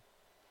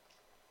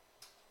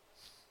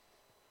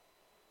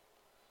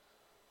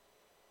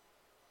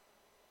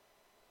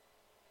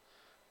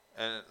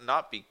 And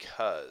not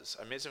because.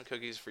 I made some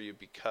cookies for you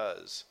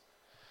because.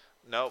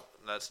 Nope,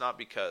 that's not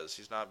because.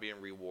 He's not being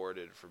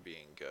rewarded for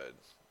being good.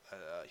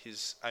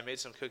 I made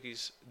some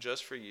cookies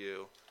just for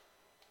you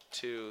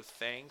to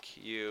thank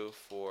you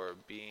for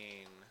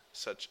being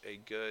such a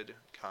good,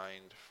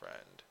 kind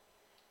friend.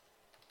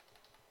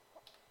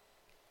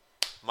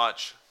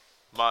 Much,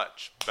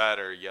 much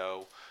better,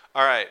 yo.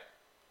 All right.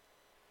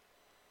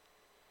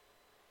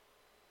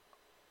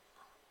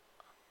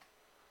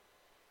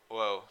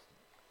 Whoa.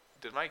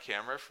 Did my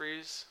camera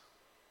freeze?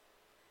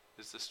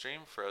 Is the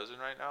stream frozen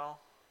right now?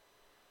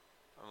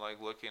 I'm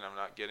like looking, I'm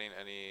not getting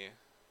any.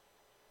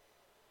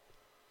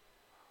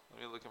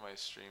 Let me look at my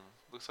stream.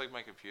 Looks like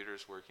my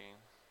computer's working.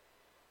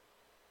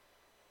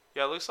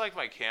 Yeah, it looks like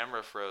my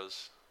camera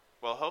froze.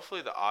 Well,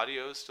 hopefully the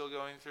audio is still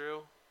going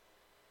through.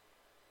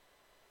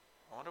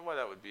 I wonder why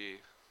that would be.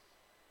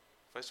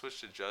 If I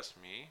switch to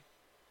just me?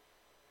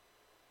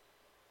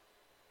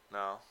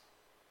 No.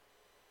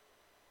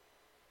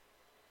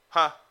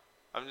 Huh.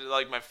 I'm just,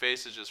 like, my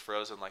face is just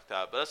frozen like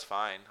that, but that's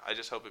fine. I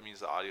just hope it means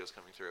the audio is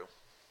coming through.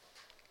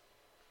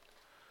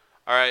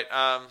 Alright,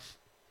 let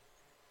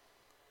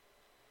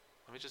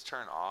me just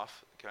turn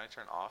off. Can I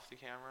turn off the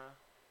camera?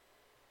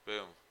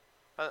 Boom.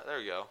 There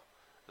we go.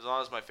 As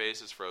long as my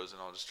face is frozen,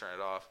 I'll just turn it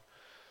off.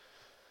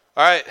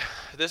 Alright,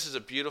 this is a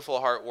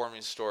beautiful,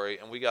 heartwarming story,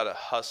 and we gotta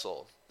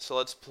hustle. So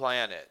let's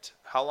plan it.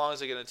 How long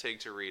is it going to take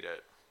to read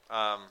it?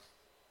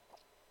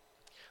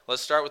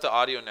 Let's start with the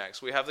audio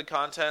next. We have the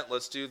content.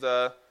 Let's do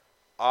the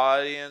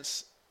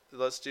audience.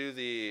 Let's do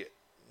the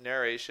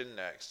narration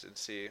next and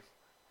see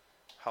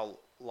how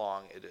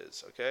long it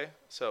is. Okay?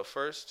 So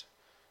first,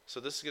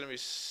 this is going to be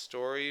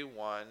story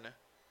 1.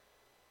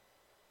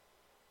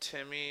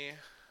 Timmy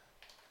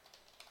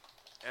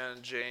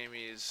and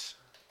Jamie's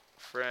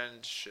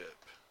friendship.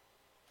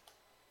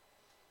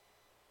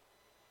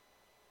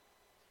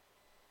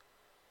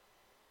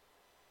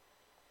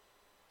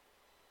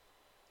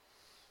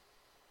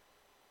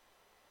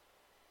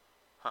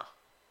 Huh.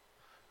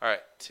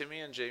 Alright, Timmy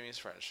and Jamie's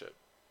friendship.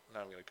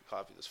 Now I'm going to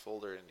copy this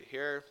folder into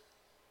here.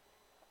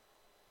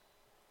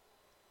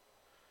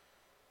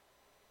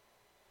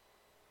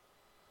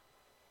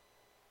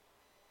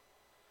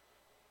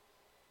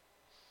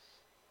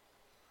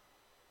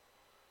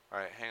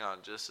 Alright, hang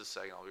on just a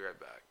second. I'll be right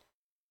back.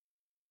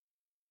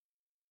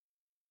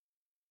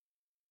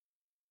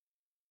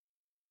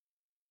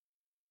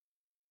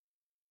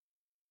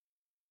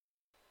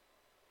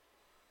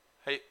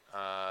 Hey,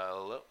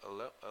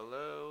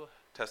 hello.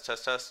 Test,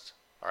 test, test.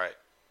 All right.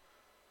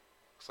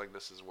 Looks like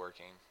this is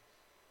working.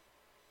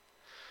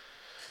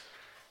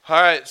 All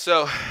right,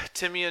 so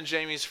Timmy and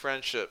Jamie's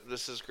friendship.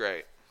 This is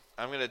great.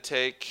 I'm going to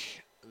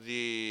take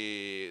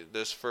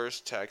this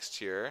first text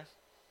here.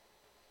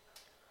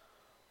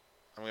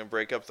 I'm going to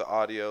break up the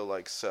audio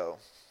like so.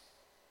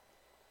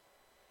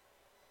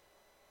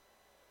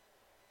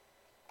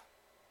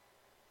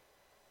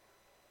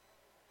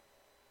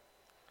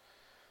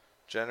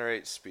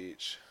 Generate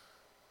speech.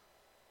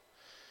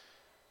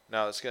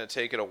 Now it's going to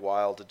take it a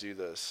while to do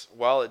this.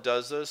 While it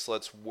does this,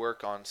 let's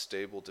work on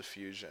stable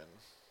diffusion.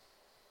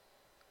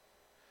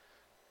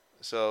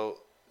 So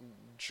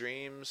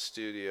Dream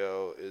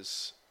Studio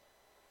is,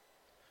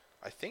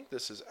 I think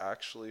this is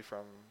actually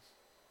from,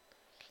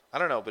 I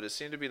don't know, but it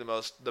seemed to be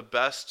the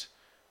best,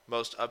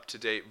 most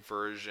up-to-date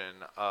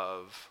version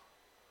of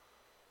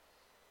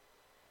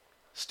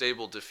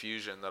stable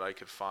diffusion that I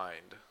could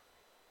find.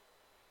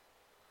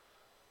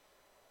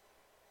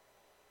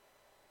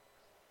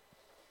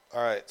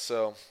 All right,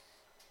 so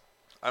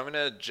I'm going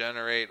to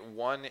generate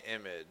one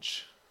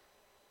image.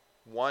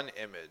 One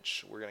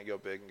image. We're going to go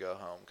big and go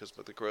home because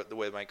the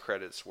way my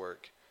credits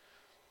work.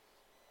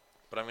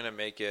 But I'm going to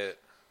make it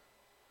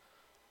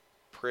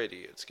pretty.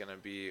 It's going to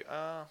be,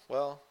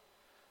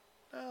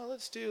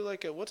 let's do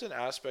like what's an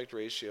aspect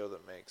ratio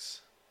that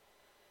makes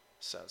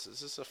sense?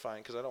 Is this a fine?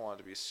 Because I don't want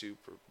it to be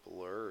super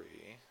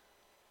blurry.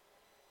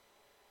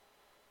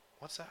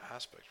 What's that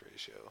aspect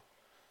ratio?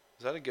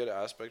 Is that a good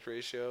aspect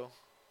ratio?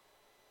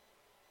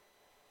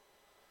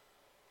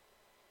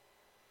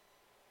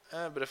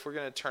 But if we're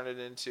going to turn it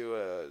into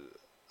a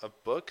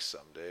book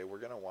someday, we're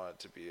going to want it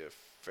to be a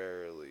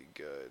fairly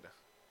good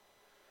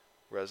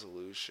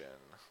resolution.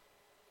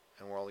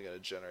 And we're only going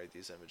to generate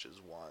these images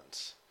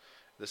once.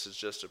 This is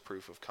just a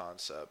proof of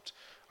concept.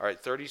 All right,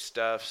 30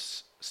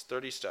 steps.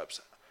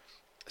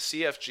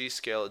 CFG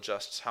scale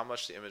adjusts how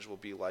much the image will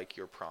be like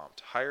your prompt.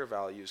 Higher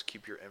values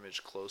keep your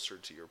image closer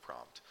to your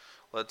prompt.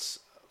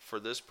 For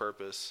this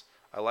purpose,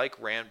 I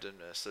like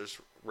randomness. There's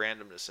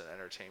randomness in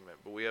entertainment,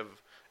 but we have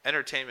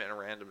entertainment and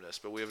randomness,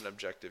 but we have an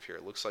objective here.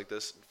 It looks like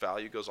this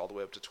value goes all the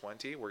way up to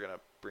 20. We're going to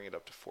bring it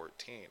up to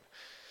 14.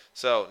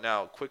 So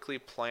now quickly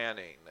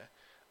planning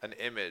an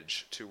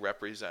image to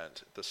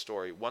represent the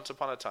story. Once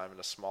upon a time in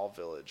a small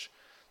village,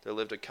 there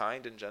lived a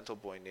kind and gentle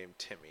boy named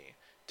Timmy.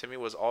 Timmy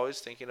was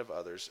always thinking of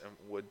others and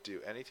would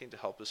do anything to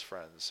help his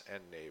friends and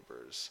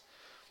neighbors.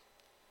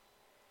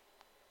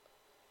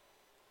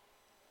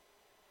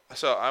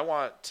 So I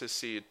want to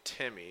see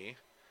Timmy.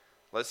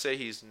 Let's say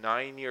he's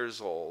 9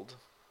 years old.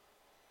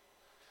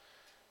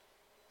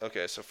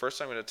 Okay, so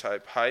first I'm going to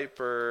type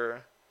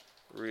hyper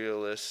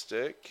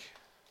realistic.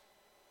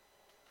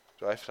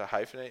 Do I have to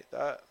hyphenate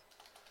that?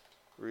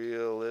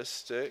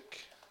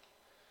 Realistic.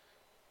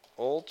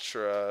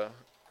 Ultra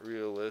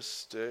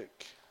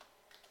realistic.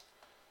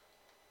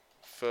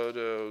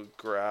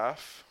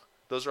 Photograph.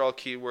 Those are all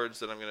keywords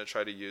that I'm going to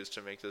try to use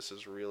to make this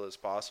as real as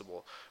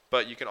possible.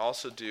 But you can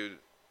also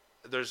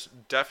there's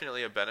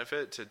definitely a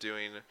benefit to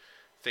doing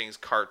things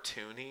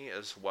cartoony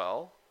as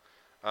well.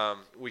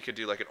 We could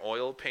do like an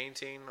oil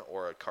painting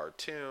or a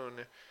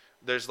cartoon.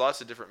 There's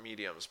lots of different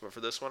mediums, but for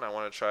this one I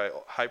want to try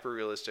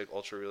hyper-realistic,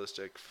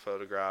 ultra-realistic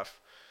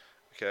photograph,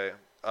 okay,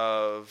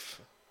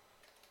 of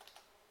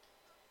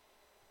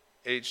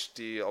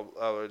HD.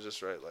 I'll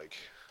just write like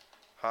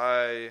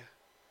high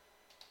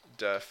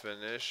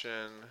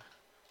definition,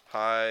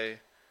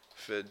 high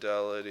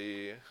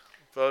fidelity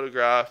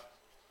photograph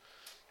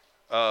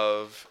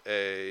of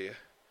a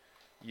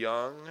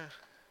young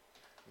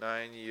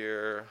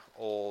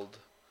 9-year-old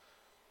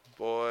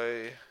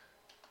boy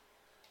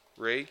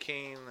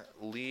raking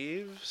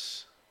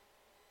leaves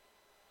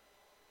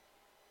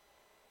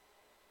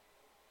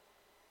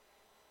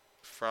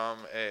from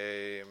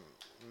a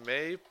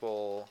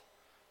maple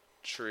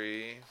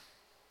tree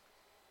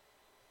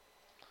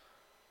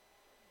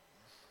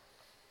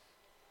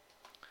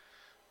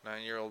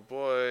Nine-year-old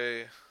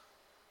boy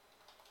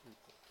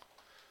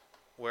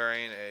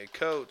wearing a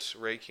coat,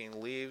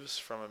 raking leaves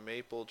from a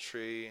maple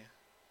tree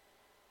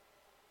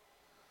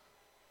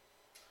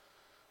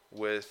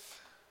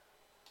with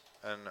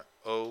an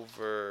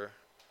overcast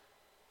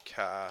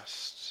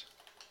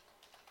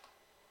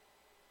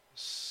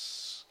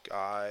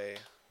sky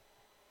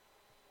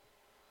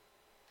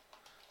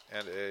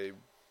and a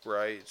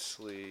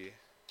brightly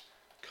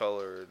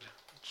colored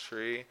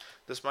tree.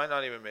 This might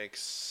not even make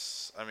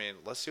I mean,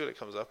 let's see what it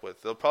comes up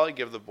with. They'll probably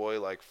give the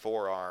boy like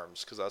 4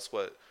 arms because that's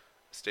what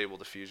stable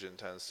diffusion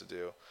tends to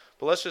do.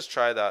 But let's just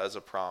try that as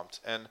a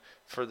prompt. And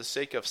for the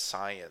sake of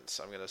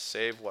science, I'm going to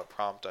save what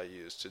prompt I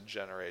used to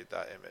generate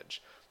that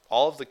image.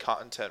 All of the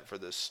content for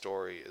this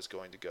story is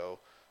going to go.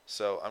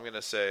 So I'm going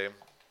to say,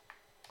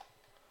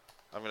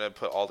 I'm going to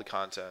put all the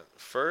content.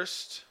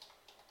 First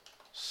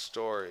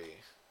story.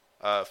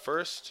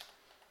 First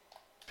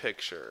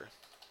picture.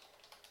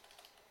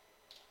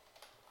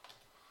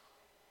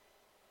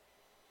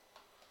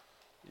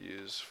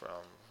 Use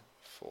from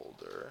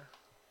folder.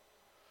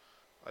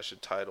 I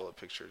should title a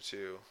picture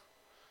too.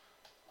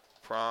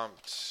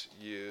 Prompt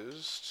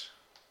used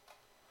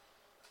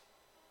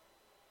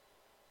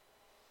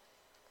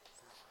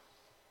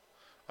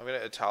I'm going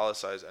to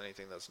italicize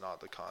anything that's not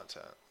the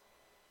content.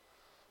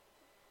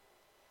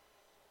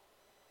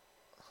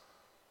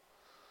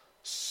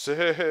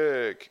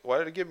 Sick. Why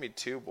did it give me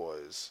 2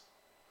 boys?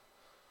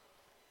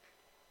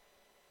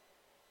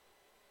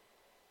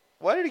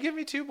 Why did it give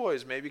me 2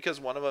 boys? Maybe because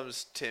one of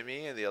them's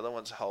Timmy and the other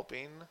one's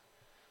helping?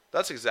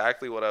 That's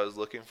exactly what I was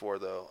looking for,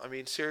 though. I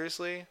mean,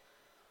 seriously?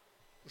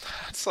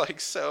 That's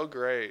like so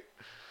great.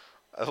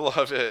 I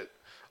love it.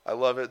 I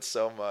love it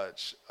so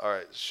much. All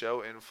right,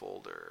 show in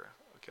folder.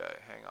 Okay,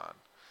 hang on.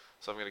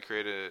 So I'm going to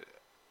create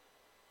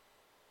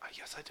I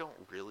guess I don't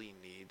really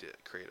need to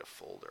create a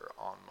folder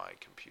on my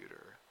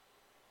computer.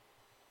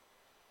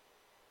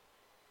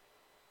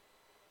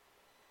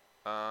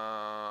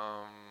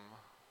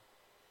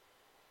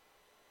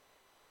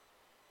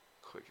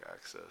 Quick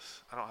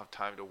access. I don't have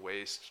time to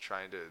waste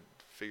trying to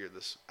figure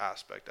this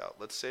aspect out.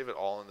 Let's save it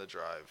all in the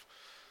drive.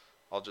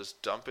 I'll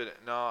just dump it.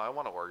 No, I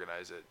want to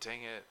organize it.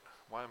 Dang it.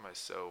 Why am I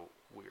so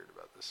weird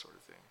about this sort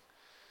of thing?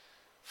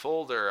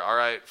 Folder. All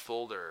right,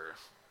 folder.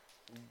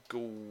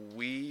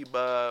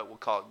 GWIBA. We'll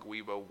call it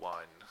GWIBA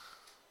 1.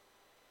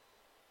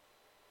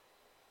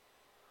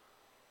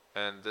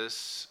 And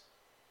this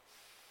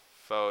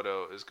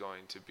photo is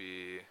going to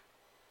be,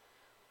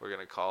 we're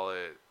going to call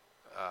it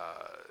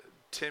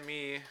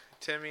Timmy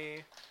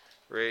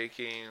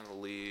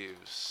raking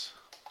leaves.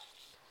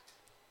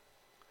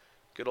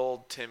 Good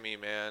old Timmy,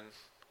 man.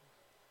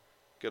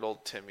 Good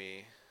old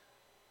Timmy.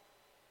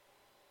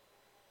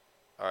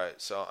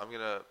 Alright, so I'm going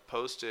to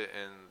post it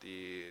in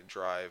the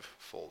drive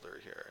folder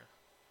here.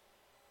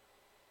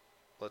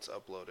 Let's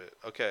upload it.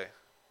 Okay,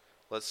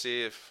 let's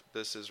see if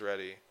this is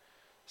ready.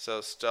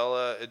 So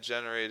Stella, it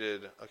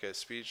generated, okay,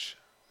 speech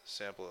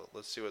sample.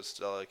 Let's see what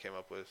Stella came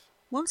up with.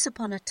 Once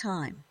upon a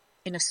time,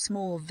 in a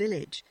small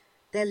village,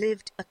 there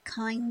lived a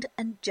kind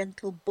and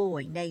gentle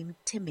boy named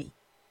Timmy.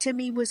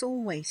 Timmy was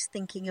always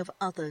thinking of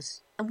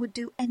others and would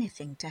do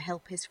anything to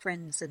help his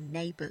friends and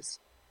neighbours.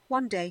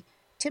 One day,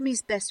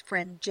 Timmy's best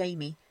friend,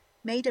 Jamie,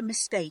 made a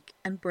mistake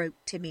and broke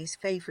Timmy's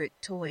favourite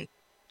toy.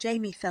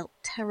 Jamie felt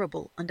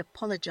terrible and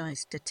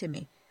apologised to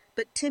Timmy,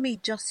 but Timmy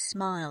just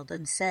smiled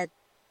and said,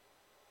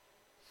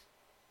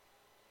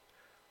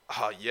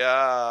 Oh,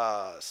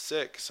 yeah,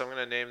 sick. So I'm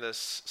going to name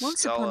this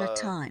Once Stella upon a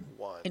time,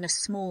 1. in a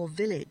small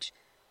village,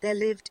 there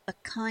lived a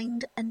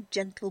kind and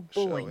gentle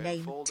boy Show in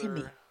named folder.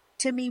 Timmy.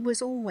 Timmy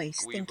was always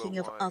GWIBA thinking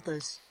of 1.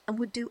 others and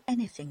would do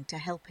anything to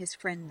help his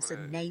friends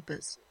and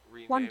neighbours.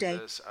 Rename One day,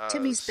 this as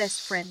Timmy's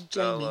best friend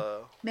Jamie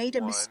Stella made a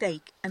 1.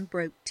 mistake and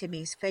broke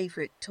Timmy's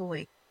favourite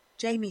toy.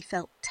 Jamie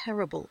felt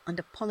terrible and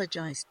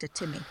apologised to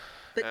Timmy,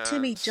 but And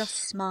Timmy just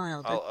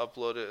smiled. I'll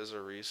upload it as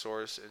a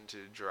resource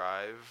into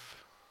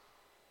Drive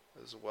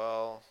as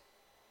well.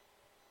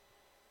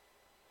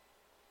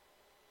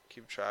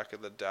 Keep track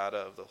of the data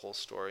of the whole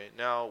story.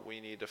 Now we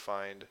need to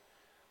find,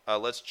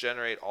 let's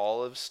generate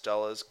all of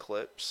Stella's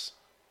clips.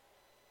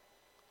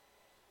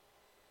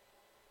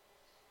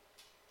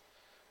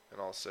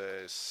 And I'll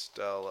say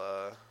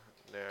Stella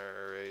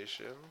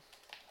narration.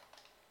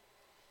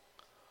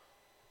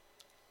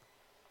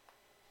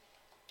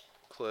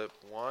 Clip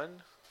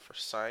 1 for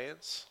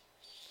science.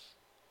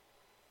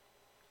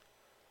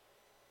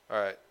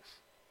 Alright.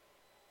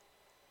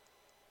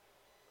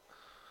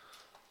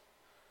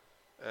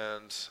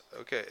 And,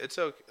 okay, it's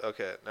okay.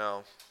 Okay,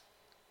 now.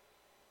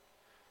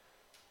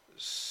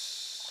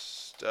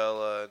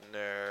 Stella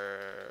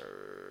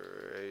narration.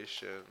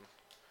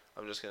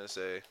 I'm just going to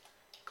say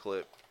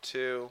clip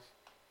 2.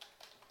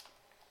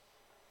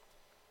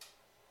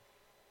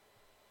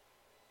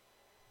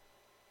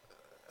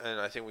 And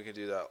I think we can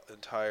do that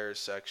entire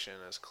section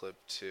as clip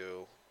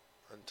 2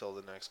 until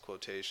the next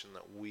quotation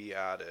that we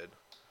added.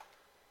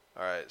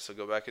 Alright, so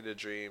go back into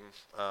Dream.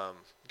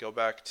 Go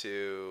back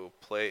to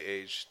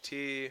Play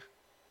HT.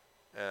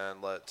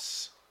 And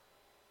let's...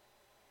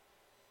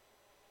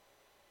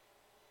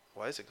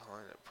 Why is it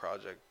calling it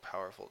Project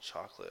Powerful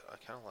Chocolate? I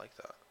kind of like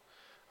that.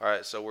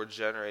 Alright, so we're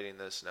generating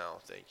this now.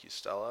 Thank you,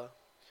 Stella.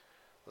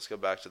 Let's go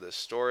back to this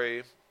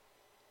story.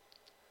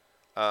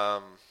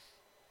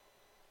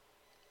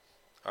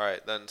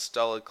 Alright, then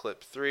Stella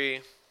clip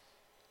 3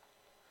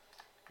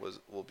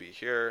 will be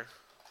here.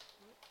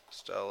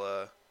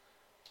 Stella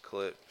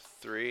clip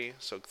 3.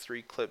 So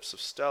 3 clips of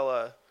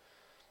Stella.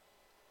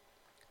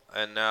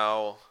 And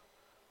now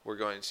we're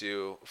going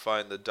to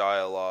find the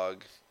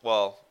dialogue.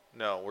 Well,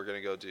 no, we're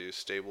going to go do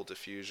stable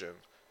diffusion.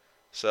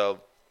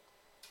 So,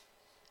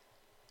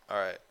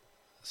 alright.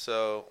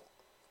 So,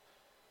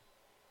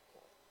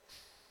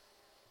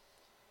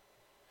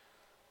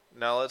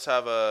 now let's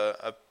have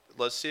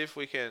let's see if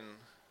we can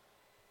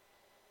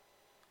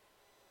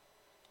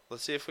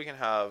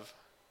have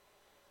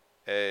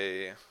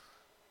a,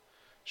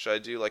 should I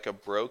do like a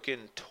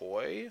broken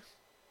toy?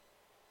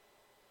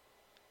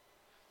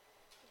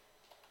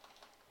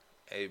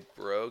 A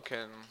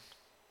broken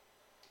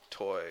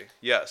toy.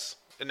 Yes.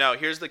 And now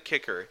here's the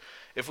kicker.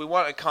 If we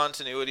want a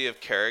continuity of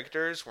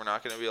characters, we're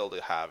not going to be able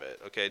to have it.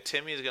 Okay,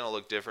 Timmy is going to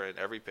look different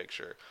in every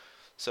picture.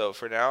 So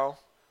for now,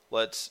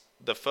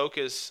 the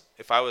focus,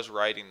 if I was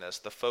writing this,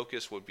 the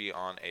focus would be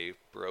on a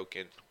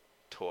broken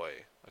toy.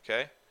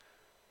 Okay?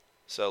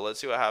 So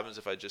let's see what happens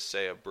if I just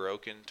say a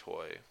broken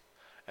toy.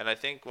 And I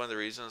think one of the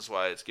reasons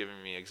why it's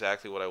giving me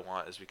exactly what I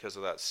want is because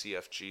of that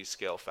CFG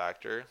scale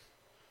factor.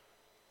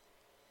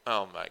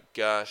 Oh my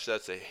gosh,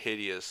 that's a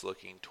hideous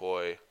looking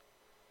toy.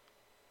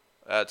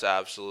 That's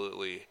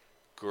absolutely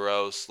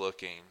gross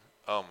looking.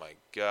 Oh my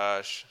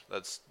gosh,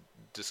 that's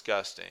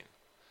disgusting.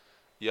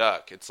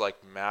 Yuck, it's like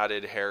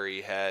matted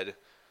hairy head.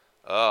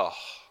 Ugh,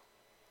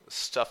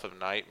 stuff of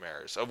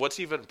nightmares. What's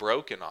even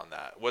broken on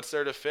that? What's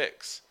there to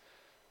fix?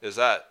 Is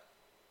that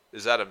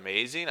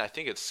amazing? I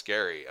think it's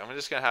scary. I'm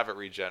just going to have it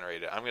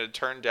regenerated. I'm going to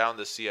turn down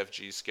the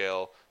CFG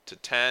scale to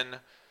 10.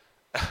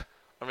 I'm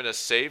going to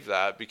save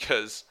that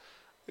because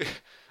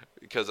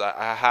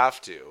I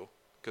have to,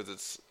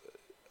 because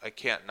I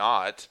can't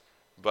not,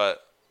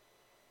 but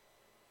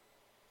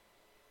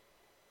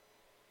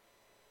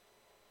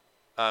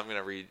I'm going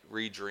to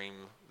redream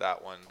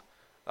that one.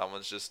 That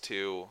one's just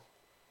too,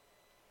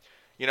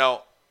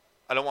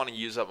 I don't want to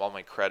use up all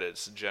my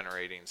credits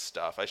generating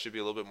stuff. I should be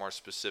a little bit more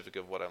specific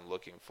of what I'm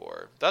looking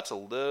for. That's a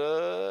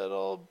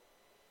little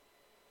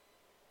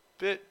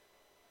bit.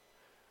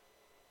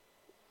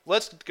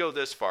 Let's go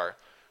this far.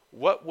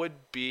 What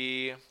would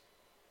be...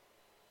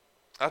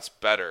 That's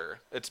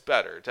better. It's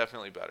better.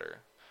 Definitely better.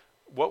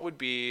 What would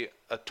be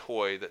a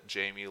toy that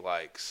Jamie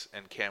likes,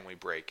 and can we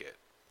break it?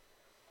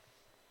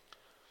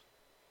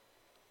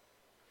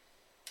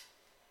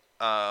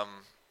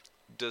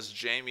 Does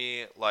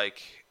Jamie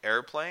like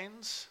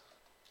airplanes?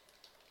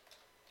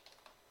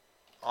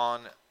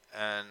 On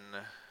an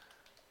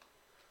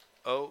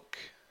oak.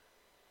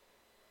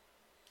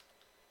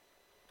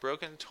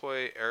 Broken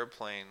toy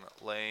airplane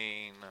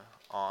laying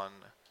on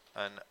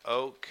an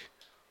oak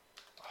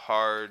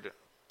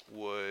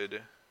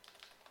hardwood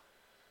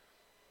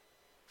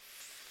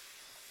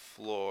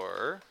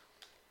floor.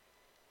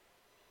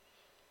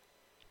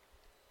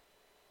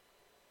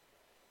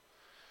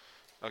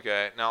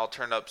 Okay, now I'll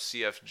turn up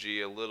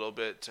CFG a little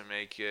bit to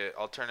make it...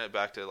 I'll turn it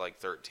back to like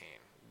 13.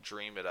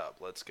 Dream it up.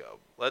 Let's go.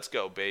 Let's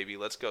go, baby.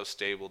 Let's go,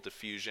 stable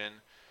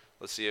diffusion.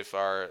 Let's see if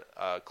our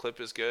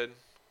clip is good.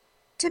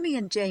 Timmy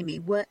and Jamie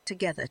worked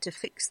together to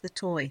fix the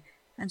toy,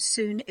 and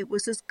soon it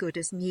was as good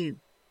as new.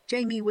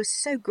 Jamie was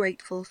so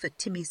grateful for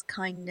Timmy's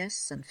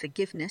kindness and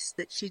forgiveness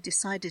that she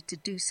decided to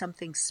do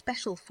something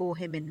special for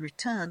him in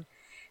return.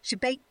 She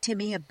baked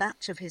Timmy a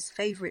batch of his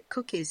favourite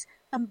cookies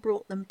and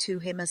brought them to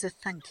him as a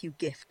thank you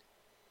gift.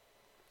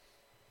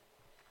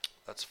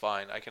 That's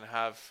fine. I can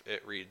have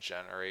it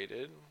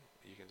regenerated.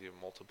 You can do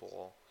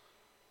multiple.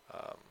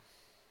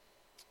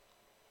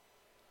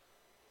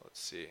 Let's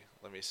see.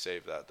 Let me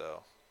save that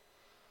though.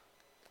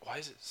 Why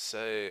does it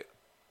say...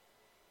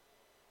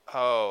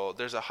 Oh,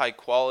 there's a high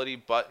quality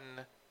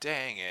button.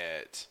 Dang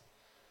it.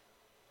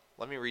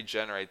 Let me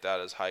regenerate that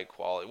as high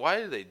quality. Why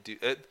did they do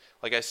it?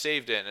 Like, I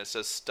saved it and it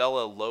says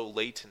Stella low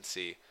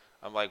latency.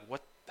 I'm like,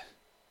 what?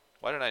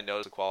 Why didn't I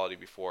notice the quality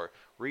before?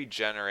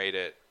 Regenerate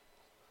it.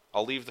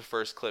 I'll leave the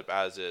first clip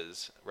as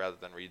is rather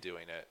than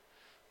redoing it.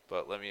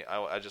 But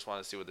I just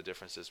want to see what the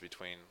difference is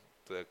between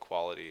the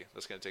quality.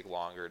 That's going to take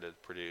longer to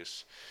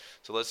produce.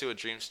 So let's see what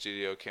Dream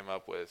Studio came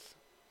up with.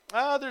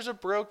 Ah, there's a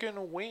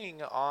broken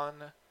wing on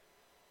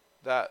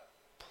that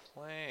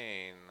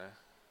plane.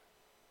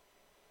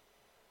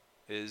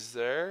 Is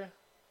there?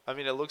 I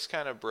mean, it looks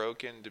kind of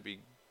broken to be...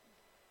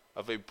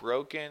 Of a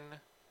broken,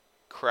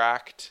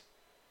 cracked...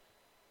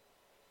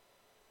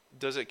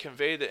 Does it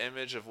convey the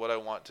image of what I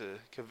want to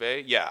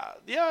convey? Yeah,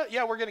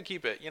 we're going to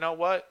keep it. You know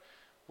what?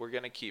 We're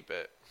going to keep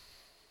it.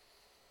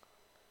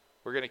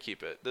 We're going to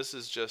keep it. This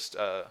is just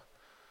an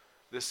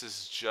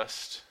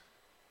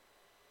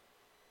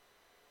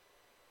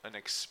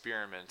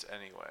experiment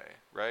anyway,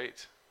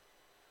 right?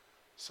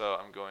 So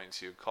I'm going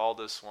to call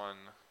this one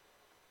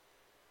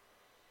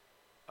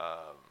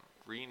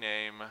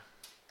rename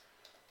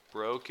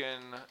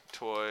Broken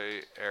Toy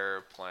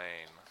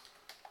Airplane.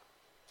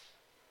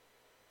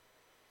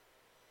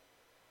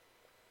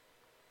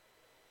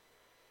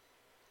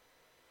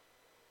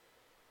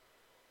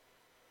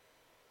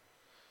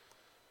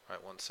 All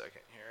right, 1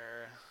 second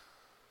here.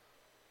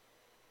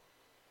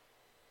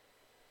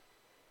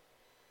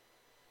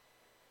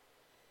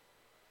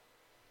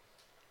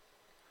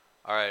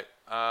 All right.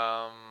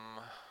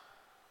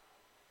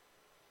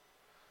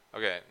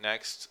 Okay,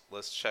 next,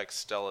 let's check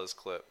Stella's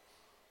clip.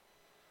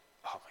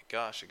 Oh my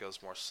gosh, it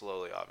goes more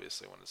slowly,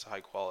 obviously, when it's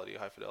high quality,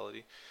 high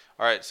fidelity.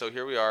 All right, so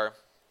here we are.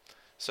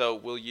 So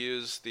we'll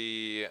use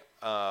the...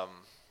 oh,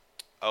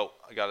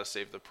 I got to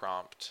save the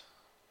prompt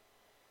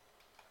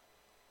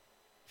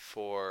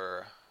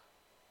for...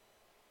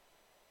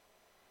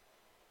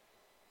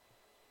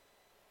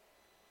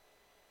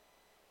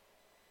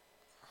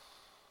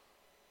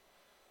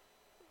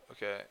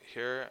 Okay,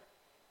 here...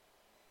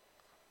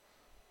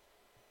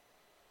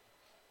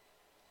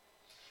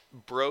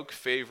 Broke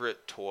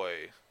favorite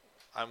toy.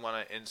 I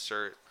want to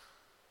insert...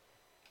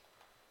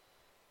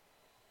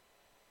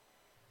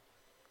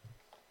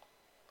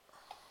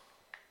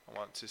 I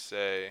want to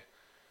say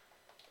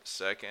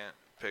second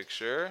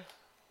picture.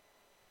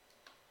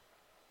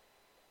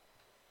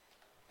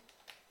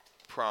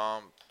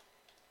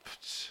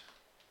 prompt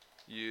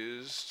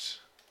used.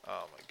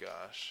 Oh my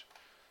gosh.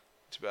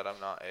 Too bad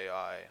I'm not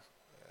AI.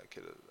 I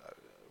could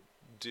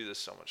do this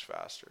so much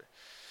faster.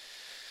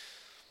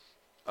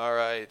 All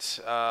right.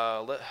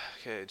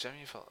 Okay,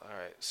 Jemmy felt. All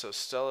right. So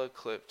Stella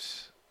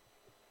clipped.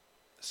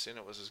 Soon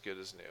it was as good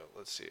as new.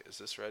 Let's see. Is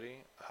this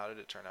ready? How did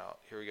it turn out?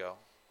 Here we go.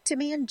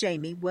 Timmy and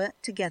Jamie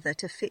worked together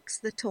to fix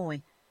the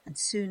toy, and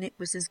soon it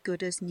was as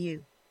good as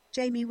new.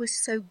 Jamie was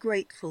so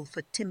grateful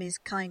for Timmy's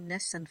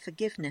kindness and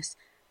forgiveness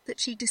that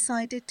she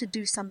decided to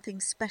do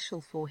something special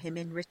for him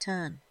in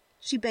return.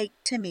 She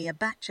baked Timmy a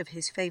batch of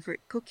his favourite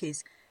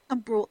cookies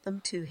and brought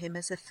them to him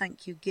as a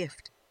thank you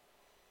gift.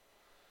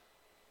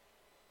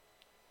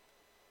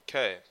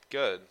 Okay,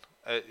 good.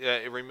 Yeah,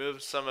 it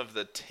removed some of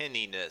the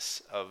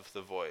tinniness of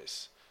the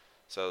voice.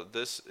 So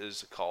this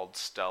is called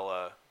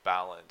Stella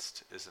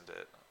Balanced, isn't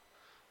it?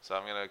 So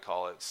I'm going to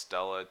call it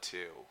Stella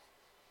 2.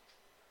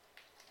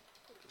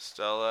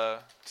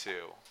 Stella 2.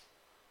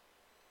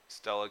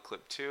 Stella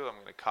Clip 2. I'm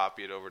going to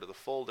copy it over to the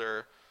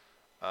folder.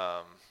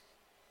 Alright,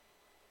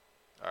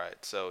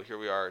 so here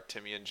we are,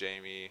 Timmy and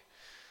Jamie.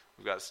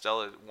 We've got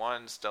Stella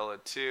 1, Stella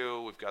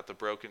 2. We've got the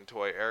broken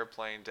toy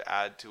airplane to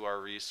add to our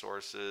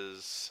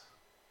resources.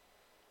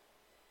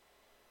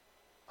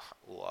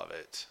 Love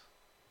it.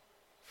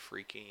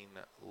 Freaking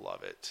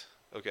love it.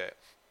 Okay,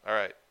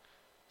 alright.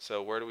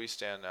 So where do we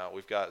stand now?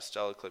 We've got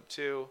Stella Clip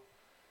 2.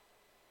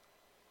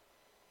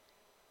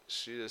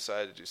 She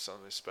decided to do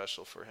something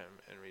special for him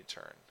in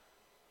return.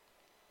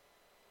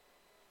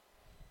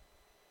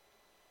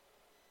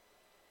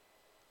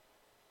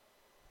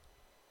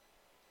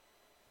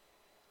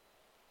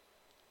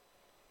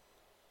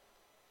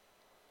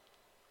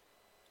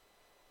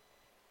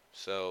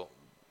 So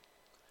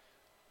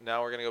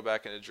now we're going to go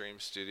back into Dream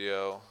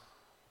Studio.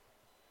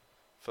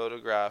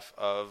 Photograph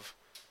of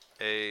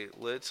a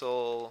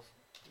little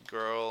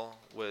girl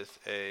with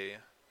a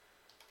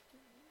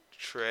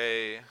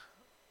tray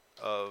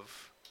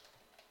of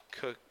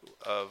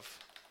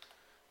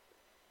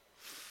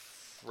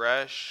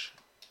fresh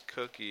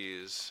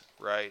cookies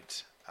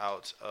right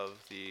out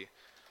of the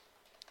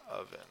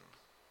oven.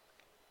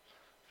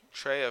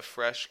 Tray of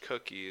fresh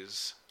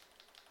cookies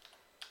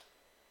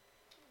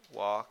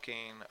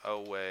walking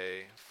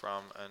away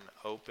from an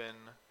open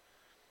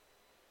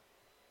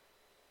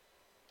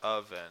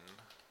oven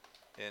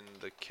in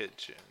the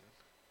kitchen.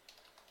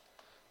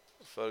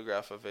 A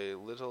photograph of a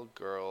little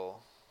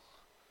girl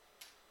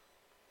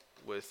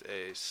with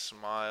a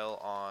smile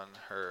on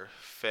her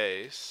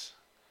face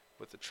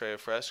with a tray of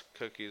fresh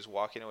cookies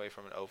walking away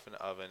from an open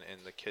oven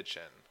in the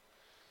kitchen.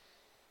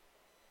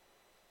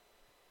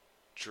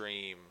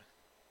 Dream.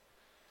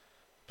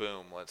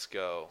 Boom, let's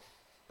go.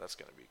 That's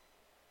going to be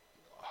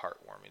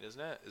heartwarming,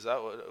 isn't it? Is that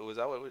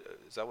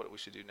what we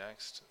should do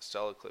next?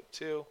 Stella Clip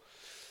 2.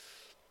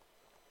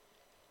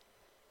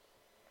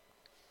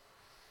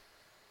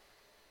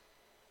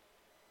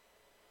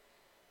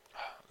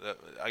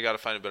 I got to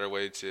find a better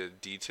way to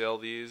detail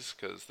these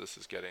because this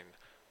is getting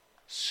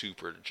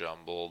super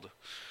jumbled.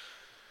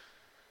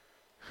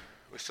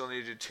 We still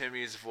need to do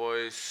Timmy's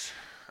voice.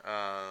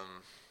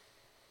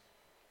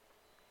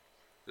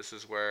 This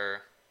is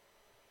where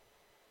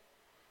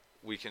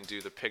we can do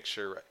the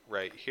picture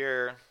right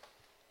here.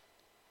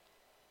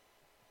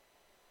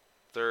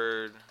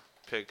 Third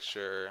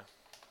picture.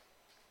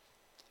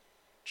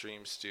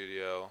 Dream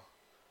Studio.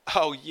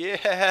 Oh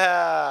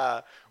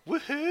yeah!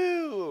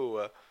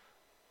 Woohoo!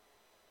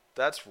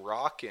 That's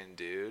rockin',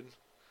 dude.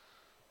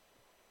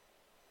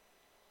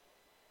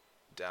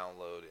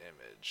 Download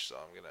image. So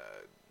I'm gonna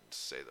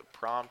say the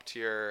prompt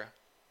here.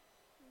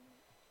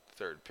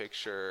 Third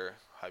picture.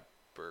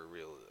 Hyper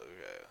real.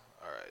 Okay.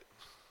 Alright.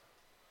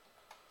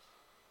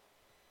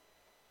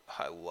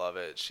 I love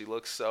it. She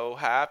looks so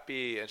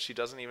happy, and she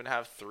doesn't even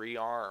have 3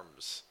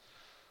 arms.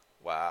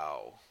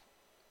 Wow.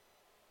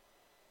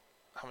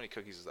 How many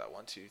cookies is that?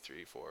 1, 2,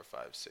 3, 4,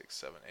 5, 6,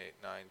 7, 8,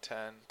 9,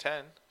 10.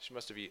 10. She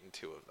must have eaten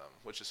 2 of them,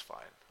 which is fine.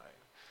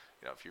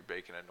 If you're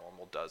baking a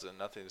normal dozen,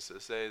 nothing to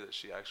say that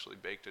she actually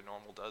baked a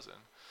normal dozen.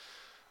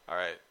 All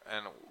right,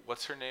 and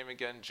what's her name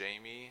again?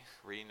 Jamie.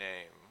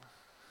 Rename.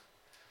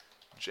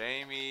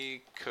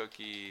 Jamie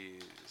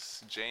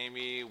Cookies.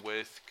 Jamie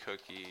with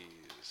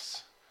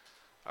cookies.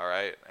 All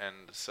right,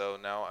 and so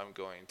now I'm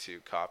going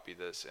to copy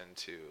this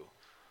into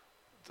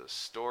the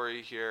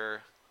story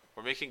here.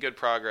 We're making good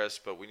progress,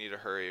 but we need to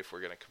hurry if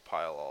we're going to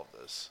compile all of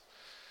this.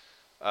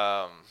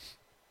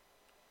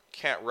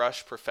 Can't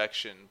rush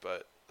perfection,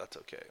 but that's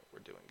okay. We're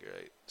doing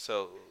great.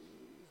 So,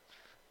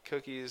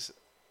 cookies.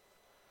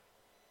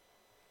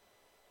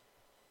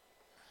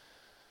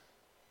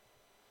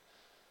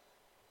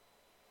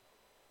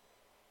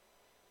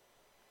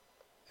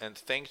 And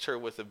thanked her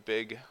with a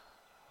big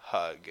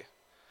hug.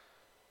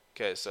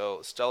 Okay,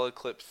 so Stella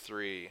Clip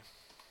 3.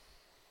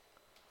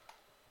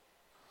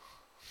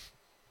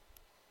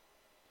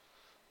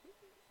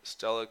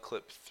 Stella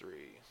Clip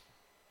 3.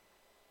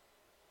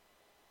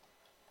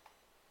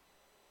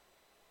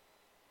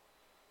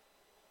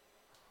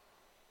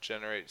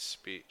 Generate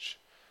speech.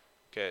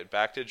 Okay,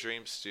 back to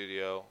Dream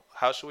Studio.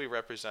 How should we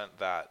represent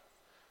that?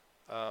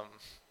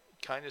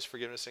 Kindness,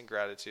 forgiveness, and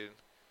gratitude.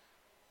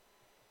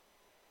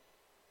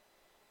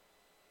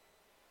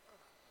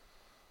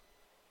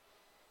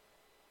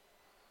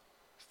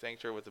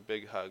 Thanked her with a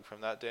big hug. From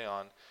that day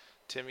on,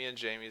 Timmy and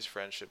Jamie's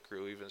friendship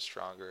grew even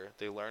stronger.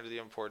 They learned the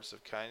importance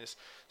of kindness.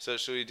 So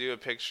should we do a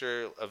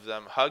picture of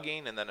them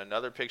hugging and then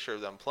another picture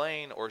of them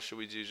playing, or should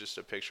we do just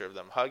a picture of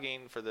them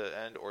hugging for the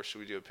end, or should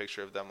we do a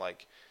picture of them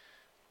like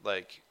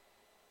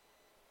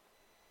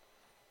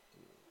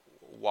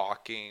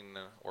walking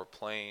or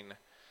playing,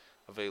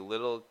 of a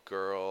little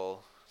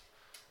girl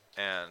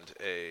and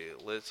a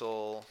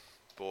little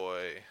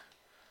boy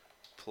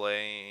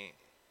playing,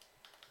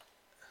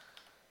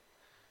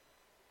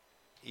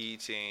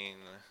 eating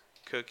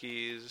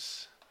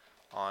cookies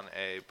on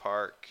a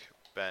park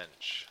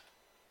bench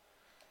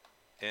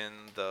in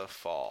the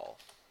fall.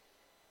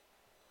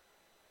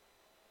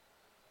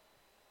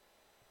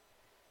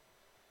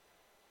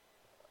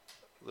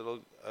 Little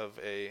of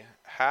a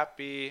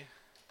happy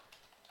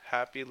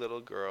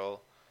little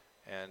girl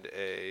and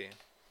a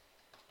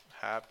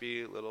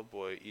happy little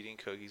boy eating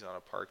cookies on a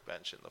park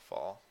bench in the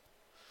fall.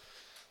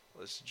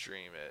 Let's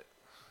dream it.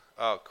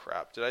 Oh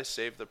crap, did I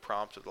save the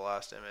prompt of the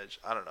last image?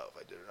 I don't know if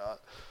I did or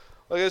not.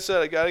 Like I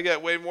said, I gotta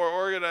get way more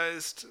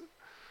organized.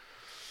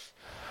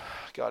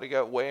 Gotta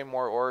get way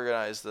more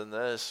organized than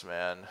this,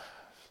 man.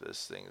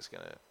 This thing's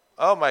gonna...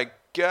 Oh my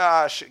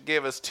gosh, it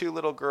gave us two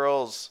little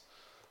girls.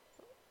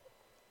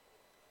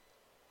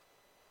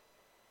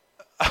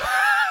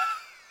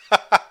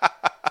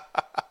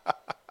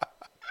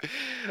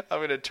 I'm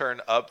going to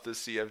turn up the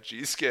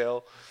CFG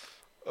scale.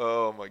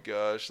 Oh my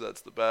gosh,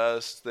 that's the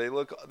best.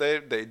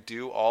 They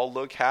do all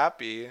look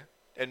happy,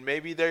 and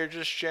maybe they're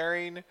just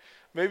sharing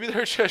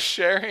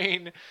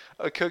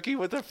a cookie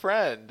with a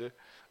friend.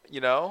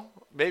 You know?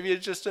 Maybe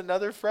it's just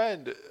another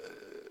friend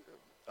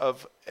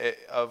of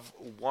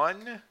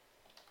one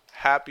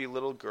happy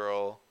little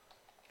girl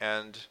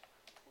and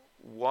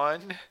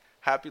one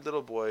happy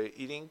little boy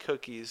eating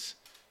cookies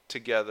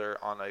together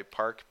on a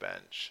park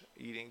bench.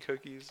 Eating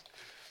cookies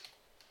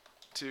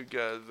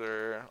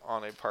together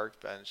on a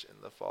park bench in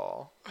the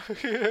fall.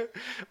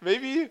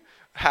 Maybe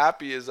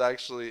happy is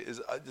that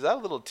a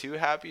little too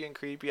happy and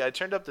creepy? I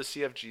turned up the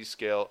CFG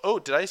scale. Oh,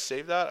 did I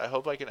save that? I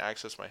hope I can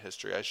access my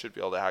history. I should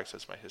be able to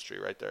access my history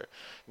right there.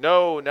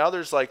 No, now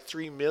there's like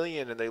 3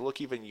 million and they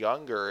look even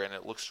younger and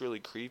it looks really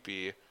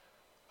creepy.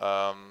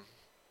 Of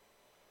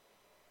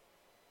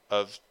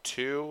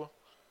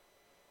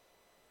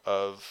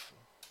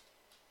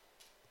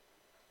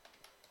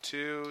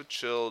two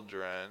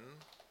children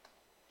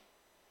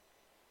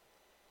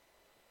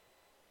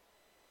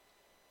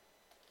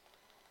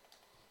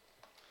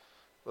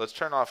let's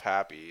turn off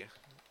happy.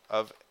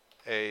 Of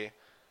a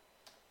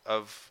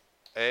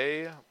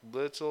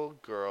little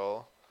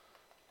girl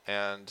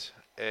and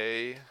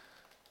a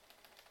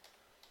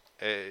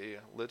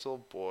little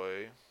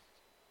boy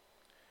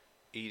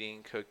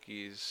eating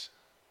cookies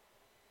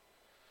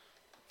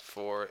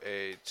for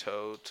a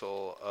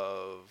total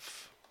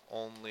of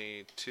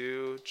only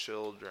 2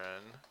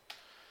 children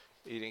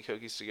eating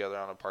cookies together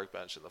on a park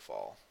bench in the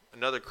fall.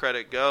 Another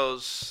credit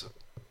goes.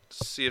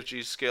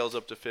 CFG scales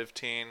up to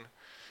 15.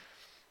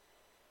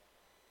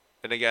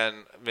 And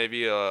again,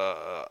 maybe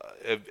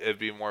it'd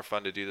be more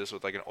fun to do this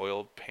with like an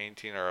oil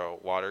painting or a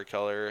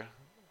watercolor.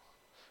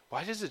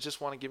 Why does it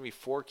just want to give me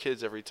 4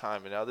 kids every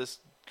time? And now this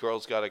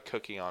girl's got a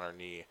cookie on her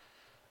knee.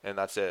 And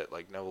that's it.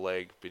 Like no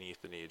leg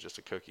beneath the knee, just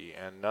a cookie.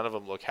 And none of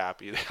them look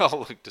happy. They all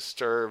look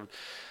disturbed.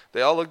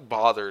 They all look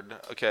bothered.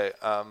 Okay.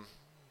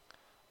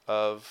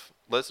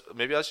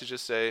 Maybe I should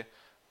just say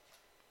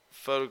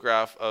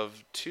photograph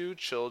of 2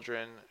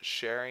 children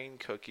sharing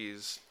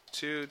cookies.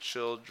 2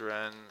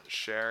 children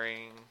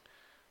sharing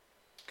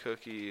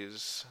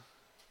cookies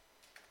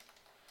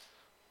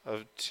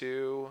of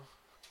 2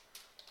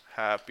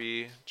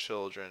 happy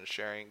children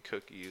sharing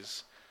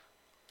cookies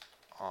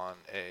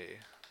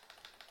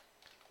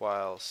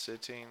while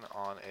sitting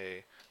on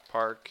a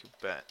park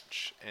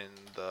bench in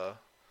the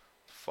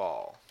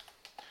fall.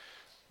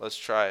 Let's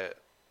try it,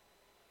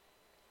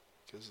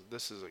 because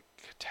this is a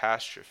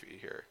catastrophe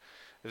here.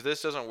 If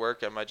this doesn't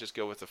work, I might just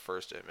go with the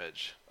first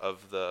image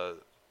of the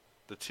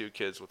 2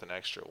 kids with an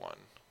extra one.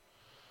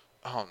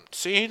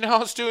 See,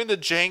 now it's doing the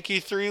janky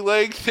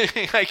 3-leg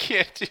thing.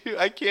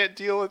 I can't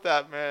deal with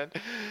that, man.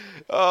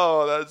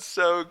 Oh, that's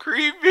so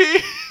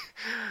creepy.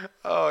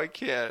 Oh, I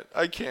can't.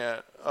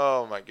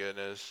 Oh my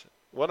goodness.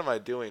 What am I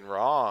doing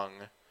wrong?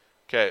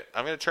 Okay,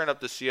 I'm going to turn up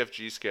the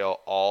CFG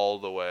scale all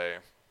the way.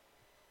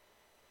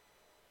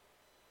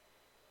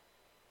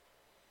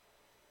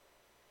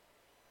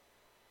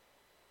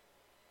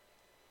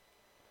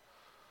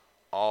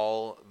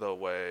 All the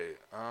way.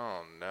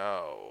 Oh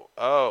no.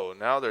 Oh,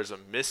 now there's a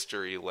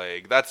mystery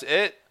leg. That's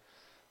it?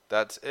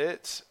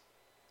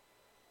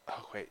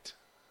 Oh, wait.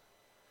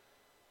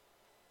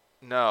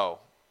 No.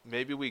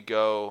 Maybe we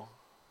go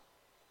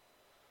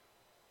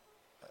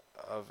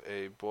of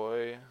a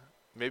boy.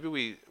 Maybe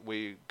we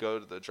go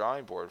to the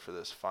drawing board for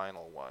this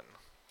final one.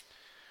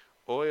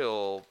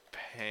 Oil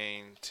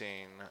painting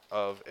painting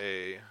of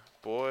a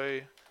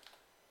boy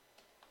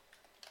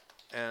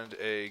and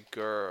a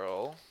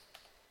girl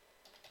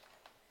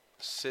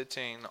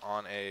sitting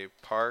on a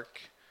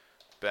park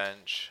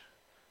bench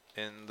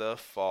in the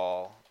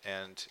fall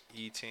and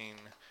eating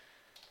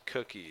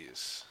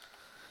cookies.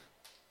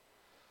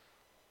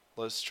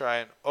 Let's try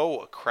and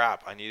oh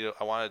crap! I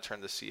want to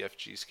turn the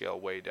CFG scale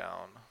way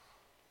down.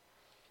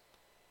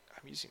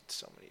 I'm using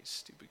so many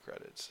stupid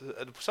credits.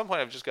 At some point,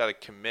 I've just got to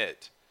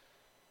commit.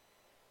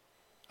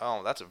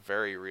 Oh, that's a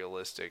very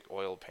realistic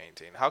oil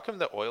painting. How come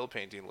the oil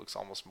painting looks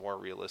almost more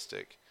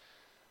realistic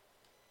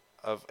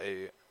of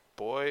a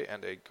boy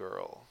and a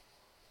girl?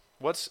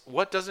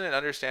 What doesn't it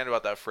understand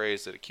about that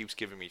phrase that it keeps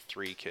giving me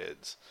 3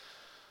 kids?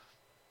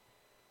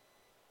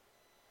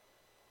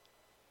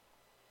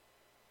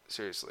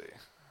 Seriously.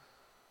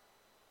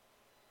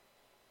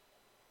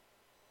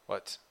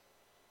 What?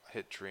 I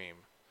hit dream.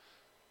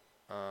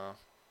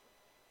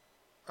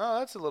 Oh,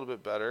 that's a little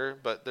bit better,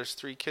 but there's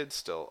 3 kids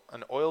still.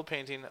 An oil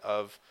painting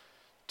of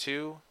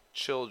 2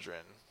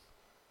 children.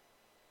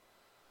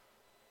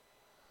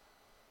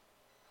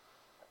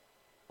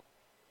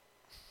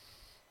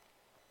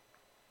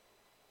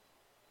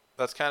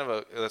 That's kind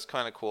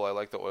of cool. I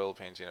like the oil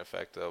painting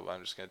effect though.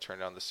 I'm just going to turn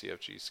down the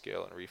CFG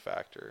scale and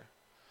refactor.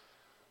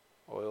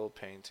 Oil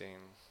painting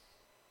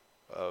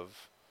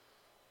of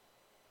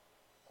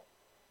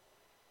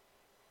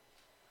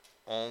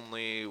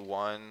only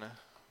one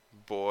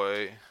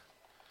boy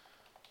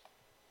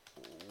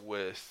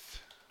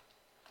with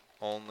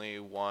only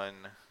one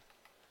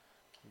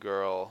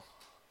girl.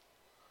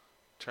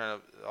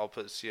 I'll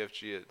put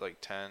CFG at like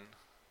 10.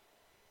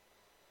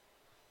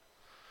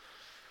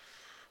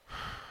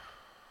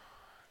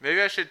 Maybe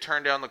I should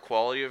turn down the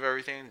quality of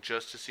everything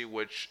just to see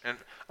which, and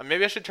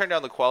maybe I should turn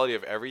down the quality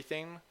of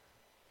everything.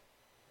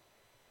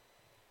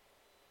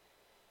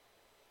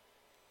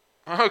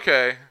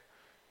 Okay,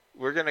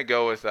 we're gonna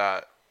go with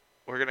that.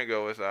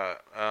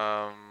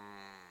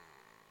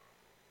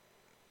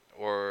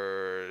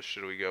 Or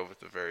should we go with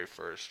the very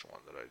first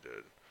one that I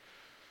did?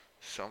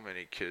 So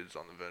many kids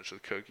on the bench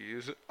with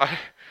cookies.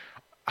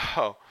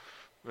 Oh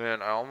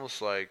man, I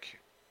almost like.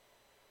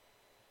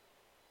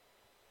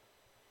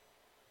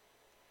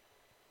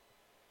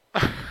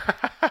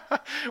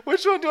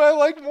 Which one do I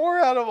like more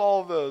out of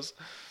all of those?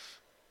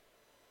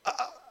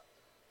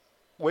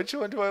 Which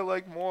one do I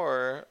like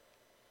more?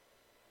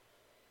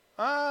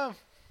 I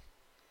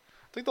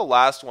think the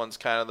last one's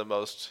kind of the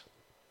most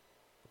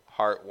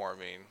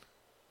heartwarming.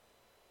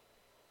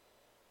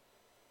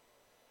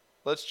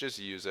 Let's just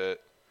use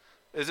it.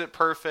 Is it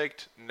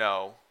perfect?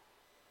 No.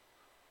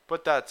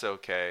 But that's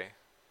okay.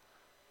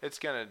 It's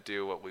gonna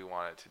do what we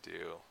want it to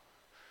do.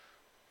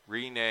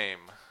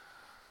 Rename.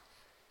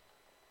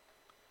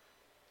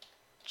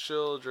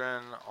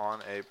 Children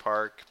on a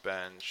park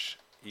bench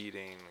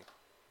eating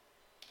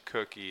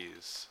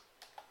cookies.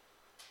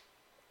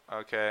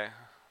 Okay.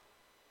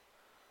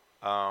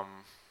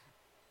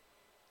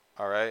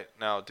 Alright.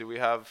 Now, do we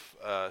have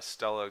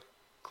Stella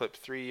clip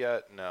 3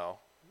 yet? No.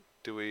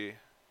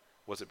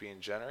 Was it being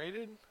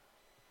generated?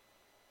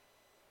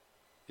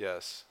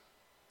 Yes.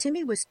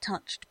 Timmy was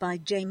touched by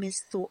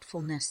Jamie's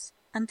thoughtfulness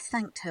and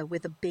thanked her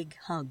with a big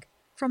hug.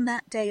 From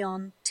that day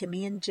on,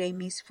 Timmy and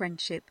Jamie's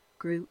friendship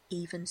grew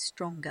even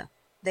stronger.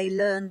 They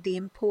learned the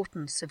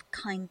importance of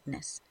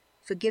kindness,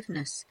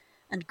 forgiveness,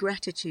 and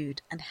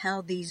gratitude, and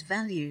how these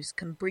values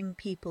can bring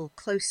people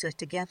closer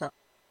together.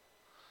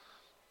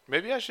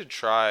 Maybe I should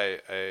try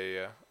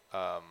a.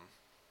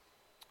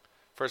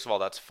 First of all,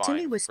 that's fine.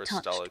 Timmy was for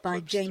touched Stella by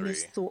Clips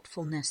Jamie's 3.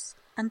 thoughtfulness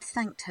and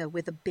thanked her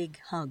with a big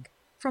hug.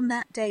 From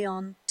that day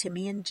on,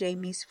 Timmy and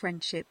Jamie's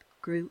friendship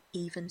grew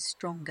even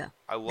stronger.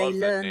 I love They the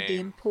learned name. the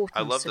importance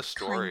I love the of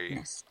story.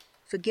 kindness,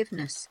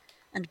 forgiveness,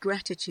 and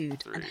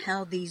gratitude, and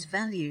how these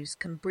values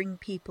can bring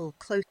people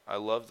closer. I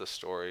love the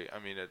story. I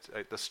mean,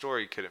 the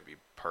story couldn't be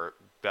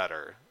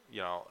better.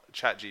 You know,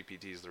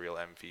 ChatGPT is the real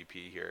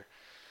MVP here.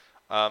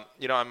 I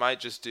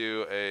might just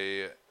do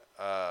a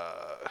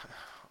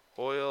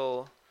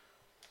oil.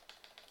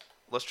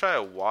 Let's try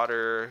a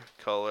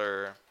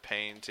watercolor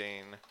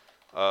painting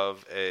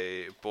of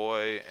a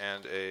boy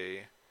and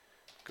a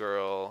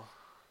girl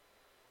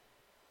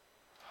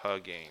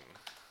hugging.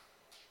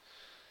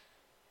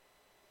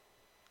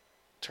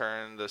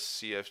 Turn the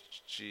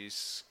CFG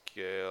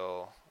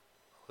scale.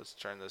 Let's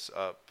turn this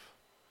up.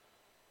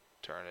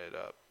 Turn it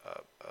up.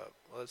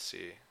 Let's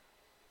see.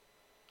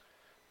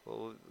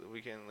 Well,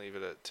 we can leave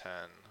it at 10.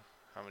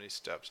 How many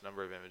steps?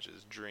 Number of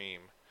images.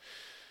 Dream.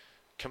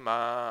 Come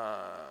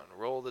on.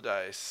 Roll the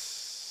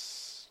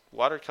dice.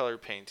 Watercolor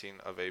painting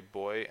of a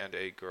boy and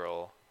a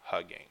girl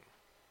hugging.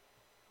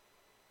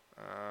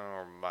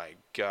 Oh my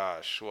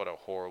gosh. What a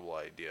horrible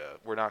idea.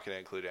 We're not going to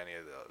include any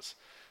of those.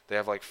 They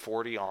have like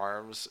 40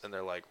 arms and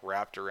they're like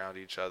wrapped around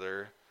each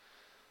other.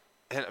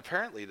 And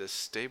apparently this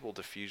stable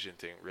diffusion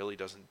thing really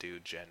doesn't do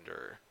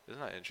gender. Isn't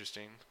that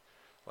interesting?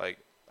 Like,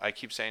 I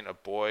keep saying a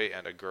boy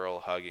and a girl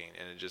hugging,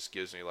 and it just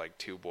gives me like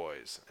 2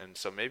 boys. And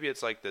so maybe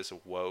it's like this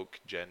woke,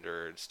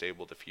 gendered,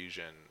 stable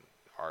diffusion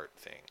art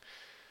thing.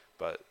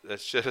 But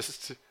that's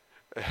just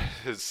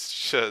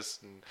It's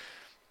just,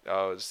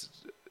 oh,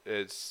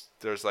 it's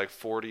there's like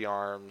 40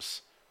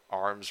 arms.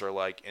 Arms are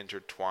like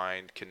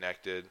intertwined,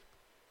 connected.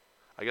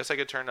 I guess I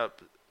could turn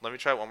up. Let me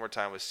try it one more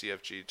time with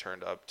CFG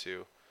turned up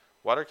to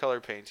watercolor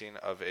painting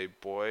of a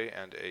boy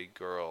and a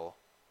girl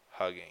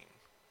hugging.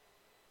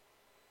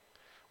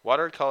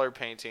 Watercolor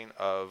painting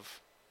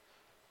of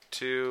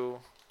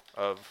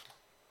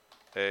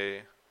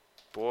a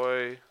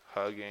boy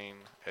hugging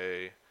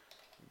a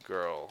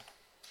girl.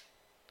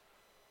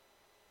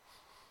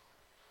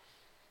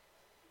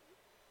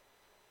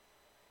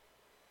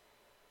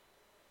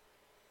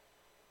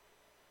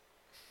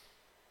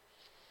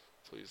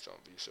 Please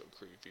don't be so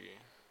creepy.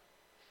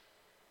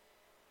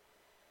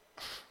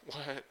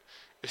 What?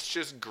 It's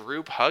just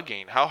group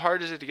hugging. How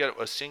hard is it to get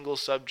a single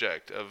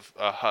subject of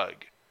a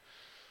hug?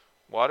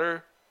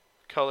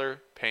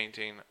 Watercolor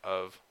painting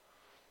of...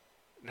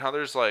 Now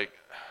there's like...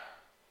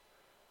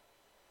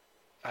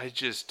 I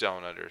just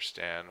don't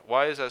understand.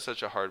 Why is that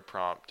such a hard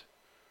prompt?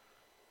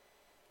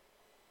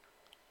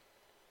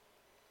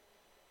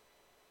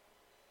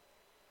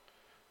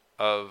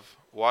 Of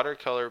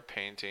watercolor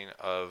painting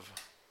of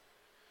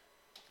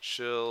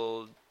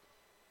child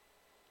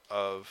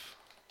of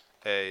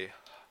a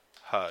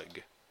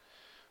hug.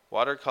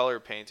 Watercolor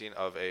painting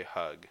of a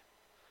hug.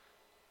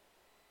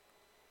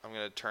 I'm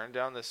going to turn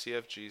down the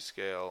CFG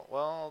scale.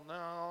 Well,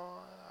 no,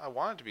 I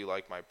want it to be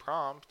like my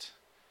prompt.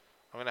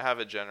 I'm going to have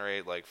it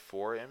generate like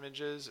 4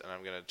 images, and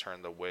I'm going to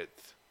turn the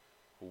width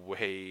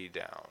way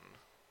down.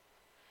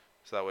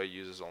 So that way it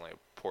uses only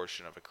a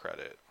portion of a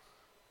credit.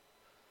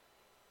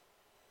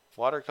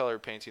 Watercolor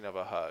painting of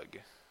a hug.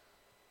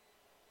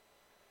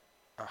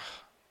 Ugh.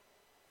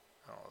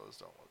 Oh, those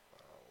don't look...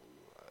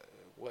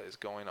 what is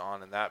going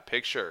on in that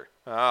picture?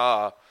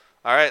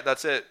 Alright,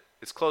 that's it.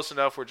 It's close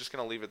enough. We're just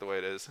going to leave it the way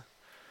it is.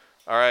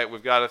 Alright,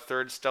 we've got a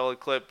third Stella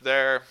clip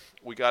there.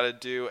 We got to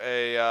do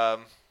a...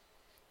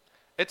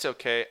 it's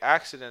okay.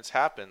 Accidents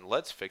happen.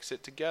 Let's fix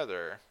it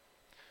together.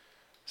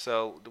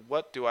 So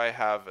what do I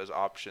have as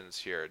options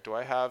here? Do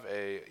I have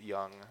a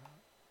young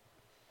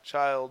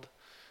child?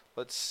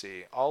 Let's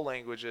see. All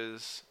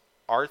languages.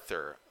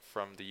 Arthur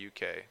from the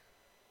UK.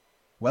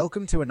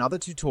 Welcome to another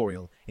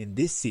tutorial in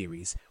this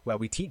series where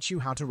we teach you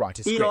how to write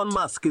a script. Elon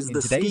Musk is in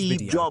the today's Steve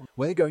video, Jobs.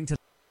 we're going to...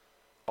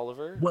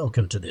 Oliver?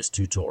 Welcome to this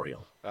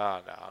tutorial. No.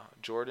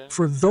 Jordan?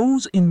 For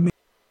those in...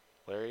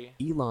 Larry?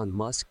 Elon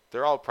Musk.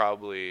 They're all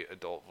probably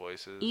adult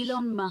voices.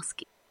 Elon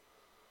Musk.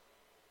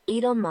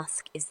 Elon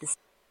Musk is the...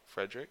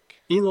 Frederick?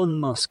 Elon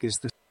Musk is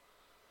the...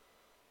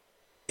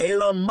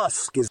 Elon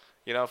Musk is...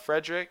 You know,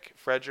 Frederick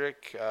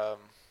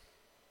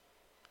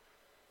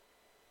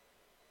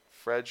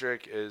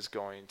is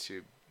going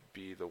to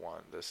be the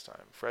one this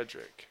time.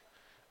 Frederick.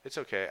 It's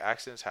okay.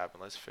 Accidents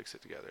happen. Let's fix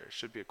it together. It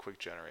should be a quick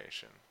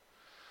generation.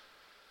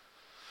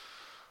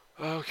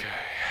 Okay.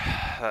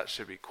 That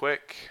should be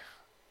quick.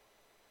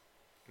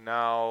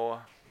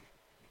 Now,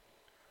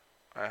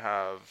 I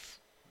have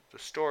the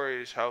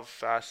stories. How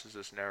fast is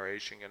this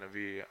narration going to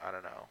be? I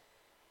don't know.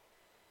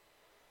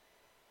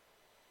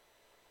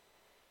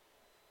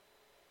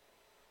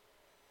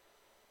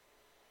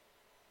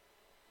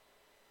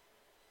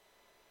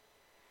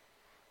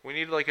 We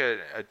need like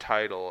a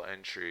title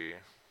entry.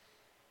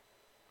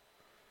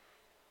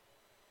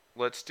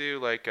 Let's do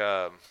like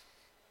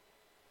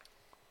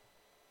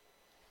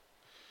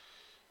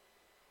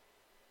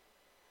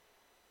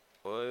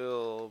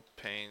oil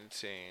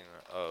painting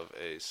of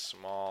a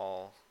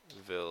small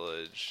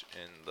village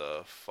in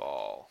the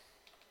fall.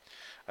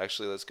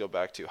 Actually, let's go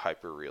back to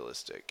hyper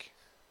realistic.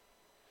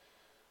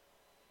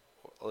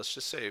 Let's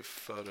just say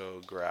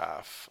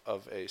photograph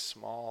of a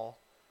small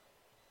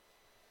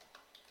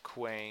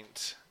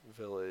quaint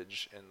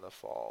village in the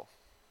fall.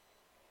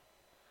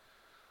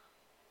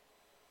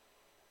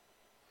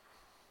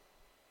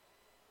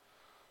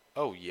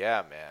 Oh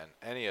yeah, man.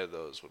 Any of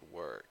those would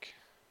work.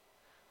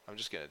 I'm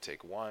just going to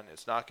take one.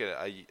 It's not going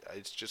to...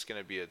 it's just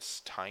going to be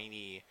its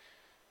tiny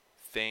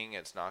thing.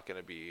 It's not going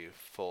to be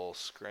full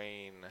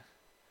screen.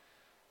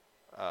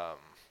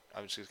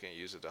 I'm just going to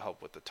use it to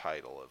help with the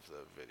title of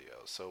the video.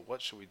 So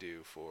what should we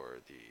do for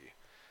the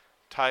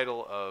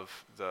title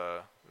of the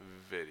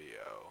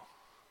video?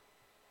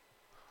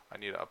 I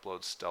need to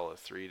upload Stella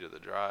 3 to the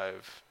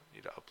drive. I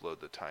need to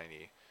upload the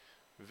tiny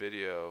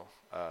video,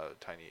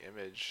 tiny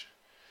image.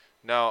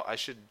 No, I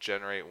should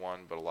generate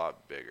one, but a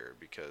lot bigger,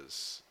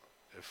 because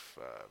if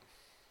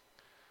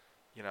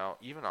you know,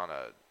 even on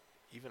a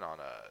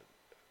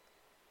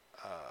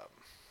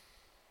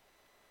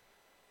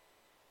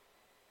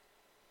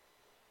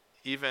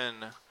even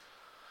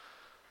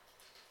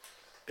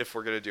if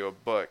we're going to do a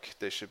book,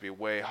 they should be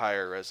way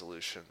higher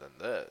resolution than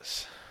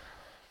this.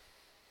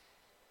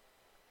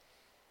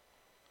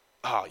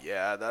 Oh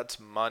yeah, that's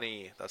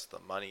money. That's the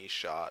money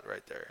shot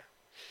right there.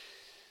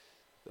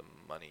 The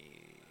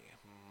money.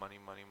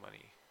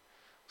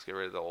 Let's get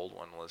rid of the old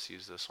one. Let's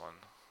use this one.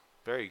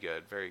 Very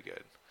good, very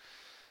good.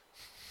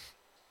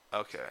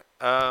 Okay.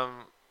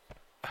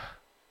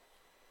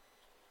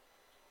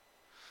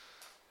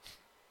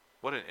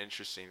 What an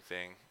interesting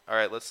thing. All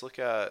right, let's look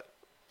at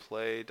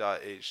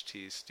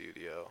Play.ht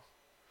studio.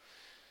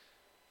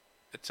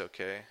 It's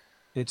okay.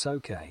 It's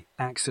okay.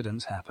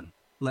 Accidents happen.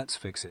 Let's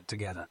fix it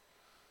together.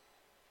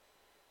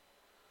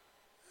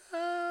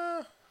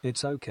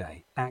 It's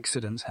okay.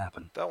 Accidents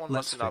happen. That one Let's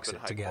must have not fix been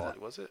it high together. quality,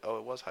 was it? Oh,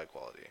 it was high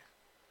quality.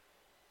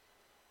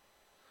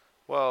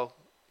 Well,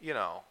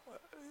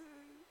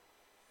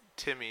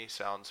 Timmy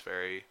sounds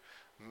very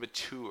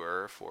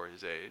mature for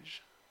his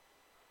age,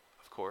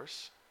 of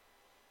course.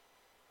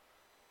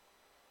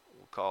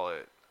 We'll call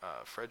it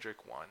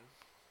Frederick 1.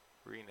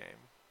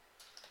 Rename.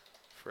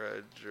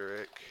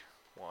 Frederick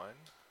 1.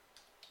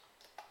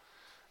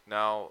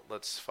 Now,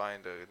 let's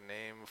find a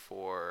name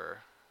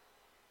for...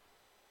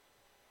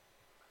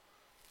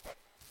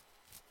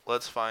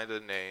 Let's find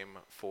a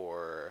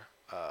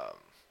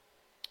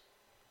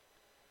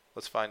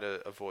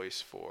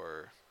voice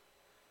for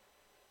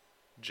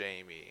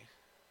Jamie.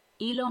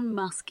 Elon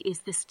Musk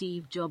is the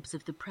Steve Jobs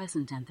of the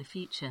present and the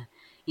future.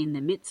 In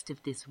the midst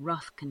of this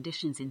rough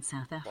conditions in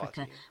South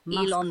Africa,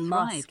 Elon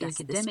Musk thrived is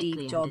the academically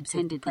Steve Jobs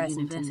and of the attended the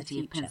present and the University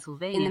of future.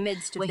 Pennsylvania. In the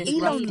midst of where this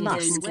he rough Elon raised his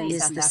Musk own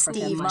is South the Africa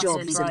Steve Musk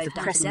Jobs of the thrived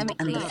present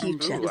and the academically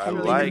future. Ooh, I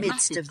In like- the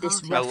midst of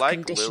this I rough like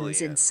conditions in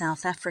Lillian.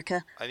 South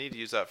Africa, I need to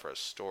use that for a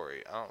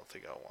story. I don't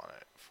think I want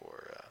it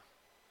for...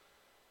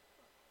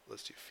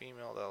 let's do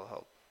female. That'll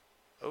help.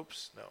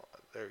 Oops. No.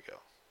 There we go.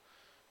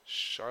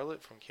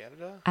 Charlotte from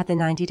Canada? At the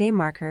 90-day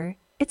marker,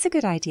 it's a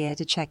good idea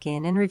to check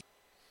in and review.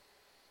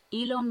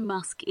 Elon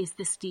Musk is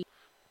the Steve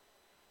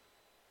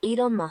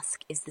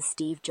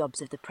Jobs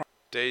of the present.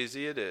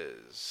 Daisy it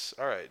is.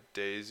 Alright,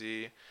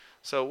 Daisy.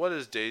 So what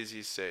does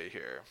Daisy say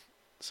here?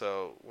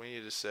 So we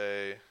need to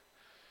say...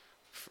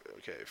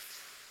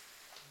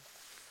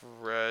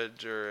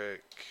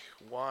 Frederick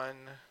 1.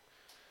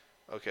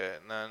 Okay,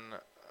 and then...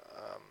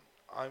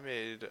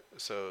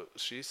 so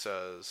she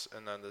says,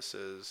 and then this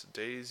is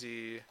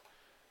Daisy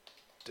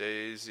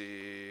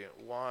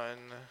 1,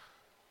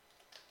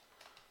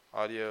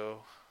 audio,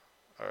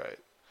 alright,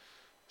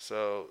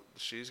 so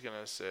she's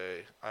gonna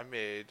say, I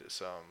made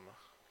some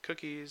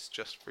cookies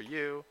just for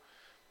you,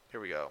 here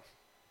we go.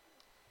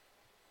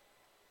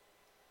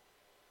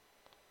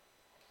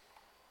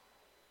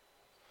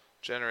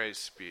 Generate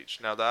speech.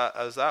 Now that,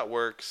 as that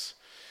works,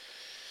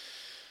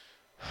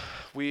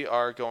 we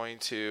are going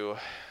to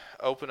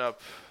open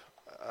up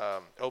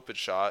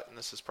OpenShot, and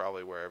this is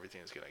probably where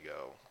everything's going to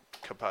go.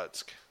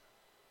 Kaputsk.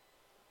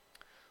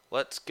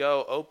 Let's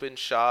go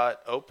OpenShot,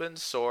 open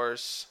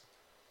source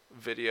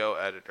video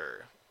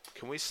editor.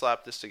 Can we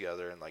slap this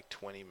together in like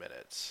 20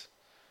 minutes?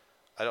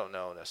 I don't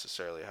know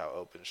necessarily how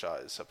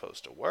OpenShot is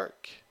supposed to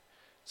work.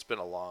 It's been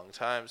a long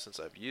time since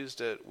I've used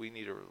it. We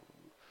need to...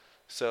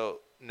 So,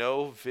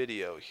 no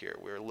video here.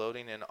 We're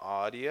loading in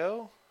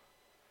audio.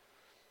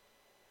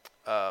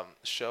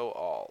 Show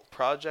all.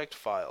 Project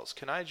files.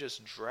 Can I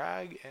just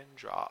drag and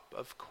drop?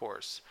 Of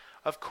course.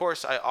 Of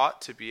course, I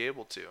ought to be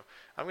able to.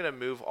 I'm going to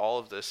move all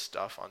of this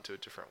stuff onto a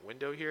different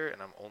window here,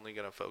 and I'm only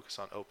going to focus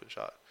on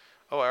OpenShot.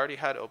 Oh, I already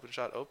had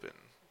OpenShot open.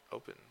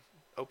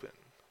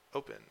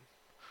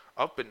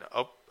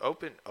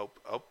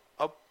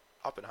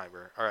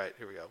 Oppenheimer. All right,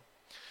 here we go.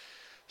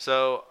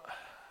 So,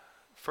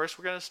 first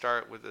we're going to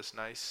start with this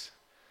nice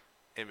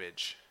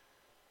image.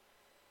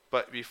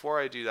 But before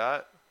I do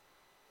that,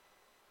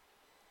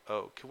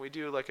 can we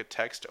do like a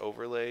text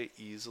overlay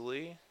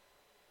easily?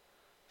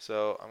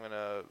 So I'm going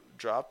to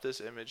drop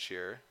this image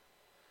here.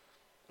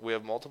 We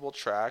have multiple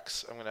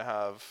tracks. I'm going to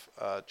have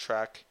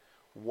track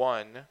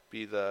 1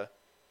 be the...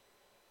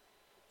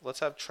 Let's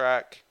have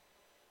track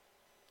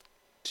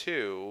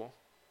 2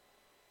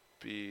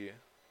 be...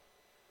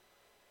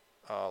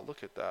 Oh,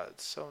 look at that.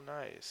 It's so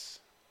nice.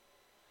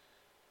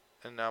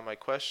 And now my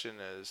question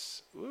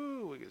is...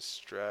 Ooh, we can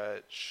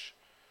stretch...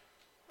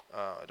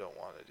 I don't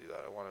want to do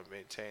that. I want to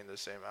maintain the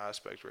same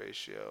aspect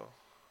ratio.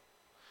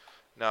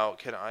 Now,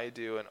 can I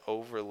do an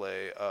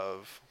overlay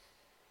of...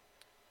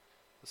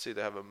 Let's see,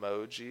 they have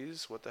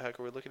emojis. What the heck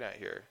are we looking at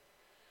here?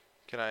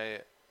 Can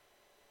I...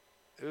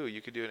 Ooh,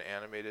 you could do an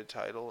animated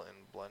title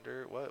in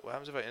Blender. What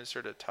happens if I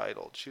insert a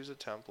title? Choose a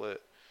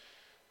template.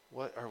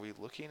 What are we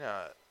looking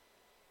at?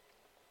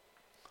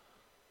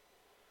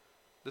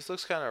 This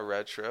looks kind of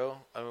retro.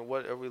 I mean,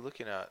 what are we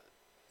looking at?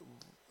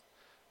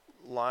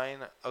 Line.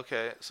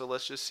 Okay, so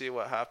let's just see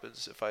what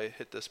happens if I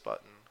hit this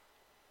button.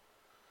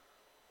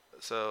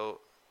 So,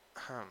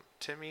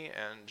 Timmy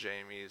and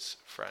Jamie's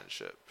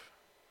friendship.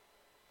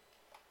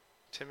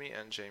 Timmy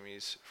and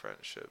Jamie's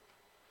friendship.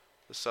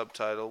 The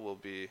subtitle will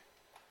be,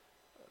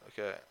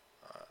 okay,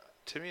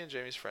 Timmy and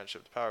Jamie's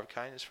friendship, the power of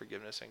kindness,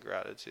 forgiveness, and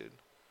gratitude.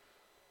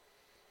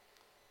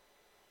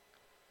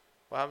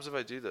 What happens if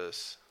I do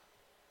this?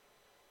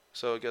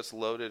 So it gets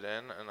loaded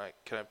in, and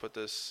can I put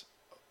this,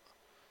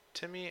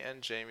 Timmy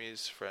and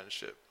Jamie's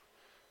friendship,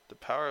 the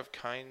power of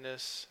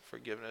kindness,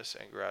 forgiveness,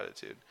 and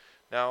gratitude.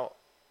 Now,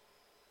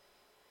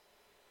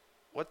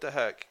 what the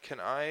heck? Can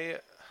I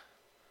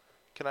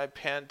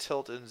pan,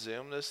 tilt, and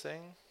zoom this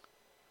thing?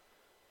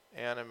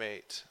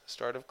 Animate.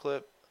 Start of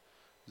clip.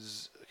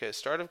 Okay,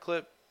 start of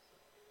clip.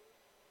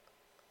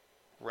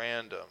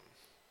 Random.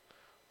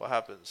 What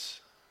happens?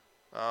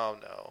 Oh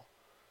no.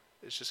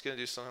 It's just going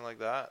to do something like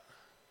that.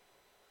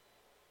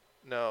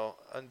 No,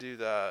 undo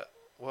that.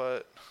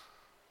 What?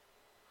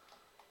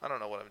 I don't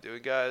know what I'm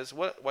doing, guys.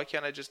 Why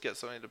can't I just get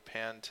something to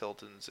pan,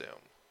 tilt, and zoom?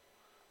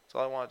 That's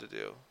all I wanted to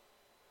do.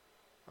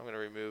 I'm going to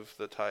remove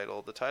the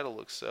title. The title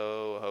looks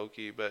so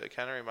hokey, but it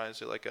kind of reminds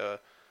me of like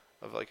a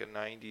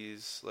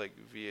 90s like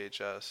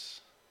VHS,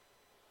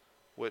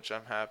 which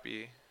I'm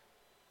happy.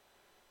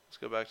 Let's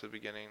go back to the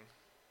beginning.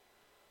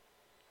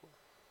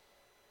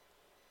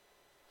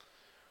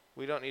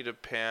 We don't need a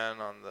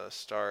pan on the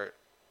start.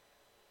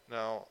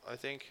 No, I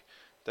think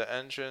the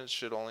entrance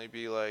should only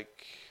be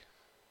like,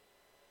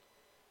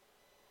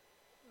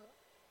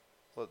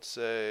 let's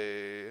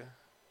say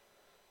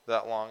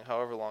that long,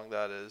 however long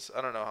that is.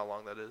 I don't know how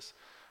long that is.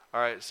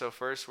 Alright, so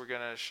first we're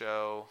going to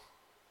show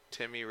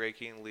Timmy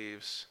raking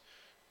leaves,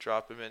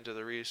 drop him into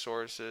the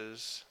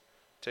resources,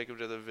 take him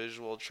to the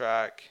visual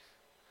track.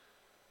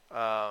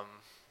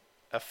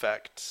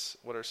 Effects.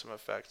 What are some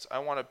effects? I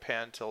want to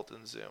pan, tilt,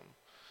 and zoom.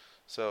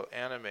 So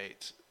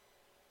animate.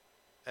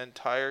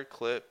 Entire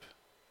clip.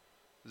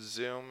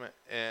 Zoom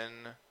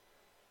in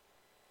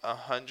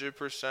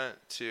 100%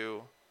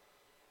 to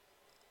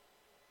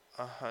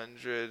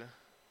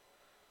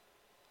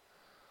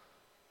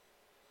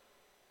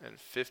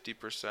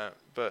 150%.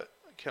 But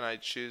can I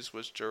choose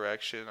which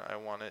direction I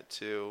want it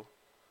to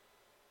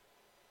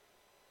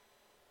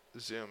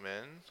zoom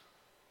in?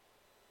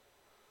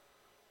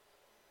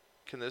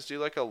 Can this do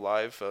like a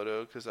live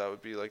photo? Because that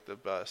would be like the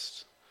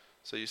best.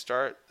 So you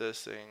start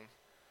this thing.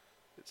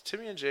 It's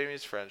Timmy and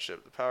Jamie's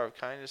friendship, the power of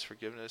kindness,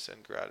 forgiveness,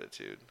 and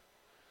gratitude.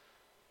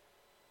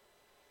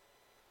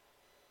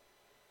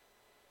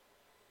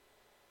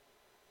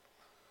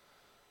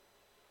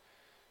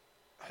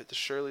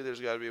 Surely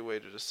there's got to be a way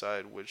to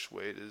decide which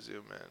way to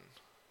zoom in.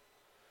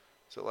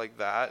 So like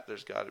that,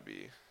 there's got to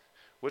be.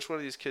 Which one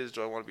of these kids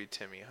do I want to be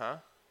Timmy, huh?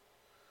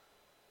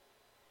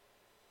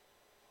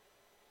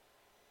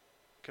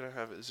 Can I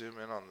have it zoom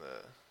in on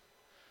the...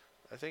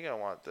 I think I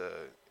want the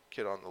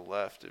kid on the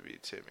left to be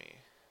Timmy.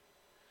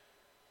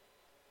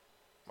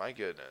 My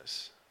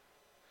goodness.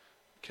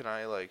 Can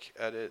I like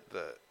edit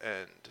the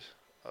end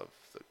of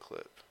the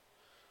clip?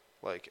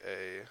 Like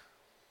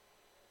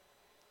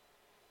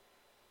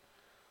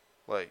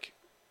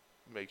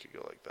make it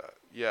go like that.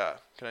 Yeah.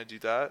 Can I do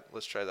that?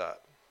 Let's try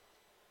that.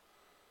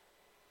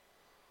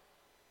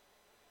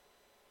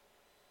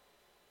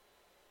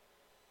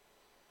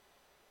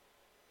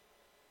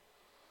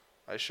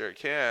 I sure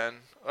can.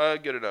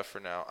 Good enough for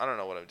now. I don't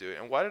know what I'm doing.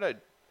 And what does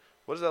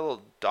that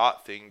little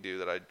dot thing do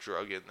that I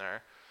drug in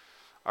there?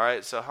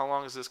 Alright, so how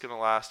long is this going to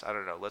last? I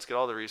don't know. Let's get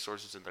all the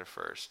resources in there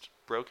first.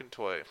 Broken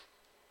toy.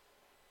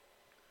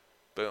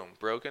 Boom.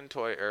 Broken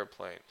toy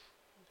airplane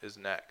is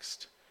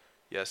next.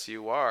 Yes,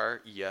 you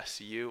are. Yes,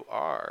 you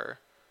are.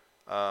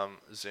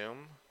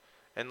 Zoom.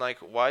 And like,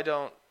 why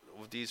don't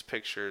these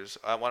pictures,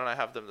 why don't I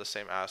have them the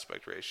same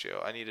aspect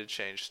ratio? I need to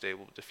change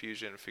stable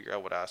diffusion and figure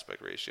out what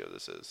aspect ratio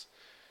this is.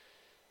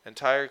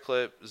 Entire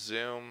clip,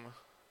 zoom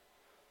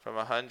from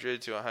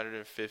 100 to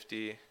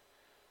 150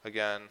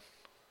 again.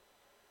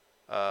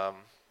 But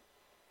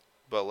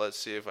let's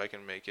see if I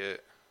can make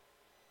it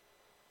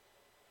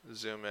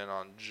zoom in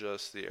on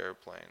just the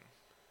airplane.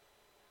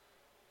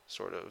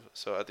 Sort of.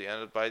 So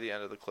by the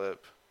end of the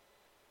clip,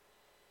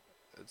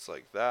 it's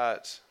like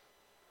that.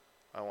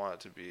 I want it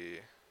to be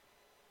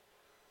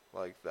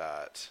like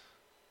that.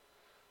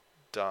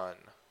 Done.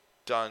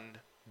 Done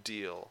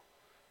deal.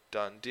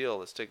 Done deal.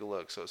 Let's take a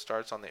look. So it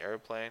starts on the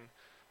airplane,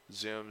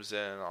 zooms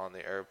in on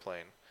the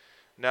airplane.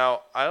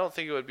 Now, I don't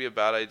think it would be a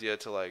bad idea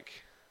to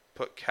like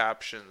put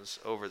captions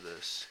over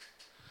this.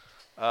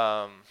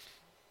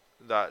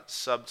 That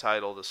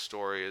subtitle the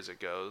story as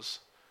it goes.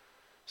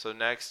 So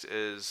next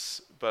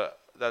is, but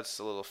that's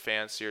a little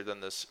fancier than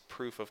this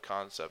proof of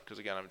concept, because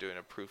again, I'm doing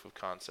a proof of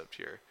concept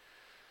here.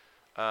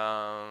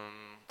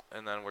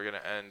 And then we're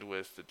going to end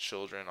with the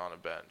children on a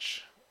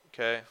bench.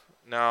 Okay,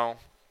 now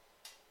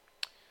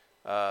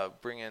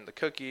bring in the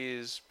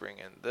cookies, bring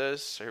in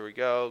this. Here we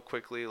go.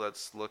 Quickly,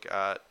 let's look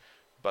at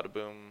Bada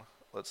Boom.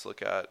 Let's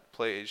look at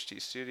Play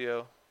HT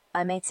Studio.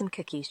 I made some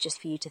cookies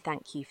just for you to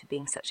thank you for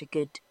being such a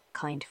good,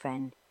 kind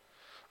friend.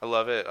 I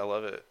love it. I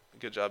love it.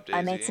 Good job, Daisy.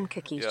 I made some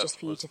cookies just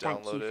for you to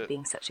thank you for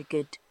being such a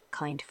good,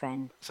 kind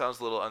friend. Sounds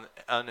a little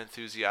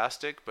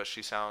unenthusiastic, but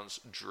she sounds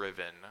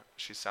driven.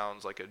 She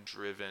sounds like a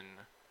driven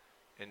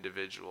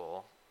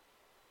individual.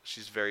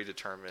 She's very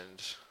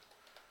determined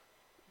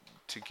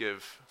to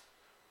give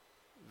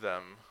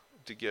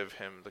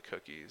him the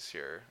cookies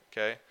here.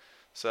 Okay,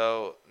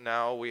 so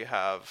now we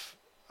have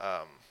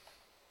all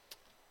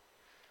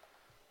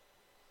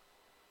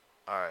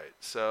right,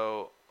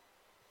 so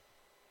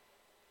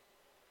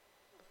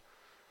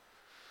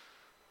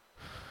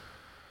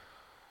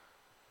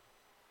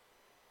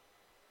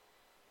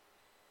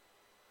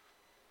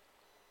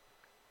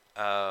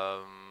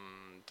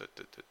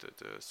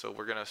so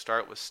we're gonna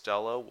start with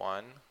Stella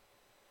 1,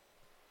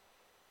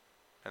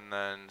 and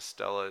then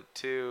Stella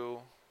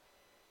 2,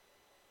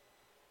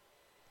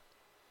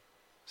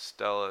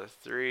 Stella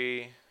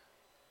 3,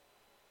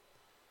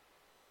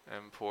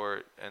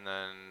 import, and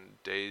then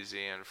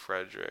Daisy and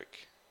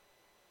Frederick.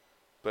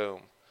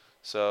 Boom.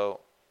 So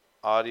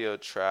audio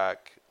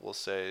track, we'll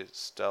say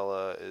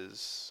Stella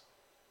is...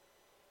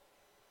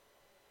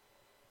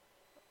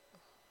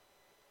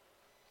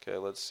 Okay,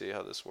 let's see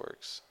how this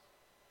works.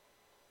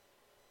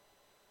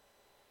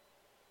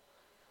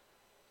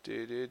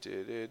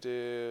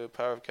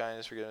 Power of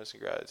kindness, forgiveness,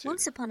 and gratitude.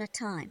 Once upon a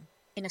time,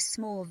 in a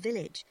small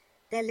village,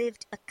 there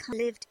lived a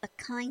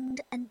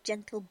kind and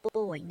gentle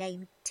boy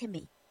named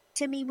Timmy.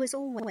 Timmy was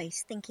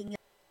always thinking...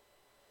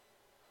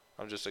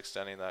 I'm just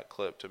extending that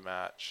clip to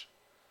match.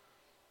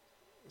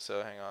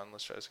 So hang on,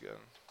 let's try this again.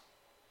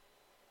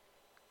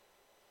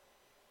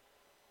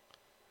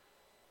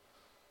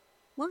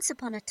 Once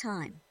upon a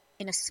time,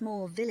 in a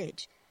small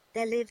village,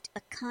 there lived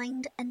a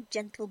kind and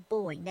gentle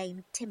boy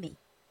named Timmy.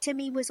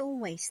 Timmy was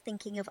always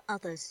thinking of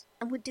others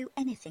and would do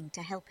anything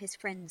to help his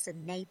friends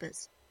and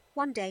neighbours.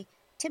 One day,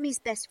 Timmy's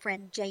best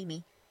friend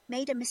Jamie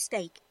made a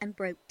mistake and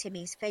broke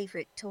Timmy's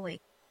favourite toy.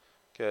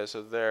 Okay,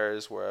 so there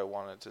is where I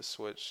wanted to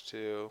switch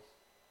to.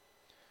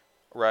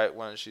 Right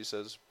when she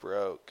says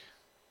broke.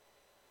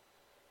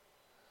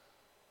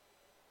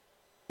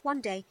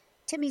 One day,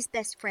 Timmy's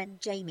best friend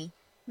Jamie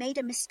made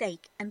a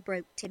mistake and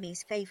broke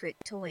Timmy's favourite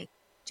toy.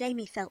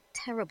 Jamie felt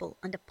terrible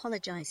and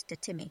apologised to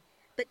Timmy,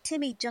 but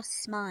Timmy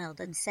just smiled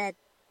and said,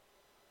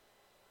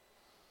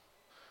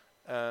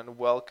 And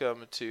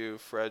welcome to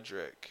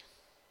Frederick.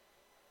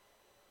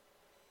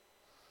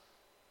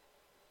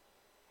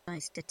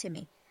 To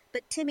Timmy,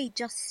 but Timmy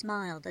just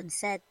smiled and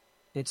said,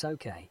 It's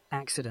okay.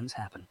 Accidents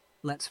happen.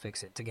 Let's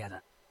fix it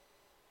together.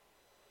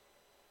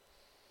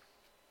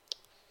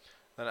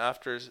 Then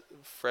after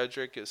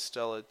Frederick is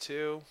Stella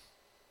 2.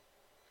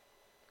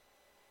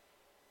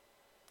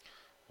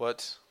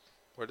 What?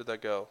 Where did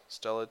that go?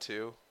 Stella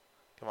 2?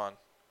 Come on.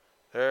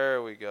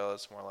 There we go.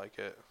 That's more like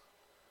it.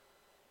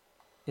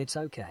 It's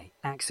okay.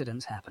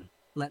 Accidents happen.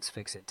 Let's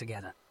fix it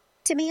together.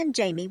 Timmy and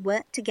Jamie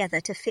worked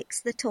together to fix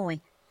the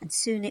toy, and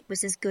soon it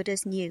was as good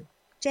as new.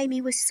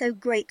 Jamie was so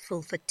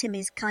grateful for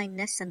Timmy's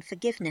kindness and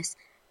forgiveness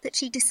that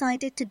she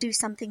decided to do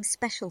something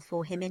special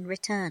for him in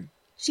return.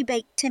 She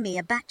baked Timmy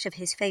a batch of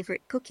his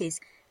favourite cookies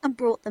and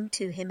brought them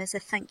to him as a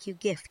thank you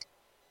gift.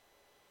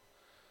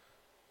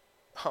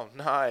 Oh,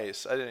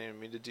 nice. I didn't even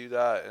mean to do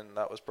that, and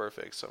that was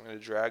perfect. So I'm going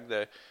to drag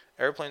the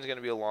airplane's going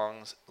to be a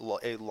long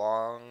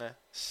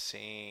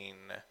scene.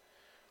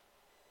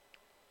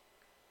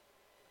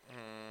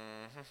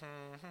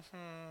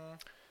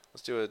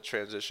 Let's do a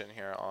transition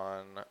here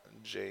on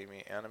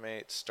Jamie.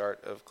 Animate,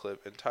 start of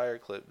clip, entire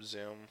clip,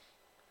 zoom.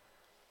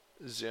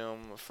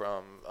 Zoom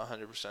from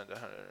 100%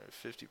 to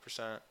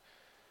 150%.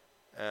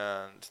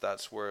 And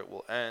that's where it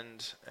will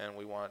end. And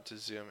we want to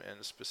zoom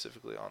in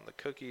specifically on the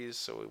cookies.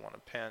 So we want to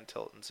pan,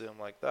 tilt, and zoom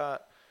like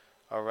that.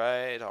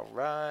 Alright.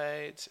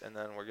 And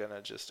then we're going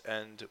to just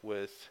end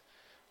with,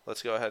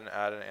 let's go ahead and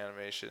add an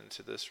animation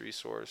to this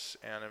resource.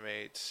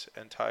 Animate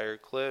entire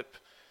clip.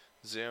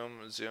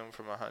 Zoom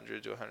from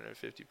 100 to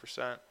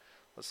 150%.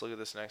 Let's look at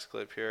this next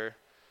clip here.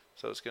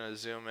 So it's going to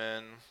zoom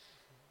in.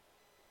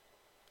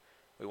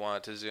 We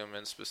want it to zoom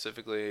in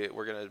specifically.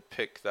 We're going to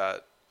pick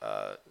that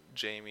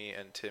Jamie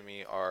and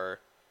Timmy are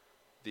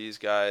these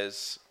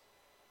guys.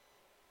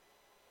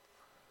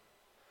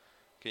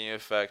 Can you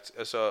affect?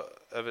 So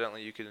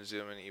evidently you can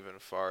zoom in even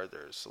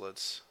farther. So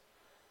let's.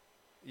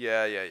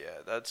 Yeah.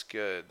 That's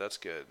good.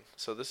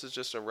 So this is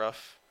just a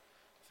rough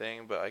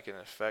thing, but I can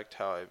affect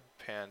how I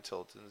pan,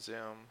 tilt, and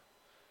zoom.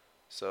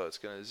 So it's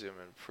going to zoom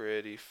in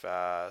pretty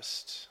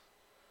fast,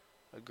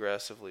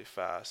 aggressively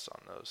fast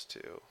on those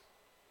two.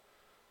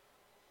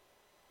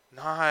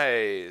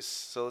 Nice.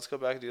 So let's go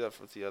back and do that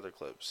with the other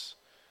clips.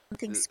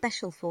 Something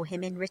special for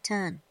him in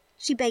return.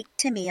 She baked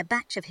Timmy a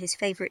batch of his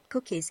favourite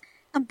cookies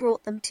and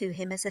brought them to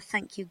him as a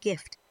thank you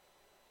gift.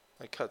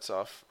 It cuts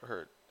off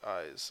her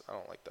eyes. I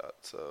don't like that.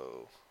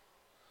 So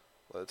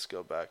let's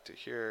go back to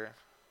here.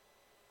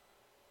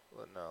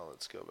 No,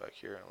 let's go back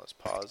here and let's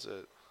pause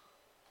it.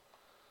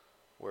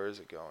 Where is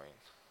it going?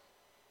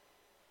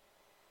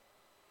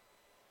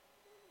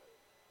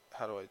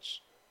 How do I...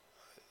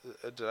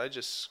 did I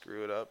just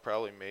screw it up?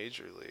 Probably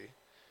majorly.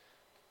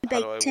 He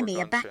baked Timmy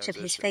a batch of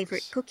his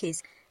favourite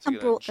cookies and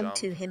brought them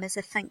to him as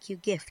a thank you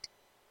gift.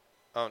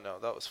 Oh no,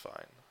 that was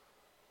fine.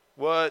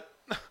 What?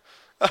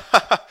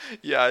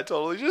 Yeah, I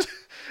totally just...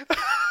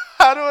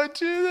 How do I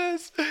do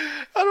this?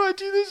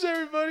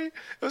 Everybody? It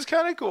was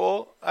kind of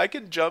cool. I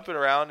can jump it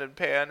around and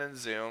pan and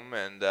zoom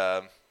and...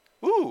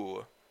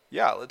 ooh!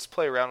 Yeah, let's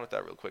play around with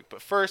that real quick.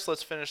 But first,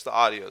 let's finish the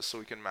audio so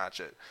we can match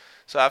it.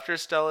 So after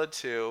Stella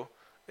 2...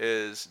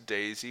 is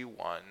Daisy 1,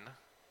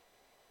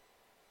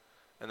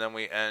 and then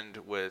we end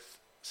with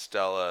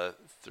Stella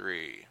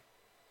 3.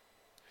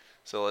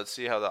 So let's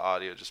see how the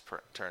audio just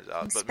turns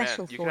out. But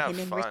man, you can have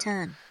fun in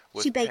return.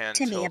 She baked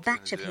Timmy a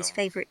batch of his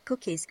favourite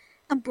cookies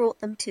and brought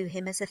them to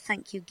him as a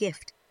thank you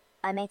gift.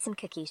 I made some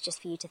cookies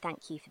just for you to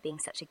thank you for being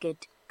such a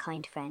good,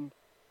 kind friend.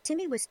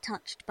 Timmy was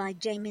touched by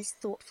Jamie's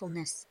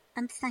thoughtfulness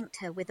and thanked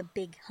her with a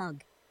big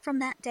hug. From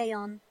that day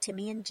on,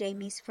 Timmy and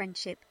Jamie's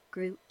friendship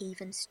grew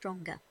even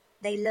stronger.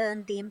 They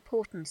learned the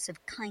importance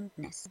of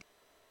kindness.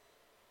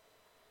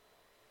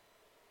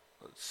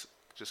 Let's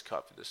just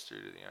copy this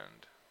through to the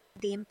end.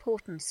 The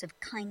importance of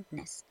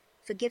kindness,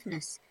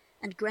 forgiveness,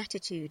 and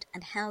gratitude,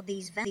 and how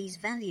these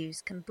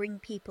values can bring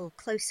people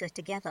closer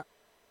together.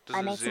 Does I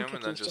it made some zoom and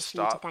then cookies just just for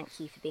you to stop? thank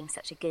you for being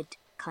such a good,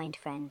 kind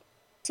friend.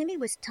 Timmy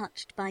was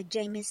touched by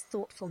Jamie's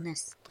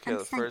thoughtfulness Okay, and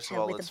well, thanked first of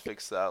her all, with let's a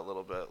fix that a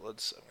little bit. I'm going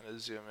to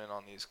zoom in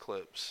on these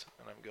clips,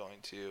 and I'm going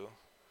to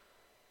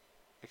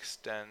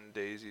extend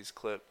Daisy's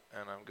clip,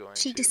 and I'm going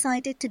She to...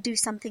 decided to do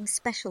something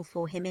special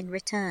for him in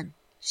return.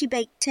 She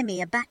baked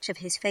Timmy a batch of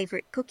his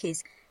favorite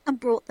cookies and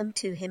brought them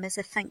to him as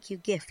a thank you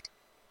gift.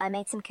 I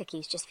made some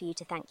cookies just for you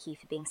to thank you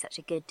for being such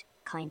a good,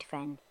 kind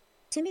friend.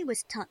 Timmy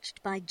was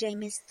touched by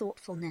Jamie's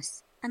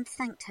thoughtfulness and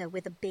thanked her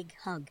with a big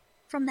hug.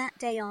 From that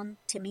day on,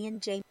 Timmy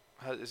and Jamie...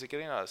 Is it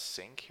getting out of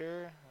sync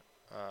here?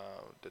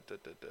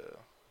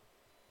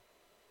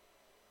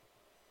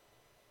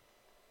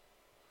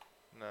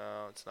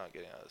 No, it's not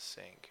getting out of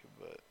sync,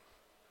 but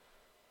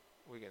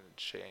we can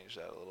change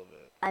that a little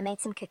bit. I made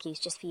some cookies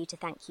just for you to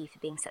thank you for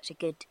being such a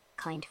good,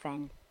 kind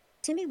friend.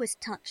 Timmy was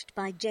touched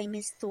by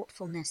Jamie's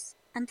thoughtfulness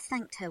and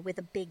thanked her with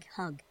a big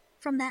hug.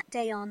 From that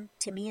day on,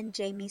 Timmy and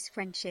Jamie's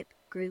friendship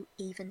grew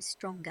even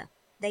stronger.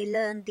 They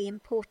learned the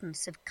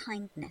importance of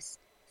kindness,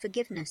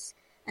 forgiveness,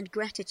 and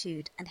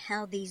gratitude, and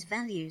how these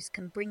values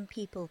can bring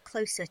people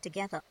closer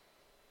together.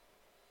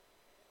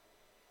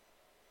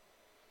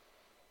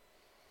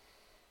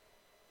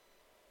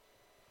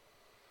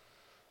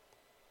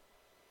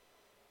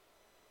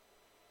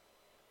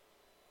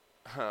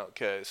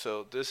 Okay,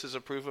 so this is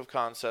a proof of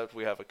concept.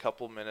 We have a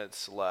couple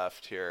minutes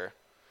left here.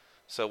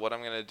 So what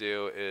I'm going to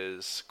do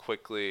is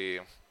quickly...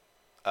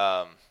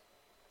 oh,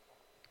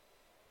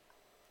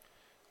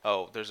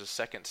 there's a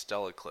second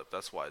Stella clip.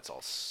 That's why it's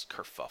all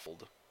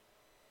kerfuffled.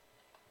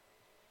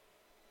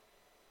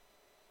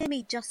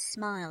 Timmy just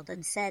smiled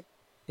and said,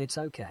 It's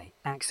okay.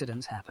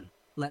 Accidents happen.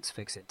 Let's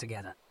fix it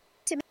together.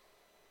 I'm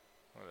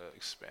going to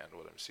expand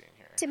what I'm seeing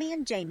here. Timmy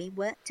and Jamie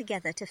worked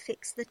together to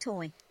fix the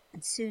toy,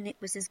 and soon it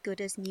was as good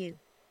as new.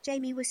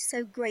 Jamie was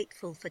so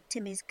grateful for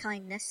Timmy's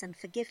kindness and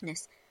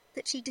forgiveness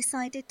that she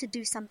decided to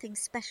do something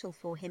special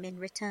for him in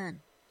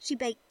return. She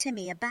baked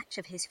Timmy a batch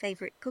of his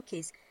favorite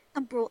cookies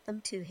and brought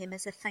them to him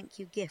as a thank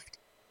you gift.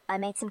 I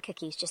made some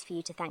cookies just for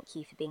you to thank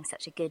you for being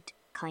such a good,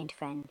 kind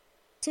friend.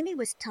 Timmy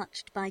was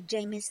touched by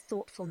Jamie's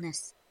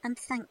thoughtfulness and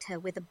thanked her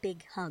with a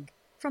big hug.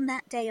 From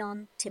that day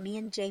on, Timmy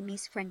and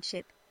Jamie's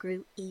friendship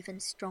grew even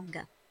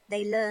stronger.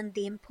 They learned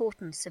the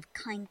importance of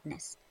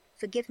kindness,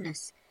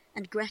 forgiveness,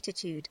 and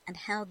gratitude, and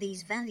how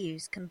these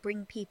values can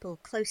bring people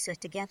closer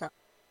together.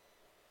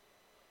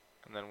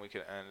 And then we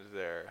can end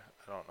there.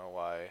 I don't know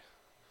why.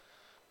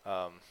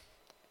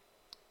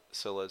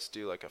 So let's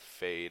do like a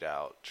fade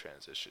out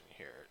transition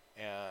here.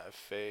 Yeah,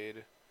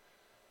 fade.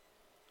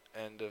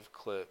 End of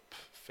clip.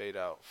 Fade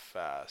out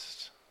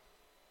fast.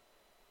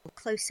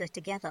 Closer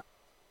together.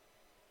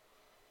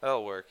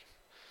 That'll work.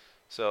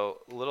 So,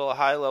 a little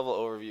high level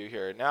overview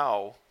here.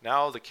 Now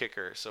the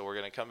kicker. So we're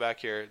going to come back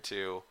here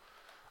to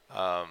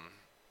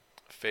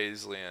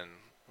Faislian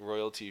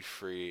royalty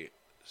free,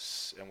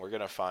 and we're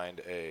going to find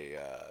a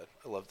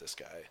I love this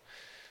guy.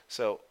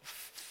 So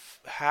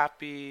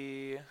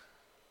happy.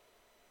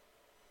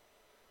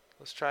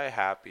 Let's try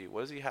happy.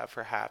 What does he have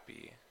for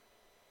happy?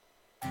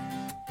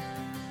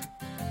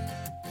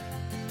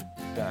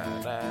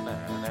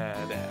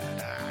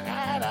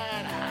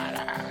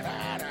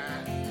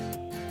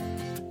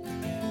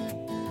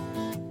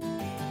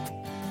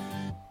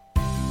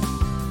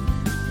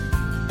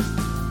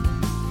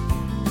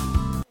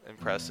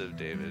 Impressive,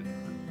 David.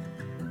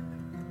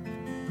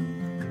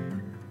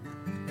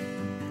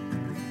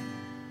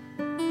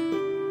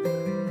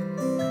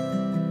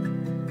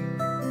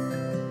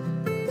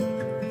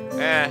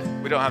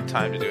 We don't have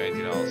time to do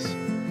anything else.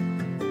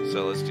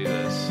 So let's do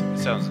this. It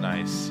sounds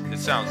nice. It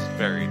sounds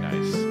very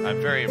nice.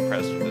 I'm very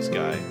impressed with this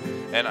guy.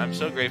 And I'm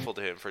so grateful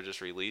to him for just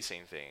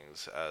releasing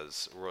things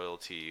as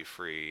royalty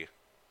free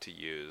to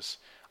use.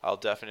 I'll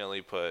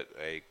definitely put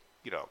a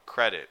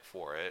credit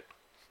for it.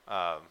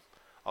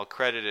 I'll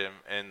credit him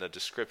in the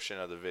description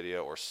of the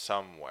video or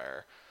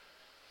somewhere.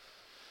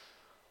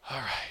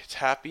 Alright,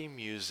 happy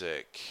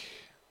music.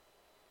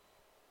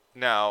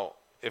 Now,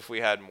 if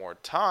we had more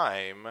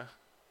time,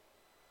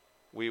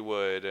 we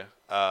would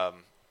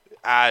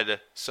add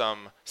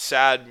some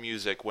sad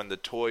music when the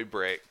toy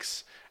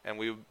breaks, and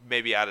we would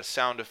maybe add a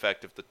sound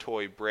effect of the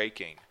toy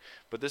breaking.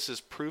 But this is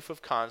proof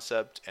of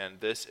concept, and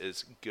this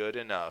is good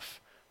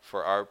enough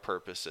for our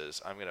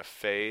purposes. I'm going to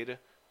fade,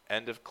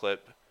 end of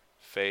clip,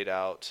 fade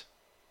out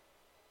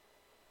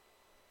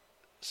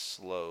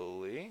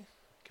slowly.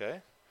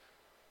 Okay.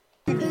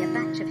 Timmy a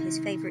batch of his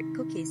favorite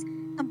cookies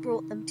and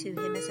brought them to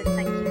him as a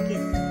thank you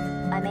gift.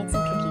 I made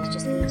some cookies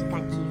just for you to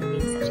thank you for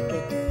being such a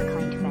good,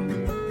 kind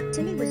friend.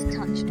 Timmy was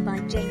touched by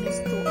Jamie's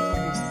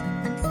thoughtfulness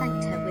and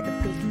thanked her with a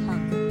big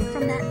hug.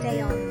 From that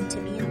day on,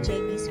 Timmy and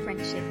Jamie's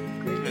friendship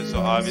grew. Okay, so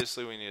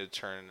obviously we need to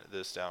turn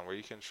this down. Where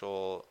do you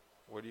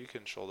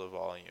control the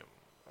volume?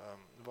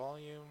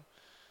 Volume.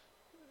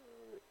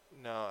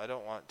 No, I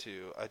don't want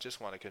to. I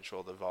just want to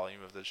control the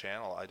volume of the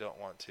channel. I don't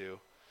want to.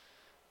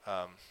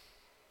 Oh,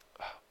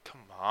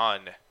 come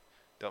on.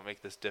 Don't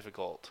make this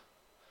difficult.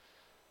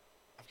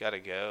 I've got to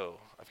go.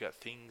 I've got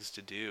things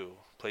to do.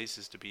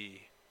 Places to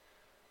be.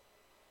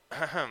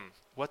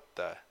 What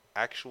the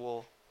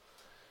actual...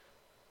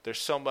 There's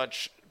so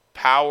much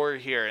power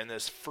here in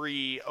this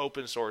free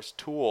open source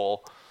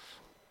tool.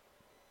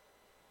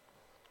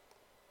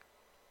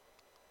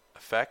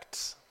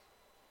 Effects.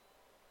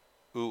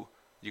 Ooh,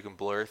 you can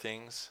blur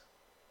things.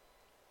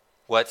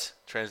 What?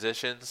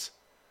 Transitions?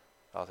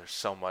 Oh, there's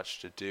so much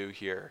to do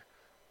here.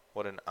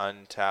 What an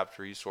untapped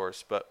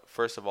resource. But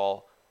first of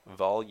all,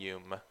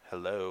 volume.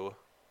 Hello.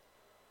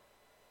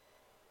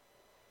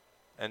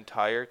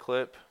 Entire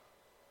clip.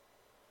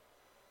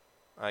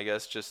 I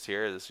guess just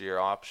here, this is your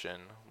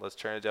option. Let's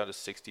turn it down to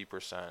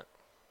 60%.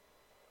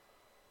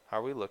 How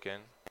are we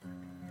looking?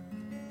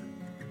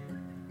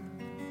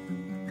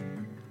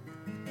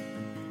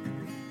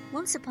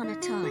 Once upon a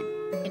time,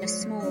 in a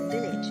small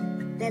village,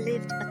 there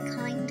lived a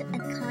kind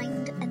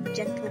and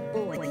gentle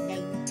boy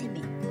named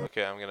Timmy.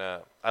 Okay,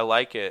 I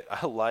like it.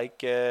 I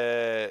like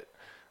it.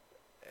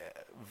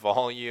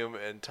 Volume,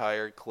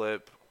 entire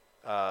clip.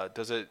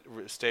 Does it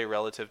stay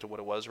relative to what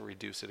it was or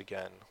reduce it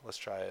again? Let's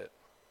try it.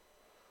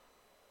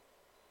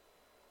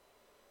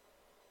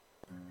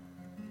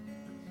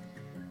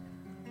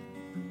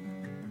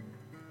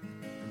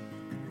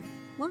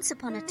 Once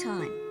upon a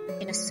time,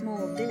 in a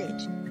small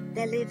village,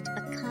 there lived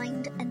a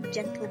kind and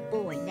gentle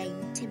boy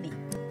named Timmy.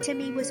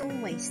 Timmy was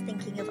always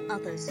thinking of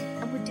others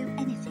and would do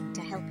anything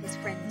to help his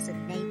friends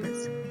and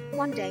neighbors.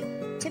 One day,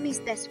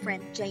 Timmy's best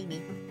friend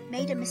Jamie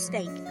made a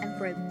mistake and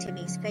broke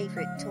Timmy's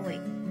favorite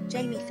toy.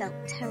 Jamie felt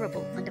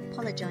terrible and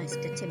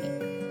apologized to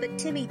Timmy, but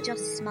Timmy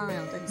just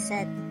smiled and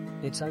said,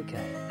 It's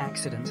okay.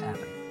 Accidents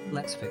happen.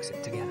 Let's fix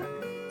it together.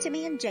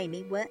 Timmy and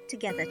Jamie worked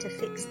together to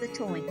fix the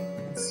toy,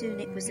 and soon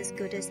it was as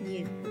good as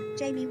new.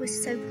 Jamie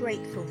was so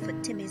grateful for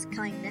Timmy's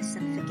kindness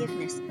and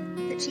forgiveness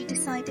that she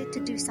decided to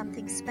do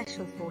something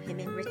special for him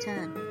in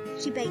return.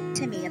 She baked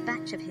Timmy a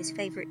batch of his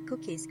favorite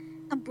cookies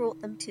and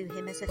brought them to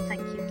him as a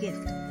thank you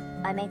gift.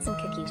 I made some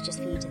cookies just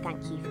for you to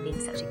thank you for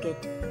being such a good,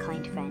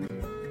 kind friend.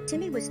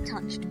 Timmy was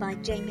touched by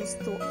Jamie's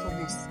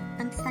thoughtfulness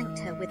and thanked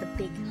her with a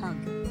big hug.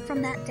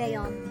 From that day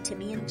on,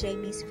 Timmy and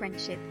Jamie's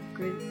friendship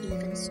grew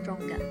even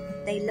stronger.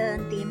 They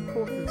learned the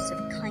importance of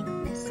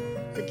kindness,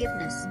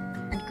 forgiveness,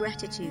 and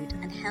gratitude,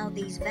 and how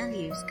these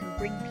values can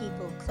bring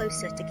people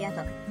closer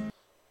together.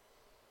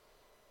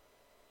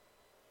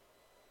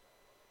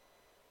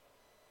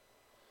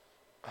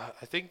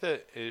 I think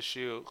the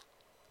issue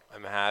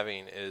I'm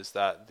having is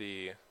that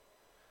I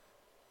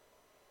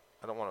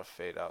don't want to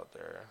fade out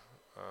there.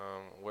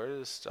 Where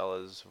does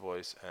Stella's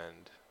voice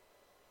end?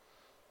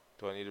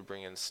 Do I need to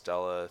bring in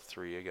Stella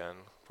 3 again?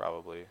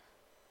 Probably.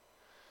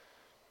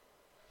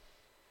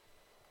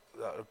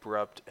 That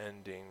abrupt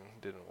ending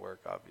didn't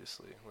work,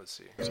 obviously. Let's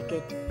see. Such a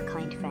good,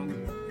 kind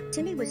friend.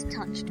 Timmy was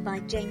touched by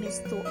Jamie's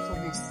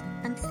thoughtfulness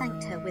and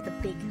thanked her with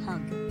a big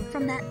hug.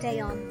 From that day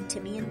on,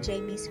 Timmy and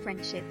Jamie's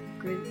friendship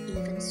grew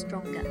even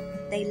stronger.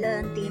 They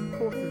learned the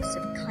importance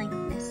of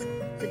kindness,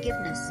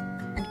 forgiveness,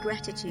 and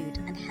gratitude,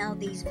 and how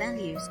these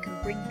values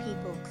can bring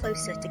people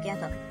closer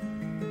together.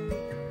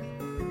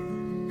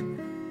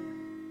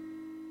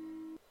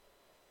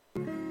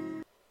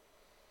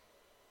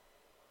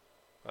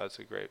 That's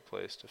a great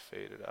place to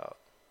fade it out.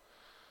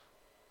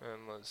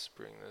 And let's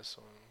bring this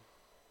one.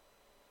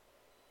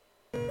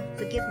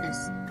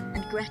 Forgiveness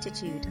and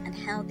gratitude, and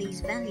how these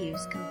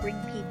values can bring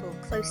people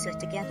closer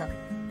together.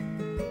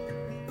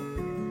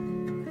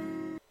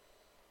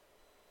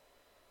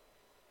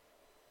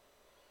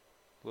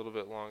 A little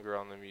bit longer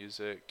on the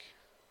music.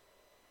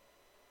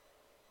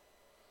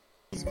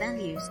 These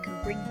values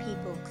can bring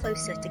people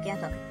closer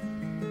together.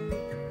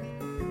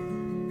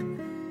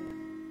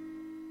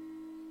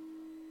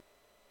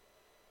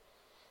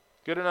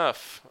 Good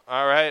enough.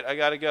 All right, I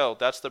gotta go.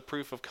 That's the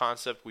proof of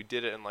concept. We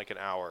did it in like an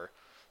hour.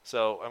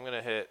 So I'm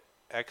gonna hit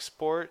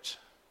export.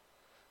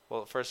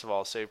 Well, first of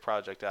all, save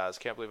project as.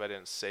 Can't believe I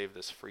didn't save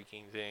this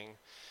freaking thing.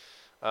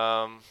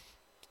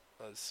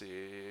 Let's see.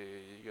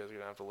 You guys are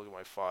gonna have to look at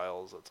my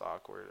files. That's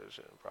awkward. I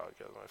shouldn't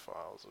broadcast my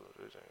files.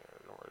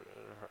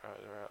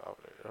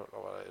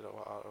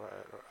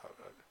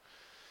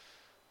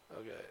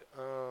 Okay.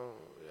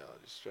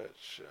 Reality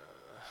stretch.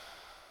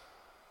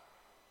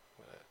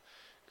 I'm gonna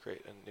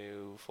create a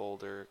new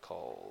folder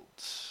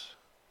called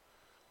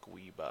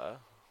GWIBA.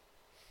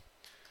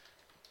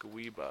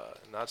 GWIBA,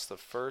 and that's the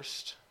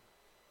first.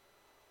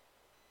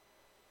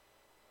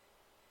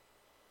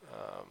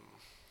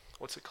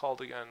 What's it called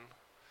again?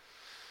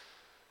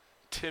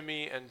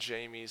 Timmy and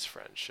Jamie's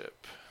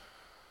friendship.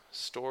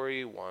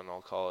 Story 1,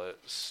 I'll call it.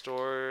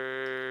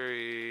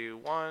 Story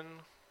 1.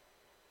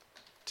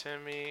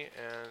 Timmy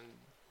and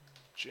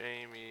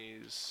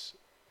Jamie's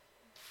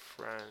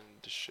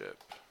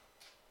friendship.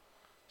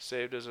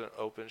 Saved as an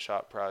open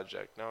shop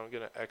project. Now I'm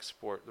going to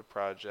export the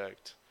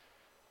project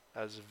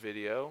as a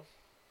video.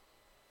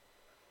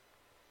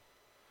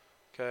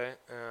 Okay,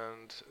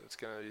 and it's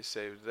going to be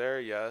saved there,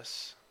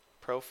 yes.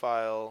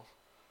 profile,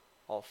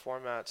 all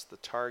formats. The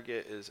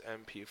target is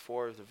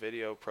MP4 of the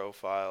video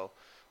profile.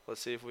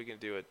 Let's see if we can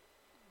do it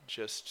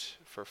just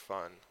for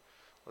fun.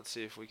 Let's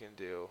see if we can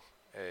do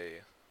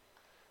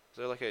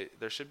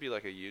there should be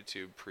like a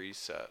YouTube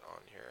preset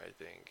on here, I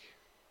think.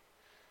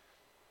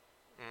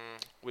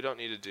 We don't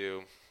need to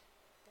do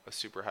a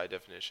super high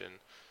definition,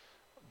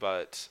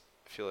 but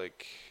I feel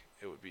like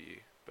it would be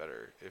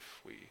better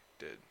if we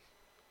did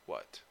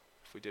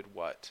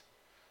what?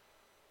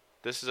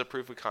 This is a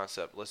proof of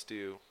concept. Let's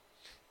do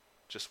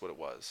just what it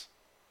was,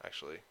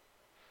 actually.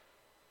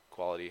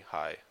 Quality,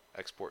 high,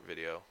 export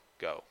video,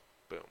 go,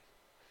 boom,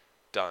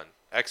 done.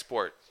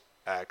 Export.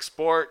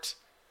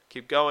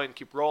 Keep going,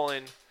 keep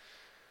rolling.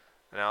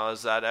 Now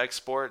as that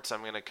exports,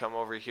 I'm going to come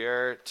over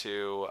here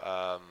to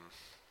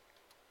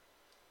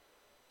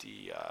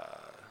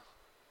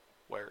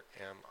where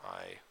am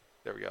I?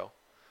 There we go.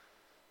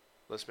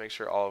 Let's make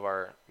sure all of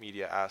our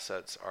media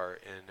assets are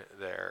in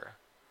there.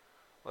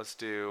 Let's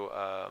do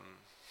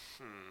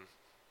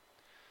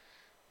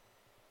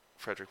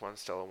Frederick 1,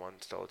 Stella 1,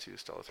 Stella 2,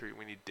 Stella 3.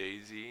 We need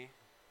Daisy.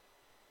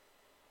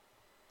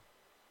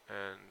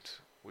 And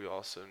we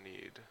also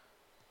need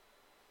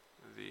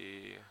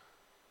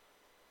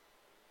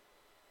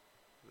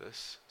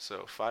this.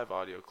 So 5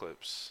 audio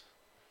clips.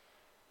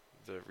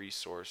 The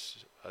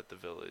resource at the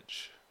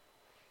village.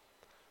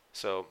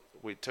 So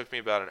it took me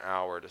about an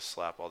hour to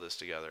slap all this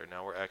together.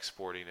 Now we're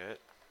exporting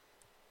it.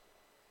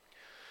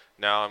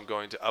 Now I'm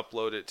going to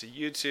upload it to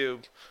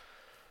YouTube.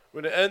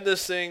 I'm going to end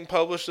this thing,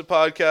 publish the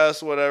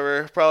podcast,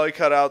 whatever. Probably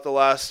cut out the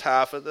last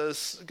half of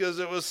this because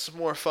it was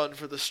more fun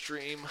for the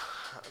stream.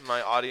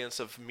 My audience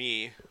of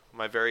me,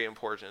 my very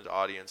important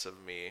audience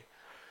of me.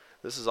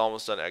 This is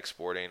almost done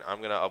exporting. I'm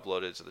going to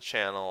upload it to the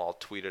channel. I'll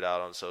tweet it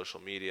out on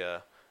social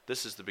media.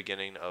 This is the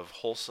beginning of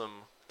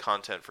wholesome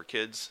content for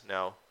kids.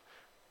 Now,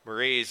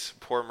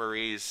 poor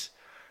Maurice,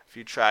 if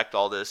you tracked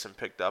all this and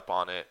picked up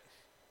on it,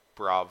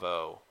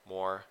 bravo.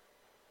 More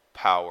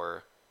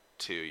power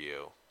to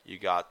you. You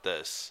got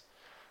this.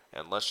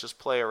 And let's just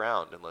play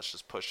around and let's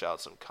just push out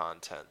some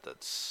content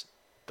that's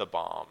the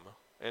bomb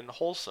and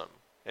wholesome.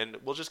 And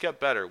we'll just get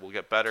better. We'll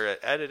get better at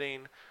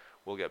editing.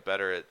 We'll get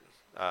better at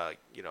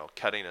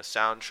cutting a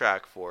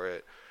soundtrack for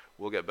it.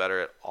 We'll get better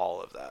at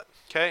all of that.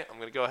 Okay, I'm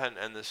going to go ahead and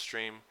end this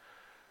stream.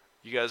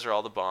 You guys are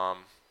all the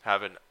bomb.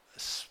 Have a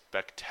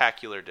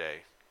spectacular day.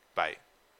 Bye.